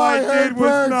 All I did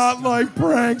was not like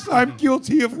pranks. I'm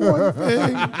guilty of one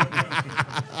thing.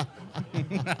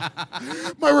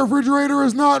 My refrigerator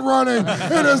is not running.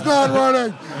 It is not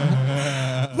running.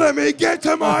 Let me get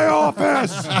to my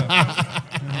office.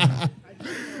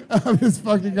 This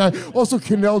fucking guy. Also,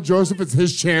 Canel Joseph, it's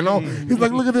his channel. He's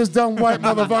like, look at this dumb white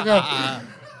motherfucker.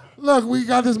 Look, we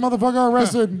got this motherfucker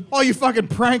arrested. All you fucking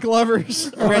prank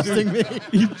lovers arresting me.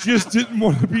 He just didn't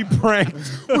want to be pranked.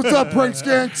 What's up, prank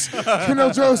skanks?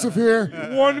 Canel Joseph here.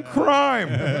 One crime.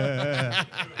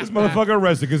 This motherfucker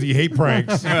arrested because he hate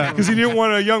pranks. Because he didn't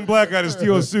want a young black guy to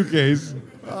steal a suitcase.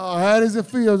 Oh, how does it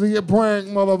feel to get pranked,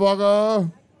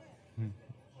 motherfucker?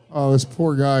 Oh, this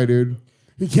poor guy, dude.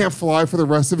 He can't fly for the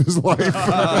rest of his life.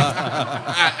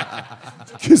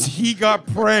 Because he got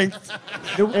pranked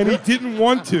and he didn't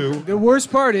want to. The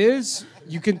worst part is,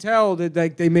 you can tell that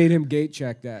like they made him gate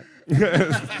check that.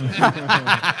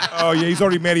 Oh yeah, he's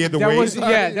already mad he had to wait.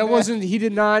 That wasn't. He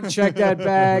did not check that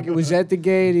bag. It was at the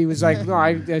gate. He was like, "No,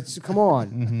 come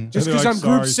on, just And because they're I'm like,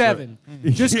 group "Sorry, 7, sir."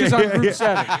 just because I'm group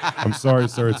 7." I'm sorry,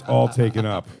 sir. It's all taken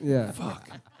up. Yeah. Fuck.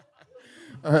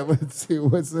 All right, let's see.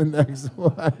 What's the next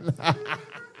one?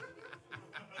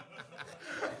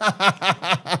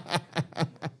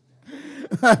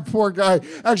 That poor guy.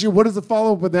 Actually, what is the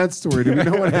follow-up with that story? Do we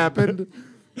know what happened?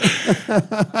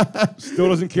 Still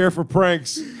doesn't care for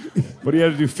pranks, but he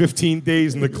had to do 15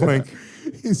 days in the clink.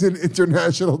 He's an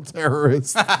international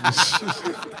terrorist.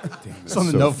 It's on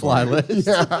the no-fly list.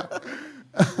 Yeah.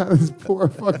 This poor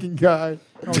fucking guy.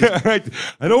 I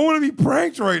don't want to be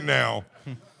pranked right now.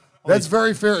 That's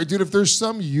very fair. Dude, if there's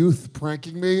some youth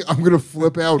pranking me, I'm going to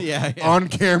flip out on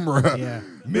camera. Yeah.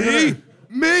 Me?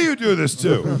 Me you do this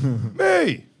to.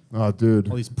 Me. Oh, dude.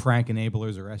 All these prank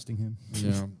enablers arresting him.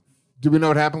 Yeah. Do we know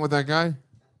what happened with that guy?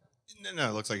 No,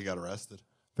 it looks like he got arrested.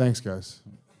 Thanks, guys.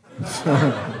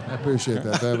 I appreciate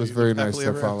that. That was very nice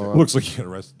to follow up. Looks like he got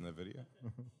arrested in that video.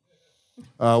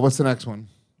 What's the next one?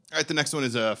 All right, the next one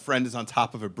is a friend is on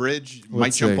top of a bridge. Let's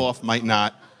Might jump see. off, might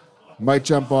not. Might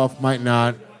jump off, might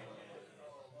not.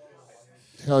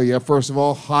 Hell yeah. First of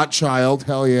all, hot child.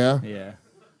 Hell yeah. Yeah.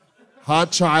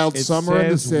 Hot child, It summer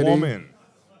in the says city. woman.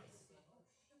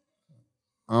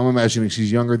 I'm imagining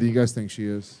she's younger than you guys think she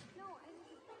is.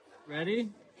 Ready?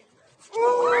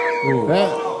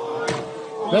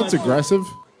 That's aggressive.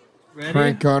 Ready?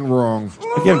 Prank gone wrong.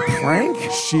 Again, prank?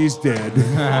 She's dead.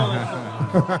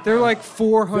 They're like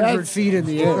 400 feet in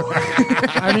the air.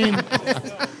 I mean,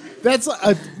 that's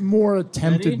a more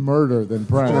attempted murder than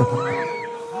prank.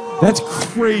 That's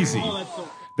crazy.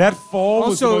 That fall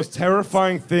was the Also- most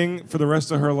terrifying thing for the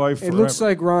rest of her life. It looks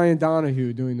like Ryan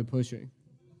Donahue doing the pushing.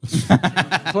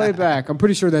 Play it back. I'm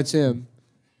pretty sure that's him.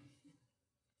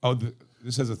 Oh,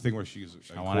 this has a thing where she's.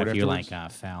 I want to feel like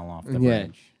foul off the Yeah.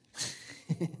 bridge.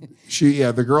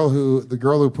 The girl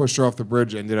who pushed her off the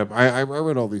bridge ended up. I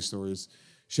read all these stories.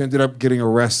 She ended up getting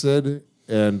arrested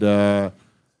and I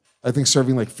think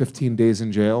serving like 15 days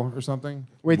in jail or something.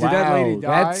 Wait, did that lady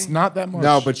die? That's not that much.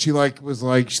 No, but she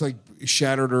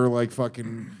shattered her like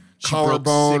fucking She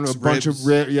collarbone, broke a bunch ribs.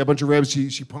 of bunch of ribs.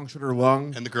 She punctured her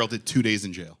lung. And the girl did 2 days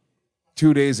in jail.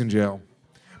 2 days in jail.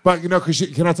 But because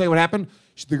can I tell you what happened?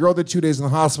 The girl did 2 days in the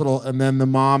hospital, and then the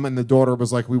mom and the daughter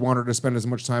was like, we want her to spend as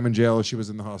much time in jail as she was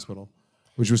in the hospital,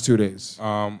 which was 2 days.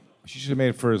 She should have made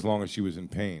it for as long as she was in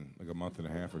pain, like a month and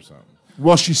a half or something.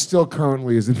 Well, she still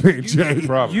currently is in pain, Jay.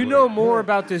 Probably. You know more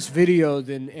about this video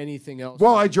than anything else.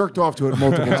 Well, I jerked off to it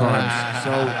multiple times.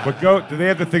 So, But do they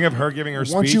have the thing of her giving her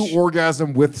once speech? you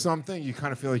orgasm with something, you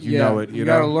kind of feel like you know it. You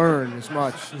gotta know? learn as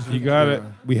much. You gotta.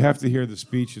 We have to hear the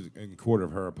speech in court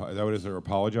of her. Is that what it is? Her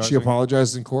apologizing. She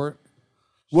apologized in court.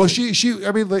 Well,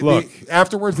 I mean, Look,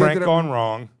 afterwards, they prank ended gone up,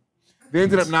 wrong. They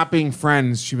ended up not being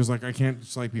friends. She was like, I can't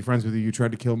just like be friends with you. You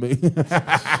tried to kill me.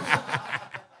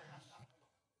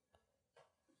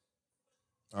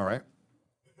 All right.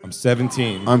 I'm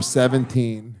 17. I'm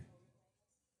 17.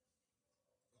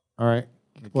 All right.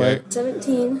 Play.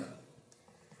 17.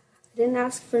 I didn't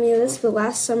ask for any of this, but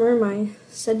last summer, my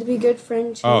said-to-be good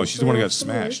friend... Oh, she's the one who changed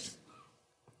got my life. smashed.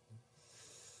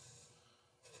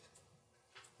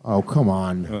 Oh, come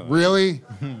on. Really?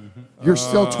 You're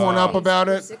still torn up about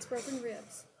it? 6 broken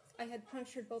ribs. I had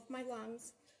punctured both my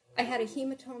lungs. I had a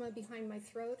hematoma behind my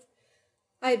throat.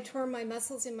 I had torn my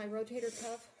muscles in my rotator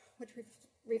cuff, which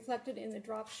reflected in the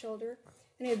dropped shoulder,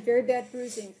 and I had very bad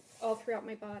bruising all throughout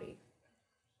my body.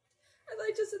 I'd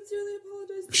like to sincerely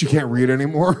apologize to She can't read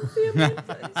anymore. family and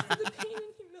friends for the pain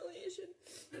and humiliation.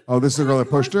 Oh, this is the girl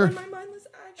that pushed her? My mindless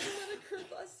action that occurred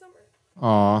last summer.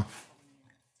 Aw.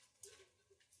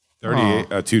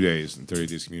 2 days and 30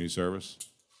 days community service.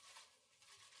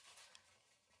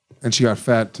 And she got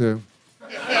fat too.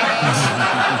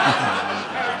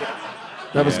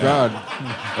 That was God.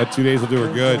 That 2 days will do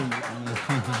her good.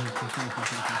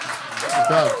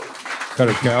 Cut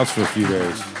her couch for a few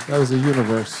days. That was the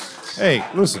universe. Hey,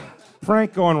 listen.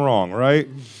 Prank gone wrong, right?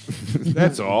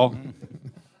 That's all.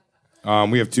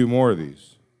 We have 2 more of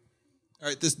these. All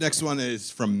right, this next one is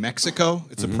from Mexico.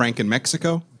 It's a prank in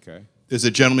Mexico. Okay. There's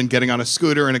a gentleman getting on a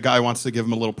scooter, and a guy wants to give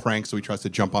him a little prank, so he tries to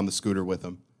jump on the scooter with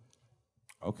him.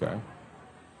 Okay.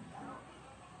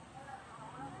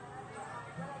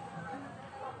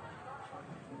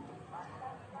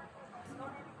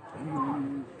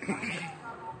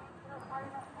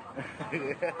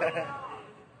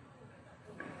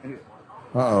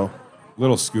 Uh-oh.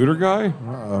 Little scooter guy?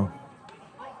 Uh-oh.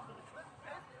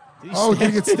 Oh, did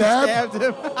he get stabbed? Stabbed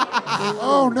him.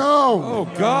 Oh, no. Oh,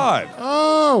 God.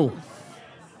 Oh.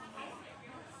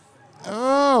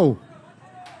 Oh.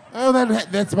 Oh,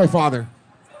 that's my father.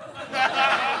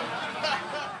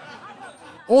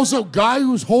 Also, guy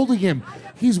who's holding him,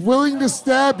 he's willing to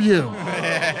stab you.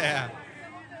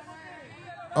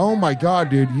 Oh my God,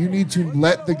 dude! You need to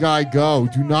let the guy go.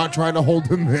 Do not try to hold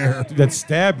him there. Dude, that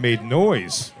stab made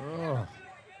noise.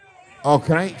 Oh,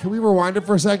 can we rewind it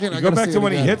for a second? Go back to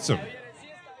when he hits him.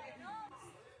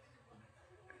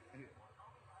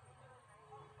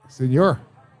 Senor.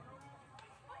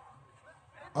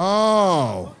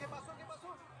 Oh.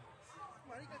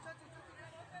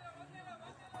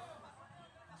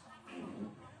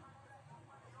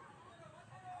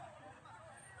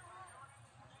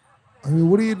 I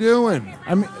mean, what are you doing?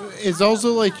 I mean, it's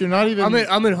also like you're not even.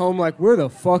 I'm at home like, where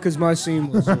the fuck is my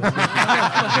seamless?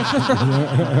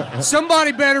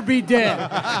 Somebody better be dead.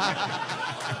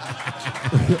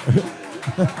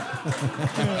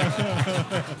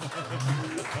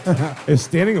 Is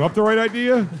standing him up the right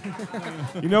idea?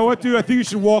 You know what, dude? I think you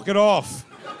should walk it off.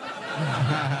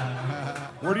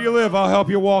 Where do you live? I'll help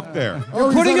you walk there.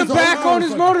 You're putting him back on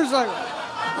his motorcycle.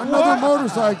 Another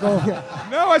motorcycle.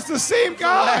 No, it's the same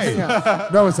guy.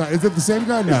 No, it's not. Is it the same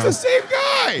guy? No. It's the same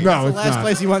guy. No, it's the last not.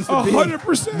 place he wants to be.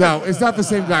 100%. No, it's not the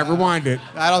same guy. Rewind it.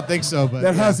 I don't think so, but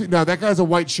That has that guy's a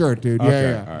white shirt, dude.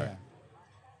 Okay, Yeah. all right.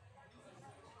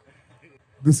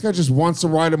 This guy just wants to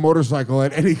ride a motorcycle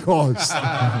at any cost.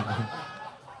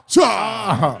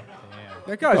 Cha!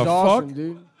 That guy's The awesome, fuck?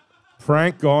 dude.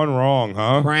 Prank gone wrong,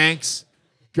 huh? Pranks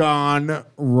gone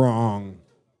wrong.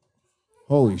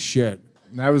 Holy shit.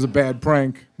 That was a bad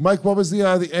prank. Mike, what was the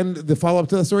end, the follow-up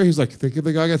to the story? He's like, think if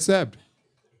the guy got stabbed.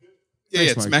 Yeah,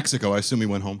 Thanks, it's Mike. Mexico. I assume he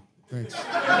went home. Thanks.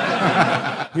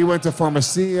 He went to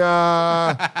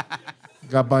Pharmacia,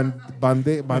 got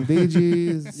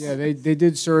bandages. Yeah, they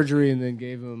did surgery and then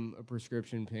gave him a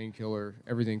prescription painkiller.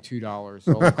 Everything $2.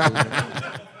 All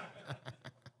included.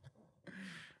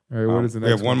 All right, what is the We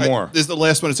next have one more. This is the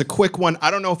last one. It's a quick one. I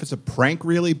don't know if it's a prank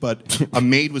really, but a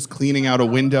maid was cleaning out a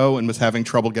window and was having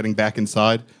trouble getting back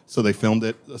inside, so they filmed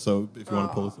it. So if you want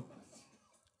to pull this up.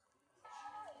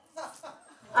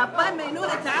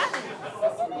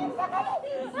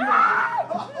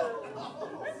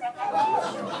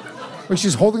 Wait,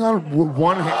 she's holding on with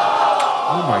one hand.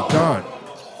 Oh my god.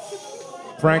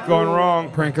 Prank gone wrong.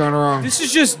 Prank gone wrong. This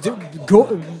is just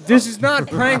this is not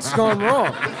pranks gone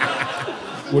wrong.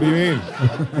 What do you mean?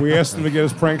 We asked them to get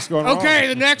us pranks gone wrong. Okay,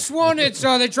 the next one, it's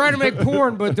they try to make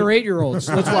porn, but they're 8-year-olds.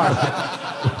 Let's watch.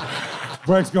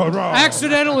 Pranks gone wrong.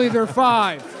 Accidentally, they're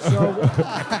 5. So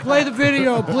play the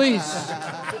video, please.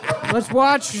 Let's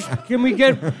watch. Can we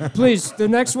get, please, the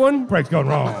next one? Pranks gone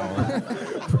wrong.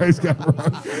 Pranks gone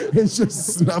wrong. It's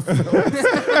just snuff films.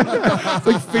 It's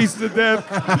like Faces of Death.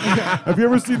 Have you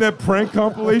ever seen that prank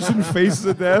compilation, Faces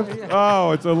of Death?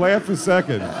 Oh, it's a laugh a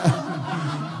second.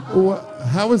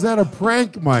 How is that a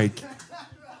prank, Mike?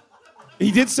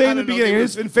 He did say in the beginning,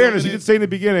 in fairness, he did say in the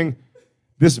beginning,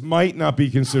 this might not be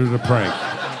considered a prank.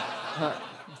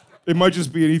 It might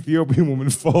just be an Ethiopian woman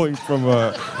falling from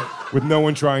with no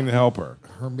one trying to help her.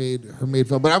 Her maid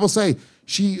fell. But I will say,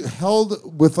 she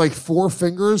held with like 4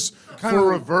 fingers. Kind of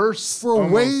reverse. For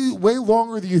way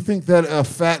longer than you think that a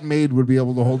fat maid would be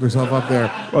able to hold herself up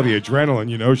there. Well, the adrenaline,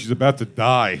 you know, she's about to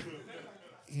die.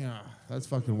 Yeah, that's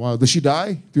fucking wild. Did she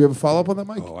die? Do you have a follow-up on that,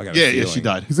 Mike? Oh, I got a Yeah, feeling. she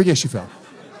died. He's like, yeah, she fell.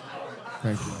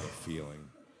 Thank you.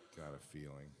 Got a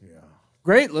feeling. Yeah.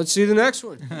 Great, let's see the next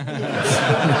one.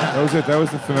 That was it. That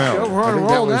was the finale. Yo, we're on a I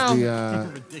think roll that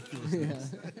now.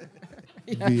 was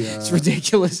It's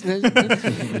ridiculousness.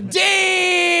 Damn!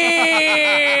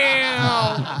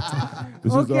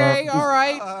 This is Okay, all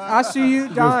right. I see you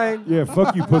dying. Yeah,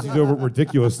 fuck you pussies over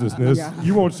ridiculousness. Yeah.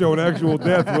 You won't show an actual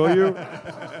death, will you?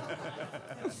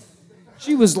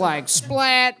 She was like,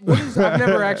 splat. I've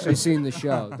never actually seen the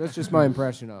show. That's just my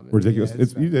impression of it. Ridiculous.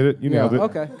 You did it. You nailed it.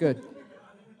 Okay, good.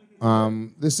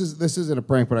 This isn't a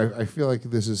prank, but I feel like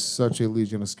this is such a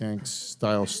Legion of Skanks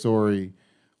style story.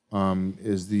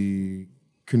 Is the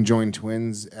conjoined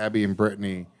twins, Abby and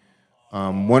Brittany?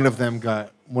 One of them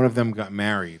got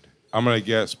married. I'm gonna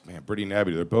guess, man, Brittany and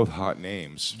Abby. They're both hot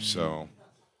names. So,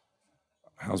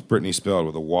 how's Brittany spelled?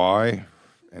 With a Y?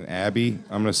 And Abby?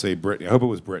 I'm gonna say Brittany. I hope it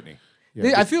was Brittany.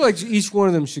 I feel like each one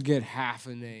of them should get half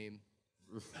a name.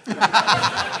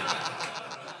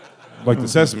 Like the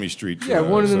Sesame Street. Yeah,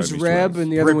 one of them's Sesame Reb Street.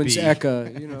 and the other one's Brippy.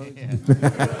 Eka. You know.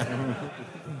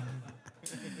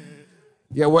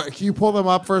 Yeah, what? Can you pull them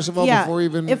up first of all before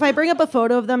even? If I bring up a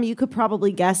photo of them, you could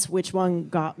probably guess which one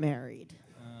got married.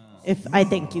 If I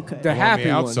think you could. The happy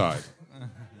on the one. outside.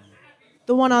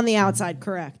 The one on the outside,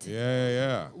 correct.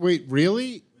 Yeah. Wait,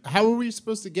 really? How are we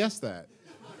supposed to guess that?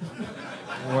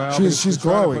 Well, She's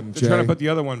glowing, They're trying to Jay. put the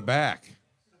other one back.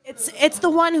 It's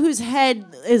the one whose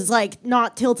head is like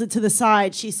not tilted to the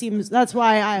side. She seems. That's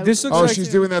why I. This looks Oh, like she's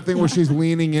doing that thing where she's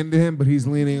leaning into him, but he's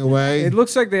leaning away. It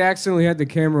looks like they accidentally had the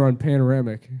camera on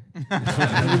panoramic.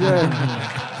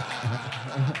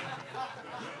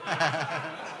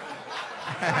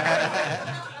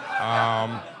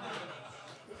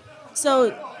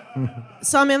 So,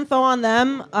 some info on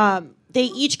them. They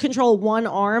each control one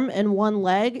arm and one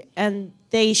leg, and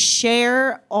they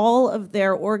share all of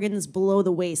their organs below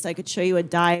the waist. I could show you a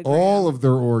diagram. All of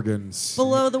their organs.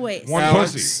 Below the waist. One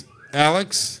Alex, pussy.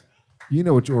 Alex, you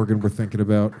know which organ we're thinking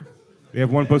about. They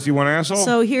have one pussy, one asshole.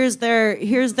 So here's their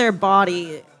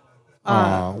body.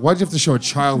 Why'd you have to show a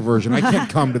child version? I can't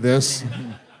come to this.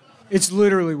 It's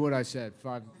literally what I said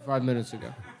 5 minutes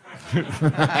ago.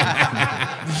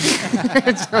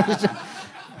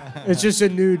 It's just a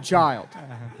nude child.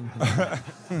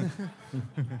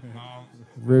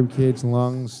 Rib cage,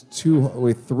 lungs,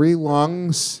 3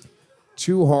 lungs,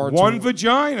 2 hearts, one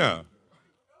vagina.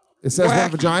 It says one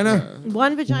vagina.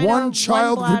 One vagina. One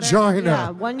child bladder, vagina. Yeah,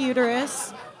 one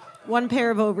uterus, one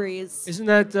pair of ovaries. Isn't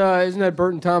that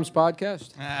Bert and Tom's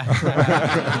podcast?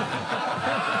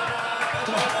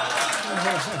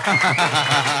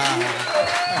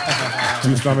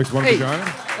 Two stomachs, one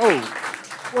vagina. Oh,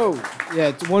 whoa. Yeah,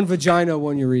 it's one vagina,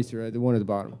 one urethra. The one at the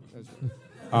bottom.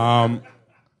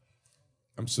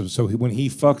 So when he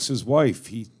fucks his wife,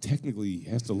 he technically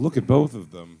has to look at both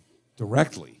of them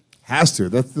directly. Has to.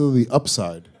 That's the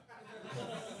upside.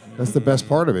 That's the best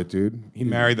part of it, dude. He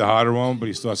married the hotter one, but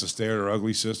he still has to stare at her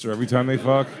ugly sister every time they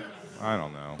fuck. I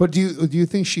don't know. But do you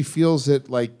think she feels it?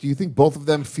 Like, do you think both of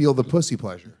them feel the pussy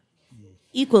pleasure?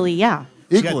 Equally, yeah.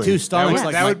 Equally. Two stomachs.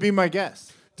 That would be my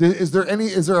guess. Is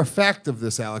there a fact of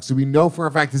this, Alex? Do we know for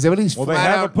a fact? Does anybody Well, they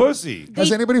have a pussy.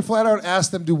 Has anybody flat out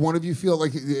asked them? Do one of you feel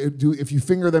like if you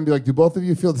finger them, be like, do both of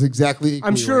you feel it's exactly equally?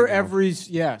 I'm sure right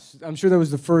yes. I'm sure that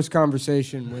was the first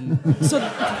conversation when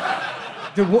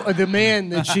the man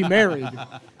that she married.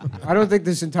 I don't think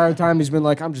this entire time he's been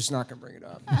like, I'm just not gonna bring it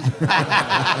up.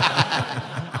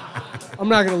 I'm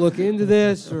not gonna look into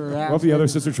this or. Well, if the other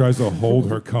sister tries to hold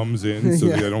her cums in so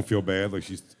they don't feel bad, like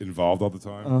she's involved all the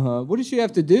time. What does she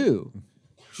have to do?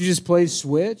 She just plays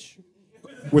Switch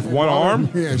with one arm.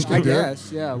 Yeah, I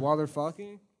guess. Yeah, while they're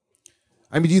fucking.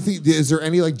 I mean, do you think is there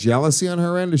any like jealousy on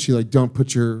her end? Is she like, don't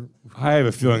put your? I have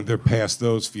a feeling they're past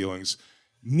those feelings.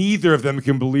 Neither of them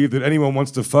can believe that anyone wants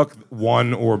to fuck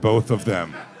one or both of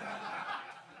them.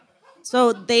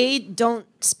 So they don't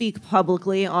speak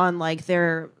publicly on like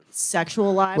their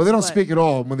sexual lives. Well, they don't but- speak at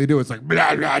all. When they do, it's like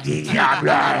blah blah blah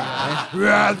blah blah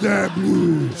blah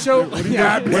blah. So blah,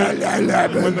 blah, blah,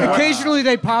 blah. occasionally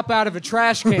they pop out of a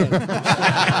trash can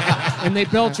and they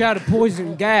belch out a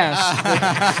poison gas.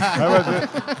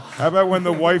 How about when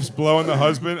the wife's blowing the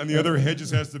husband and the other head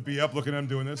just has to be up looking at him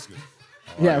doing this?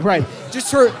 Yeah, right.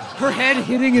 Just her head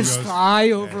hitting his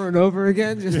thigh over and over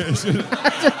again. Just,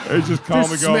 It's just calmly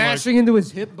just going smashing into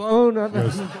his hip bone.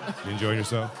 You enjoying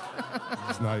yourself?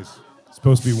 It's nice. It's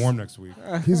supposed to be warm next week.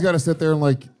 He's got to sit there and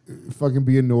like fucking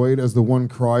be annoyed as the one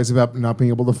cries about not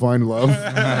being able to find love.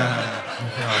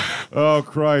 Oh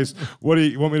Christ! What do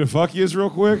you want me to fuck you real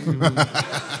quick?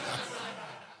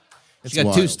 She's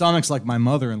got two stomachs like my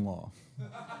mother-in-law.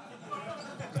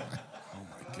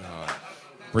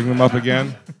 Bring them up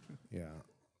again.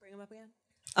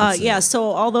 Yeah,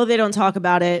 so although they don't talk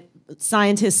about it,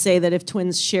 scientists say that if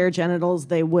twins share genitals,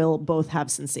 they will both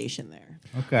have sensation there.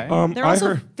 Okay. They're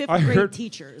also fifth grade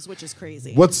teachers, which is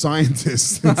crazy. What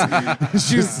scientists?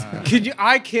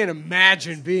 I can't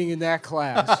imagine being in that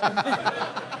class.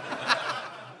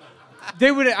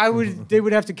 They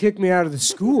would have to kick me out of the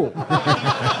school.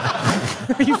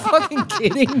 Are you fucking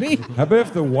kidding me? How about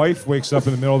if the wife wakes up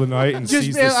in the middle of the night and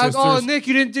sees the sisters? Oh, Nick,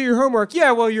 you didn't do your homework.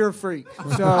 Yeah, well, you're a freak.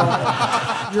 So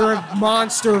you're a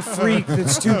monster freak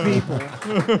that's two people.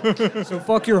 So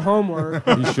fuck your homework.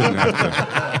 You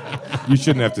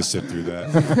shouldn't have to sit through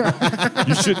that.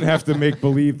 You shouldn't have to make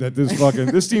believe that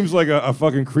this seems like a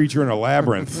fucking creature in a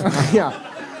labyrinth. Yeah.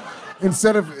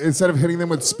 Instead of hitting them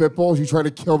with spitballs, you try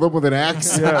to kill them with an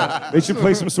axe. Yeah, they should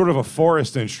play some sort of a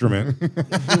forest instrument.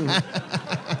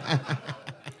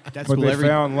 That's but cool. they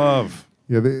found love.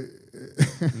 Yeah, and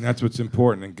that's what's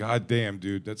important. And goddamn,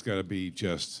 dude, that's got to be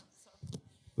just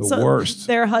the So worst.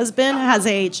 Their husband has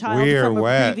a child We're from a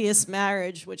wet. previous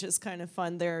marriage, which is kind of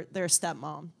fun. Their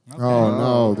stepmom. Oh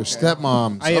no, they're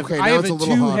stepmoms. I have, Okay, I now have it's a a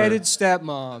little hotter. two-headed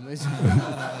stepmom.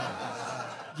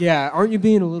 Yeah, aren't you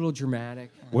being a little dramatic?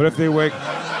 What if they wake?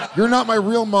 You're not my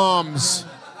real moms.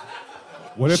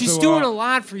 What if She's doing a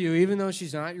lot for you, even though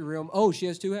she's not your real. Oh, she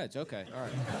has two heads. Okay, all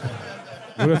right.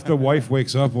 What if the wife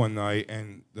wakes up one night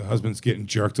and the husband's getting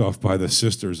jerked off by the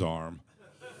sister's arm?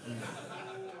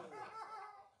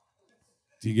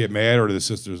 Do you get mad, or do the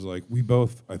sisters like, we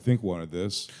both, I think, wanted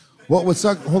this? What would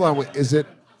suck? Hold on, wait,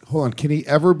 hold on. Can he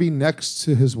ever be next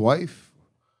to his wife?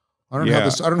 I don't know how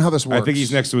this. I don't know how this works. I think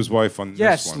he's next to his wife on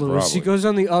Yes, this one. Louis. Probably. She goes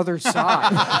on the other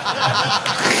side.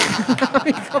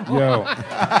 Come on. Yo.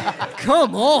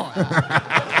 Come on.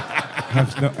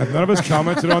 Have none of us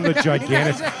commented on the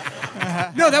gigantic.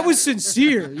 No, that was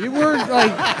sincere. You weren't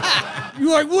like. You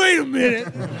were like, wait a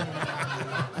minute.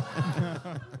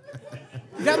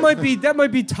 That might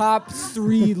be top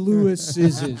 3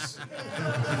 Lewis's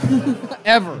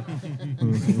ever.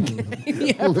 Can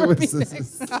he ever be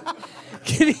next?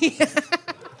 Can he?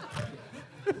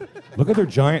 Look at their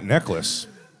giant necklace.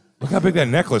 Look how big that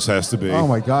necklace has to be. Oh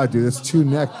my god, dude, that's 2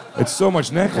 neck. It's so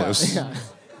much necklace. Yeah.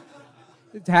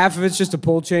 Half of it's just a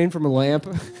pull chain from a lamp.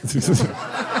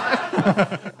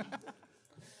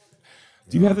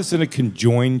 Do you have this in a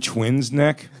conjoined twins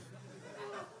neck?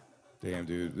 Damn,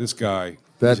 dude, this guy,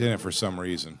 he's in it for some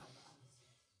reason.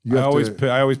 I always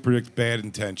predict bad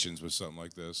intentions with something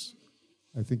like this.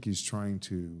 I think he's trying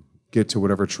to get to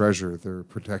whatever treasure they're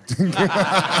protecting.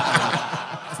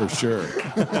 For sure.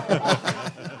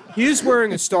 He was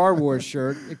wearing a Star Wars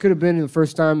shirt. It could have been the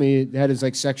first time he had his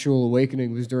like sexual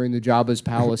awakening was during the Jabba's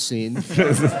palace scene.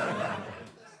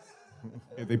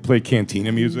 They play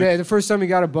Cantina music. Yeah, the first time he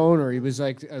got a boner, he was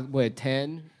like, 10,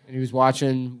 and he was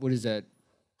watching. What is that?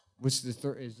 What's the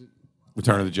third? Is it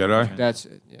Return of the Jedi. That's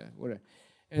it. Yeah. Whatever.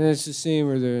 And it's the scene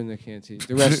where they're in the canteen.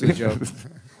 The rest of the joke.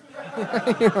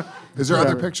 Is there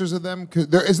other pictures of them? 'Cause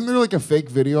isn't there like a fake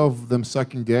video of them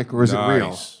sucking dick, or is it real?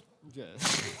 Nice.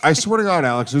 I swear to God,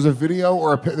 Alex, there's a video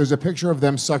or there's a picture of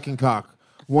them sucking cock.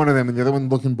 One of them and the other one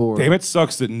looking bored. Damn, it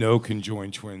sucks that no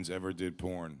conjoined twins ever did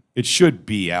porn. It should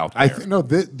be out there. No,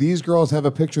 these girls have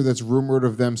a picture that's rumored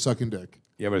of them sucking dick.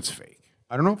 Yeah, but it's fake.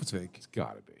 I don't know if it's fake. It's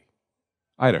gotta be.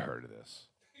 I'd have heard of this.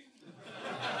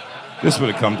 This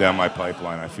would have come down my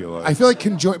pipeline, I feel like. I feel like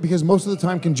conjoined, because most of the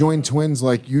time conjoined twins,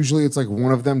 like usually it's like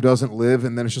one of them doesn't live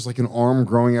and then it's just like an arm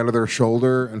growing out of their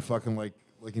shoulder and fucking like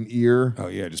an ear. Oh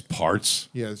yeah, just parts.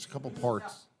 Yeah, there's a couple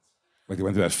parts. Like they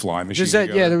went through that fly machine.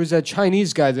 Yeah, there was that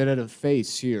Chinese guy that had a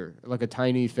face here, like a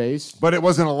tiny face. But it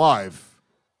wasn't alive.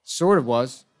 Sort of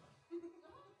was.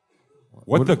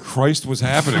 What the Christ was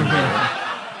happening there?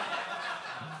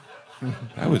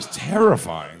 That was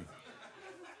terrifying.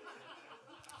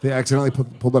 They accidentally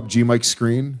pulled up G Mike's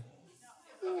screen.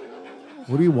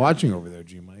 What are you watching over there,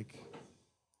 G Mike?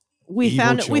 We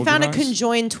found a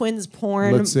conjoined twins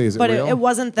porn. Let's see, is it but real? it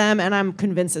wasn't them, and I'm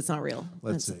convinced it's not real.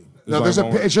 Let's see. No,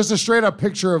 it's just a straight up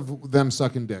picture of them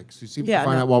sucking dicks. You see, Yeah,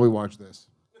 find no. out while we watch this.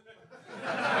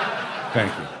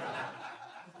 Thank you.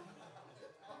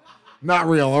 Not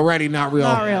real. Already not real.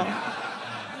 Not real.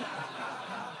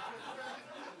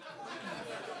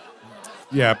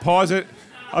 Yeah, pause it.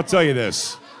 I'll tell you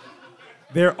this.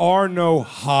 There are no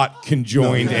hot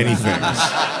conjoined anythings.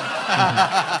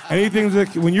 Anything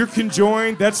that, when you're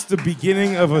conjoined, that's the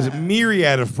beginning of a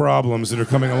myriad of problems that are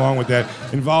coming along with that,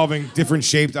 involving different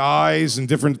shaped eyes and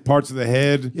different parts of the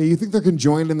head. Yeah, you think they're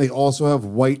conjoined and they also have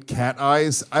white cat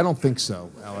eyes? I don't think so,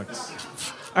 Alex.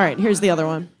 All right, here's the other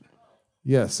one.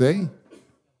 Yeah, see?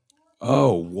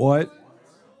 Oh, what?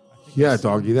 Yeah,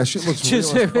 doggy, that shit looks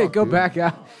Just real as fuck, go dude. back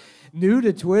out. New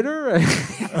to Twitter?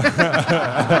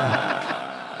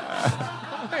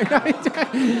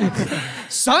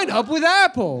 Sign up with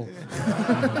Apple.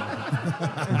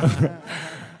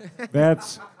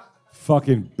 That's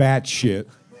fucking batshit.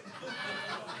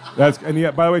 And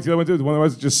yeah, by the way, the other one too, the one that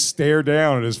was just stare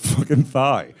down at his fucking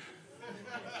thigh.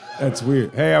 That's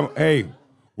weird. Hey,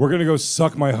 we're gonna go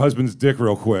suck my husband's dick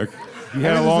real quick. He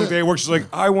had a long day at work. She's like,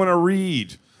 I want to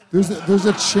read. There's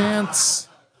a chance.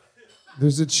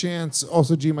 There's a chance.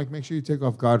 Also, G Mike, make sure you take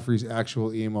off Godfrey's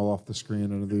actual email off the screen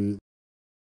under the.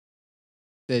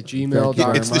 The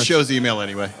Gmail. It's the show's email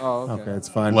anyway. Oh, okay. Okay, it's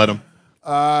fine. Let him.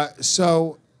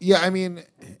 So yeah, I mean,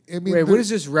 Wait, what is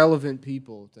this relevant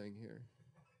people thing here?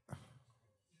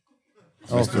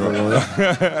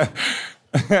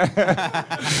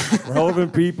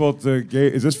 Relevant people to gay.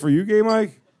 Is this for you, Gay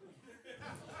Mike?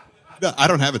 No, I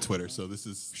don't have a Twitter, so this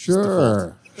is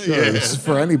Sure. Yeah. This is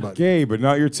for anybody. Gay, but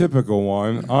not your typical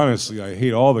one. Honestly, I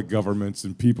hate all the governments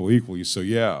and people equally. So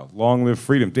yeah, long live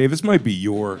freedom. Dave, this might be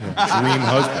your dream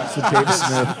husband. So Dave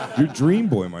Smith. Your dream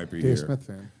boy might be Dave here. Smith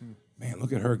fan. Man,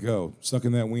 look at her go,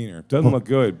 sucking that wiener. Doesn't look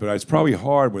good, but it's probably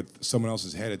hard with someone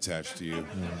else's head attached to you.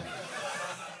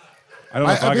 I don't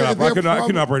know if I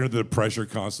couldn't operate under the pressure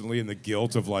constantly and the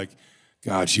guilt of like,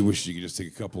 God, she wished she could just take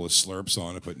a couple of slurps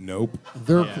on it, but nope.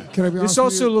 Can I be honest This with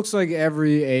also you? looks like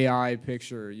every AI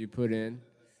picture you put in.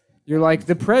 You're like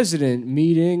the president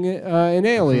meeting an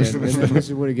alien, and then this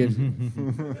is what it gives you.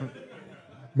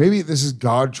 Maybe this is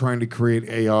God trying to create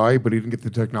AI, but he didn't get the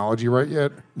technology right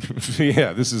yet.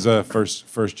 Yeah, this is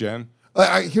first gen.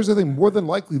 Here's the thing: more than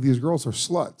likely, these girls are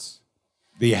sluts.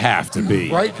 They have to be.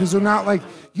 Right? Because they're not like,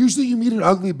 usually you meet an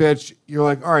ugly bitch, you're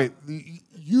like, all right,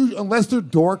 unless they're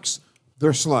dorks,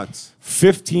 they're sluts.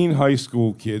 15 high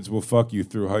school kids will fuck you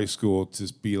through high school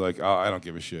to be like, oh, I don't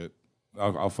give a shit.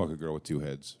 I'll fuck a girl with two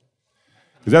heads.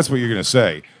 Because that's what you're going to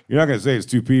say. You're not going to say it's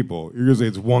two people. You're going to say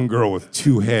it's one girl with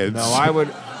two heads. No, I would.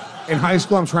 In high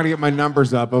school, I'm trying to get my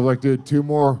numbers up. I was like, dude, two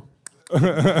more.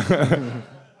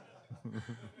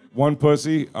 One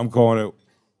pussy, I'm calling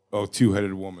it,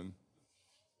 two-headed woman.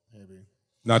 Maybe.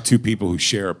 Not two people who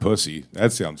share a pussy.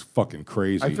 That sounds fucking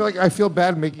crazy. I feel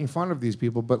bad making fun of these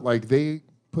people, but like they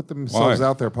put themselves Why?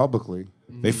 out there publicly.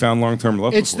 They found long-term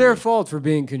love. It's before their you. fault for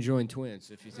being conjoined twins,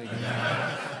 if you think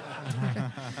about it.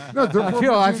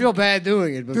 No, I feel bad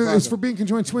doing it, but Dude, fuck it's them. for being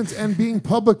conjoined twins and being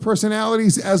public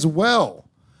personalities as well.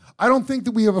 I don't think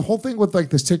that we have a whole thing with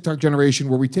like this TikTok generation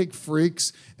where we take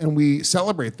freaks and we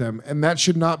celebrate them, and that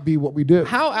should not be what we do.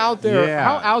 How out there? Yeah.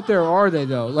 How out there are they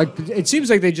though? Like, it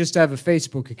seems like they just have a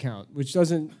Facebook account, which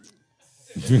doesn't.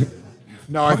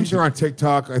 No, I think they're on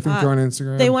TikTok. I think they're on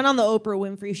Instagram. They went on the Oprah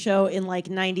Winfrey show in like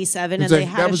 '97, and It's they like-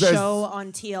 had that a was show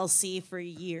on TLC for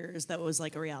years that was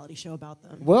like a reality show about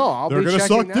them. Well, I'll They're be gonna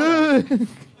checking suck that out.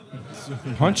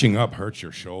 Punching up hurts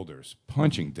your shoulders.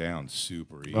 Punching down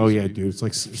super easy. Oh yeah, dude, it's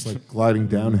like gliding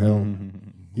downhill,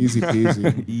 easy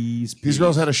peasy. These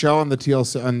girls had a show on the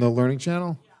TLC on the Learning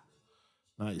Channel.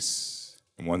 Nice.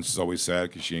 And one's always sad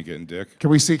because she ain't getting dick. Can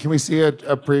we see a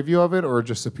preview of it or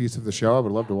just a piece of the show? I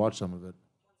would love to watch some of it.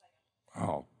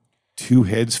 Oh, two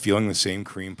heads feeling the same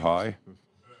cream pie.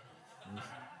 Can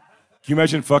you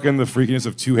imagine fucking the freakiness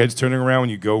of two heads turning around when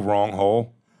you go wrong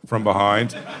hole from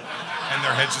behind, and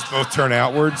their heads just both turn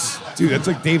outwards? Dude, that's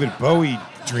like David Bowie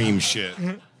dream shit.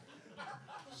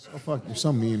 Oh fuck, you're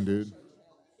so mean, dude.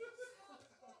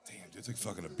 Damn, dude, it's like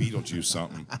fucking a Beetlejuice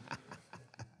something.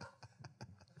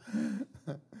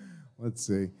 Let's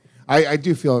see. I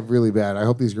do feel really bad. I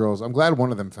hope these girls. I'm glad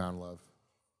one of them found love.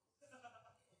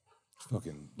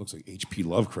 Fucking looks like H.P.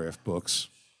 Lovecraft books.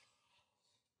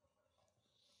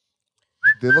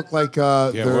 They look like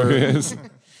Yeah, they're, what it is. Here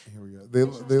we go. They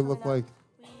look like.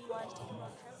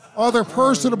 Oh, they're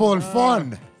personable and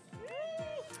fun.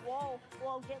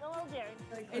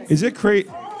 Is it crazy?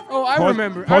 Oh, I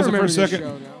remember. Pause I it for remember a this second.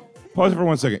 show now. Pause it for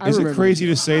 1 second. I Is it remember crazy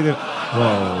to say that? Whoa.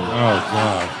 Oh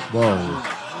god. Whoa.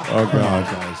 Oh Come on,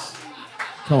 god. guys.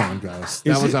 Come on, guys.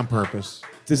 That Is was it- on purpose.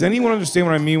 Does anyone understand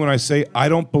what I mean when I say I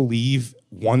don't believe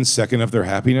 1 second of their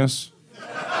happiness?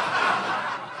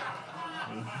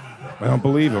 I don't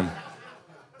believe them.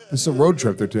 This is a road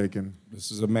trip they're taking.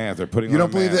 This is a math. They're putting You on don't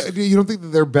a believe mask. that? You don't think that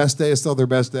their best day is still their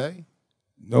best day?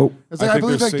 Nope. It's like I, think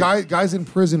believe they're that guys in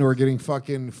prison who are getting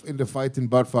fucking into fights and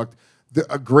butt fucked.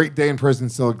 A great day in prison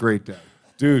is still a great day.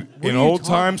 Dude, What in are you old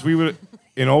times we would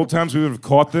have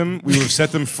caught them, we would have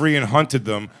set them free and hunted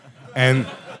them, and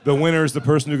the winner is the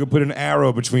person who could put an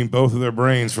arrow between both of their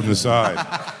brains from the side.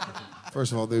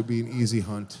 First of all, they would be an easy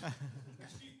hunt.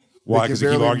 Why? They Because can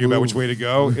they keep barely arguing about move. which way to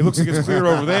go. It looks like it's clear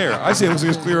over there. I say it looks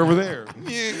like it's clear over there.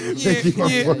 They keep on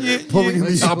pulling in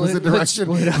the opposite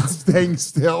direction, staying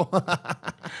still.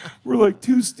 We're like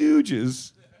two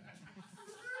stooges.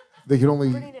 They can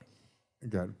only. Brittany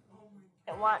God.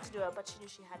 didn't want to do it, but she knew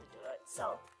she had to do it.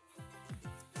 So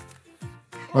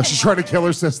Oh, she's trying to kill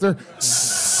her sister.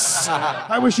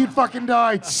 I wish you'd fucking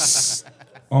die.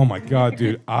 Oh my god,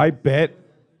 dude! I bet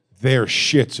their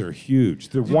shits are huge.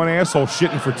 They're one asshole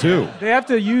shitting for two. They have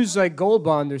to use like Gold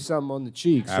Bond or something on the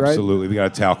cheeks, right? Absolutely, we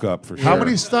got to talc up for sure. How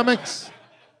many stomachs?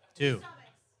 2.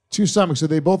 2 stomachs, so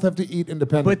they both have to eat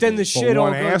independently. But then the shit all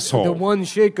goes, the one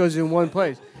shit goes in one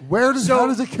place. How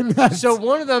does it connect? So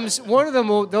one of them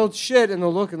they'll shit and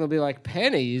they'll look and they'll be like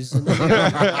pennies. And they'll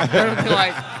be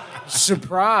like,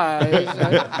 surprise.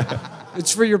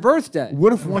 It's for your birthday.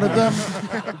 What if one of them?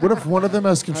 What if one of them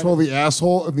has control of the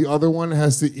asshole and the other one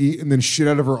has to eat and then shit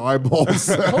out of her eyeballs?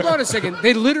 Hold on a second.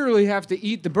 They literally have to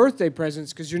eat the birthday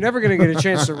presents because you're never going to get a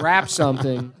chance to wrap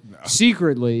something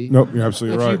secretly. Nope, you're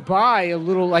absolutely if right. you buy a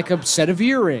little, like a set of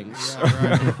earrings,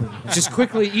 just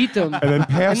quickly eat them, And then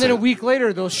pass and then it. a week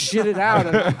later they'll shit it out.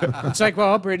 And it's like,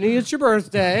 well, Brittany, it's your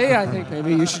birthday. I think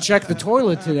maybe you should check the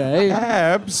toilet today.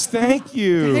 Abs, thank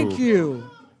you. Thank you.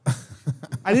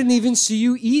 I didn't even see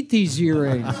you eat these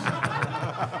earrings.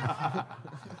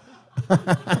 It'd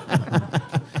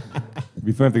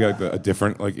be fun if they got like, a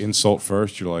different like insult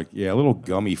first. You're like, yeah, a little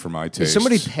gummy for my taste. Is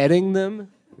somebody petting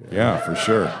them? Yeah, for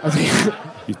sure.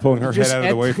 He's pulling her head Just out of the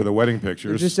at- way for the wedding They're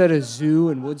pictures. just at a zoo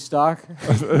in Woodstock.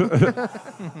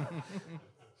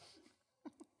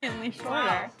 Really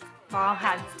shorter. All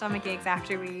had stomach aches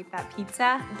after we ate that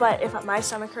pizza. But if my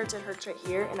stomach hurts, it hurts right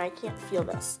here, and I can't feel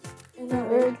this.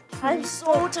 I'm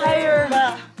so tired.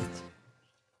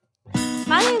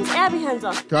 My name's Abby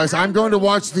Henzel. Guys, I'm going to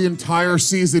watch the entire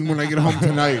season when I get home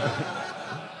tonight.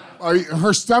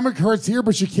 Her stomach hurts here,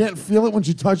 but she can't feel it when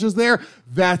she touches there.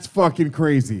 That's fucking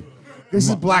crazy. This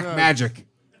is black magic.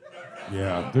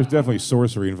 Yeah, there's definitely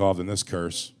sorcery involved in this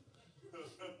curse.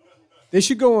 They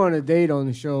should go on a date on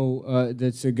the show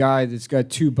that's a guy that's got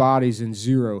 2 bodies and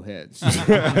 0 heads.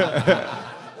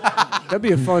 That'd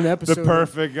be a fun episode. The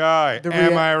perfect guy.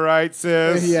 Am I right,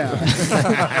 sis? Yeah.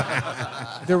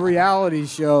 The reality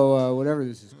show, whatever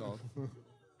this is called.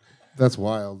 That's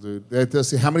wild, dude.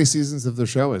 How many seasons of the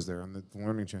show is there on the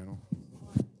Learning Channel?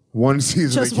 1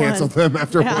 season. Just They canceled one. them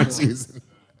after Yeah. 1 season.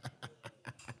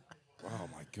 Oh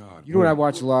my god. You know what I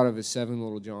watch a lot of is 7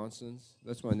 Little Johnsons.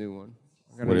 That's my new one.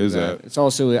 What is that? It's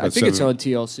also. I About think it's seven- on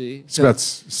TLC. It's about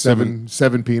seven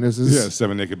penises. Yeah,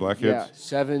 7 naked black Yeah,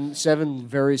 kids. seven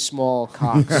very small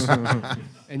cocks,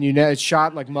 and it's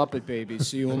shot like Muppet Babies,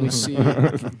 so you only see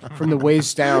from the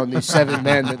waist down these 7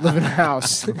 men that live in a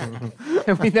house,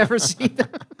 and we never see them.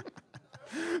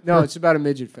 No, it's about a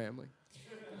midget family.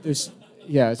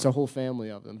 It's a whole family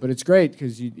of them, but it's great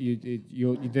because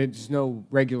there's no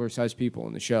regular sized people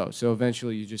in the show, so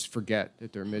eventually you just forget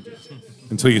that they're midgets.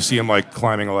 Until you see them like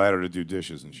climbing a ladder to do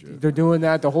dishes and shit. They're doing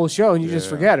that the whole show, and you just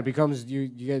Yeah. forget. It becomes you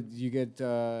get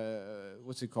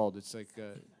what's it called? It's like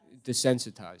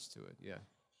desensitized to it. Yeah.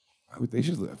 They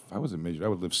should live. If I was a midget, I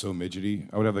would live so midgety.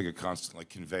 I would have like a constant like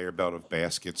conveyor belt of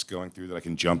baskets going through that I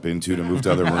can jump into to move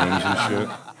to other rooms and shit.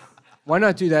 Why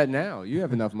not do that now? You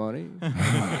have enough money.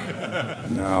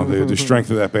 No, the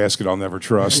strength of that basket I'll never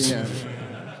trust. Yeah.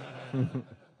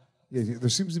 Yeah, there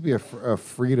seems to be a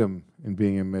freedom in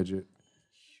being a midget.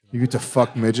 You get to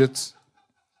fuck midgets.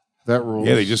 That rules.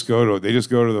 Yeah, they just go to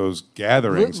those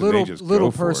gatherings and they just little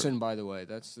go for person, it. by the way.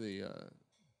 That's the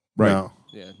Right. No.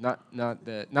 yeah, not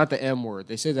the M word.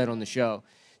 They say that on the show.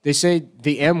 They say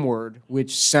the M word,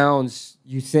 which sounds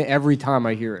you think every time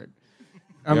I hear it.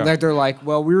 Yeah. They're like,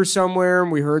 well, we were somewhere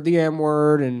and we heard the M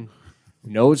word and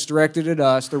we know it's directed at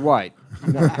us. They're white.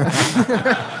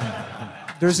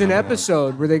 There's an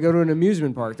episode where they go to an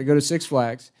amusement park. They go to Six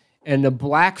Flags, and a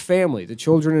black family, the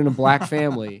children in a black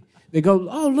family, they go,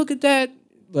 oh, look at that.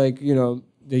 Like,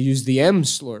 they use the M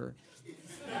slur.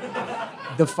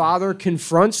 The father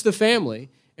confronts the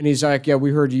family, and he's like, yeah, we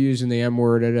heard you using the M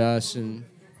word at us. And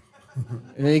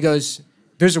then he goes,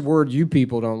 there's a word you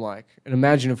people don't like. And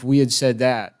imagine if we had said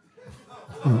that.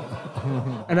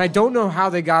 And I don't know how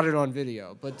they got it on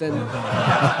video, but then,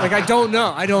 I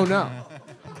don't know.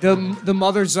 The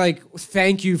mother's like,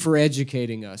 thank you for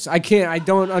educating us. I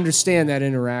don't understand that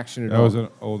interaction at all. That was an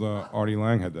old Artie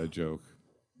Lang had that joke.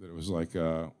 That it was like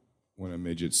when a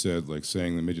midget said, like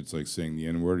saying the midget's like saying the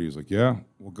N word, he was like, yeah,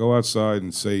 we'll go outside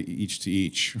and say each to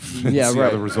each. And Yeah, see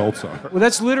right. how the results are. Well,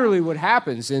 that's literally what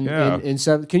happens in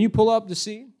seven. Can you pull up the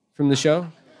scene from the show?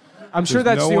 I'm sure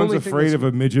that's no the one's only thing afraid that's- of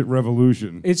a midget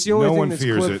revolution. It's the only no thing one that's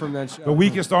fears clipped it. from that show. The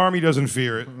weakest army doesn't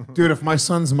fear it. Dude, if my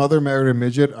son's mother married a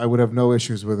midget, I would have no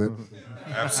issues with it.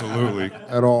 Absolutely.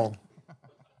 At all.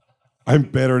 I'm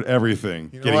better at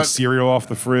everything. You know Getting what? cereal off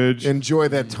the fridge. Enjoy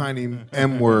that tiny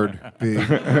M word, B.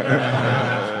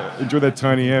 Enjoy that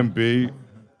tiny MB.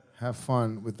 Have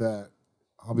fun with that.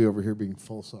 I'll be over here being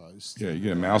full-sized. Yeah, you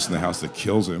get a mouse in the house that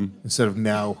kills him. Instead of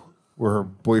now, where her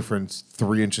boyfriend's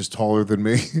 3 inches taller than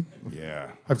me. Yeah.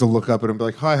 I have to look up at him and be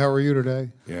like, hi, how are you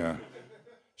today? Yeah.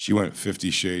 She went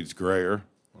 50 shades grayer.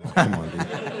 Come on,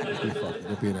 dude.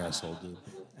 Don't be an asshole, dude.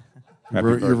 Happy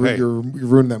You birthday.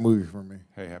 ruined that movie for me.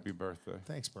 Hey, happy birthday.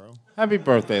 Thanks, bro. Happy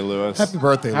birthday, Lewis. Happy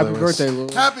birthday, Happy Lewis. birthday,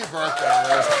 Lewis. Happy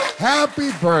birthday, Lewis.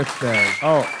 Happy birthday.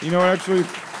 Oh, you know what? Actually,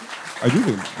 I do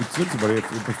think it's somebody.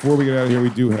 Before we get out of here, we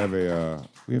do have we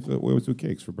always do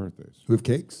cakes for birthdays. We have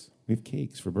cakes? We have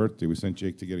cakes for birthday. We sent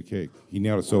Jake to get a cake. He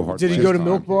nailed it so hard. Did he last go to time.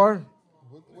 Milk Bar?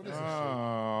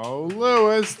 Oh,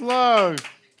 Lewis, look.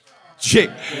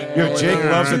 Jake, Jake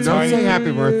loves a Don't tiny. say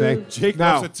happy birthday. Jake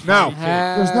No, loves a tiny cake.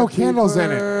 There's no candles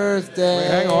in it. Birthday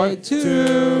Hang on.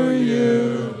 to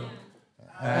you.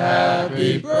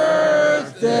 Happy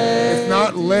birthday. It's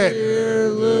not lit.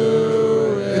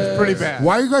 It's pretty bad.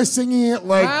 Why are you guys singing it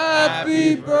like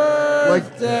Happy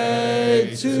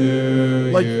birthday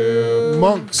to you.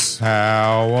 monks?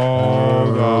 How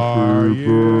old are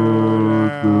you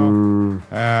now?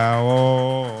 How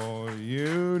old are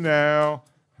you now?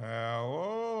 How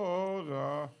old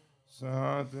are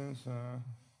something? God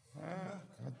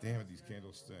damn it, these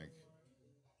candles stink.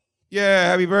 Yeah,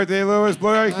 happy birthday, Lewis.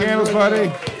 Blow out your candles,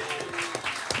 buddy.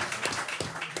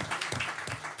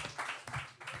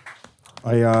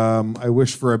 I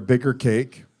wish for a bigger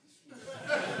cake.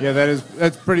 Yeah,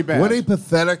 that's pretty bad. What a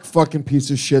pathetic fucking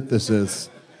piece of shit this is.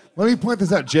 Let me point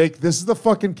this out, Jake. This is the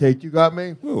fucking cake you got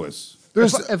me. Lewis.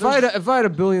 If I had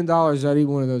 $1 billion, I'd eat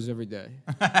one of those every day.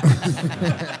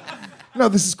 No,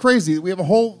 this is crazy. We have a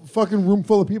whole fucking room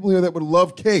full of people here that would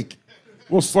love cake.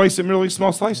 We'll slice it in really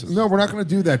small slices. No, we're not going to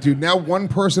do that, dude. Now one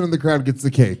person in the crowd gets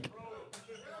the cake.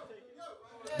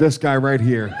 This guy right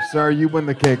here. Sir, you win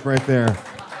the cake right there.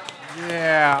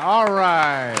 Yeah, all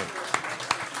right.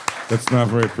 That's not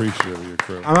very appreciative of your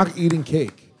crew. I'm not eating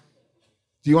cake.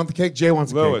 Do you want the cake? Jay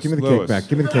wants the Lewis, cake. Give me the Lewis. cake back.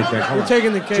 Give me the cake back. Hold We're on.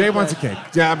 taking the cake Jay back. wants a cake.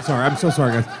 Yeah, I'm sorry. I'm so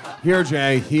sorry, guys. Here,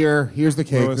 Jay. Here's the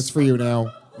cake. Lewis. It's for you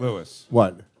now. Lewis,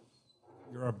 What?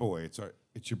 you're our boy. It's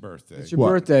your birthday. It's your What?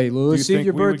 birthday, Do Louis. you See think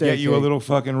your we would birthday. get you a cake. little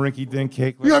fucking rinky-dink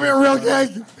cake? You got me a real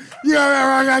cake. You got me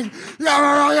a real cake. You got me a real cake. You got me a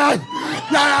real cake. You got me a real cake. You got me a real cake. You got me a real cake. You got me a real cake. You got me a real cake. You got me a real cake. You got me a real cake. You got me a real cake.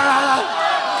 You got me a real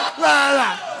cake.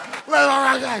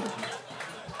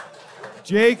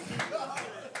 Jake,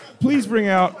 please bring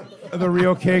out the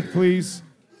real cake, please.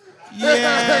 I'm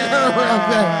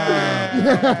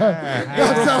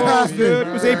so happy. Good.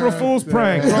 It was April Fool's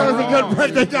prank. That was a good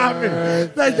prank. They got me.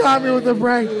 They got me with the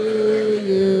prank.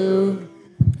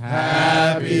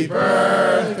 Happy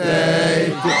birthday.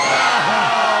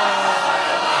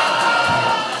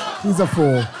 He's a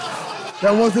fool.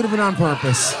 That wasn't even on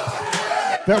purpose.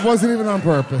 That wasn't even on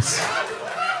purpose.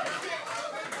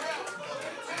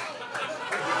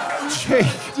 Jake,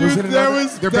 Dude, that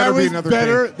was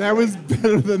better. Cake. That was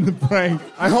better than the prank.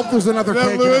 I hope there's another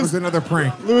cake and it was another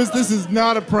prank. Lewis, this is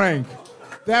not a prank.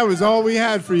 That was all we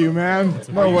had for you, man.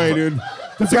 No way, dude.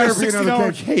 There's like gotta a be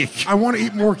another $60 cake. I want to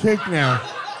eat more cake now.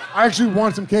 I actually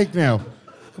want some cake now.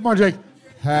 Come on, Jake.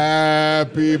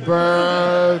 Happy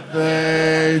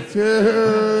birthday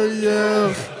to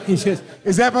you.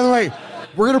 Is that, by the way,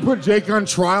 we're going to put Jake on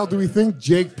trial. Do we think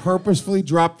Jake purposefully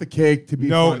dropped the cake to be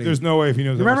funny? No, there's no way if he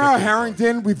knows. Remember how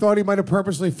Harrington, we thought he might have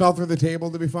purposely fell through the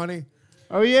table to be funny?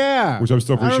 Oh, yeah. Which I'm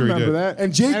still pretty sure he did. That.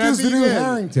 And Jake is the new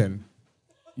Harrington.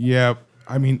 Yeah,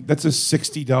 I mean, that's a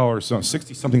 $60,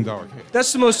 $60-something cake.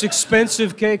 That's the most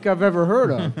expensive cake I've ever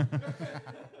heard of.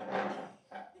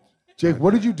 Jake,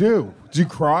 what did you do? Did you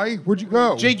cry? Where'd you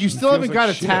go? Jake, you still haven't got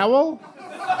a towel?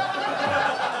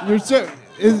 You're so...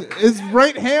 His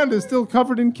right hand is still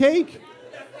covered in cake.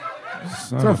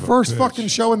 It's our first fucking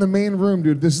show in the main room,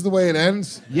 dude. This is the way it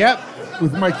ends? Yep.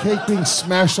 With my cake being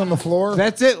smashed on the floor?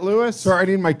 That's it, Lewis. Sorry, I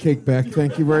need my cake back.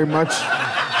 Thank you very much.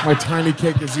 My tiny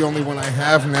cake is the only one I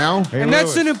have now. Hey, and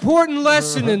that's an important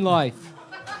lesson in life.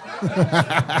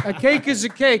 A cake is a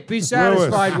cake. Be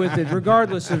satisfied with it,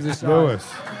 regardless of the size. Lewis.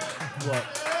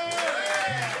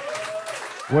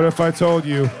 What if I told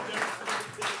you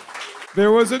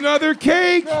there was another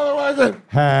cake? No, there wasn't.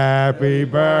 Happy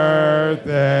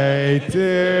birthday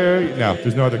to you. No,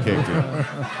 there's no other cake, dude. Very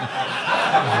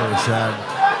sad.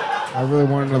 I really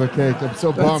want another cake. I'm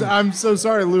so bummed. I'm so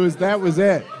sorry, Lewis. That was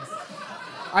it.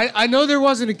 I know there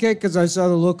wasn't a cake because I saw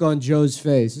the look on Joe's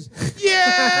face.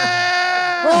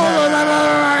 Yeah!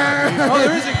 Oh,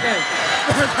 there is a cake.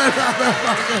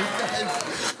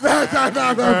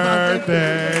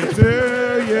 Birthday to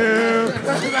you.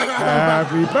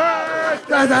 Happy birthday.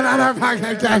 There's another fucking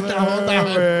cake to hold down.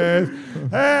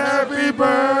 Happy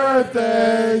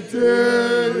birthday to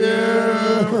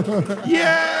you.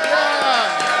 Yeah!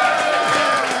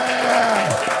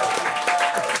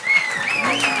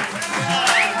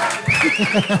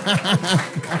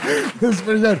 This is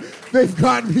pretty good. They've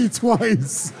got me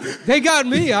twice. They got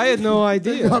me. I had no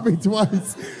idea. They got me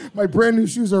twice. My brand new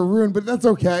shoes are ruined, but that's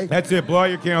okay. That's it. Blow out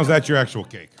your candles. That's your actual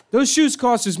cake. Those shoes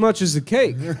cost as much as the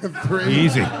cake. 3,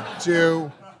 Easy.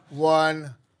 2,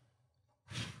 1.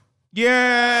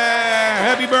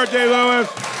 Yeah! Happy birthday, Lois.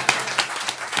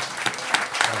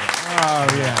 Oh,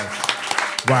 yeah.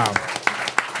 Wow.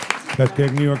 That's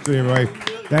Cake New York City, everybody.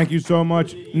 Thank you so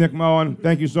much, Nick Mullen.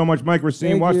 Thank you so much, Mike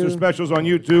Recine. Watch their specials on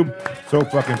YouTube. So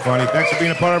fucking funny. Thanks for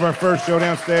being a part of our first show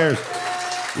downstairs.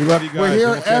 We love you guys. We're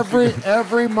here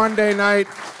every Monday night.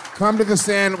 Come to the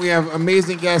stand. We have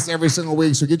amazing guests every single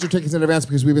week. So get your tickets in advance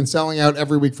because we've been selling out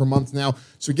every week for months now.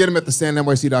 So get them at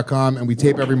thestandnyc.com. And we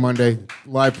tape every Monday,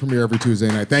 live premiere every Tuesday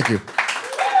night. Thank you.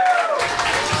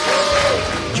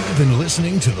 You've been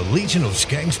listening to the Legion of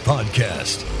Skanks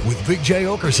podcast with Big J.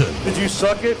 Oakerson. Did you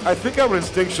suck it? I think I would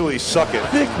instinctually suck it.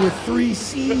 Thick with 3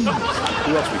 C's. Who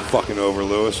else we fucking over,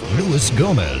 Lewis? Louis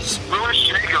Gomez. Louis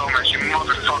J. Gomez, you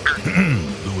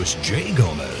motherfucker. Louis J.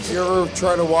 Gomez. You ever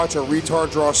try to watch a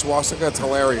retard draw a swastika? It's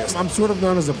hilarious. I'm sort of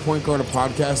known as a point guard of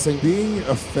podcasting. Being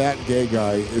a fat gay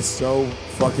guy is so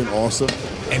fucking awesome.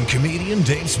 And comedian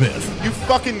Dave Smith. You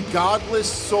fucking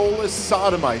godless, soulless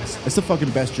sodomites. It's the fucking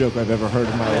best joke I've ever heard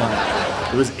in my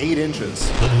life. It was 8 inches.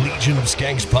 The Legion of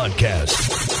Skanks podcast.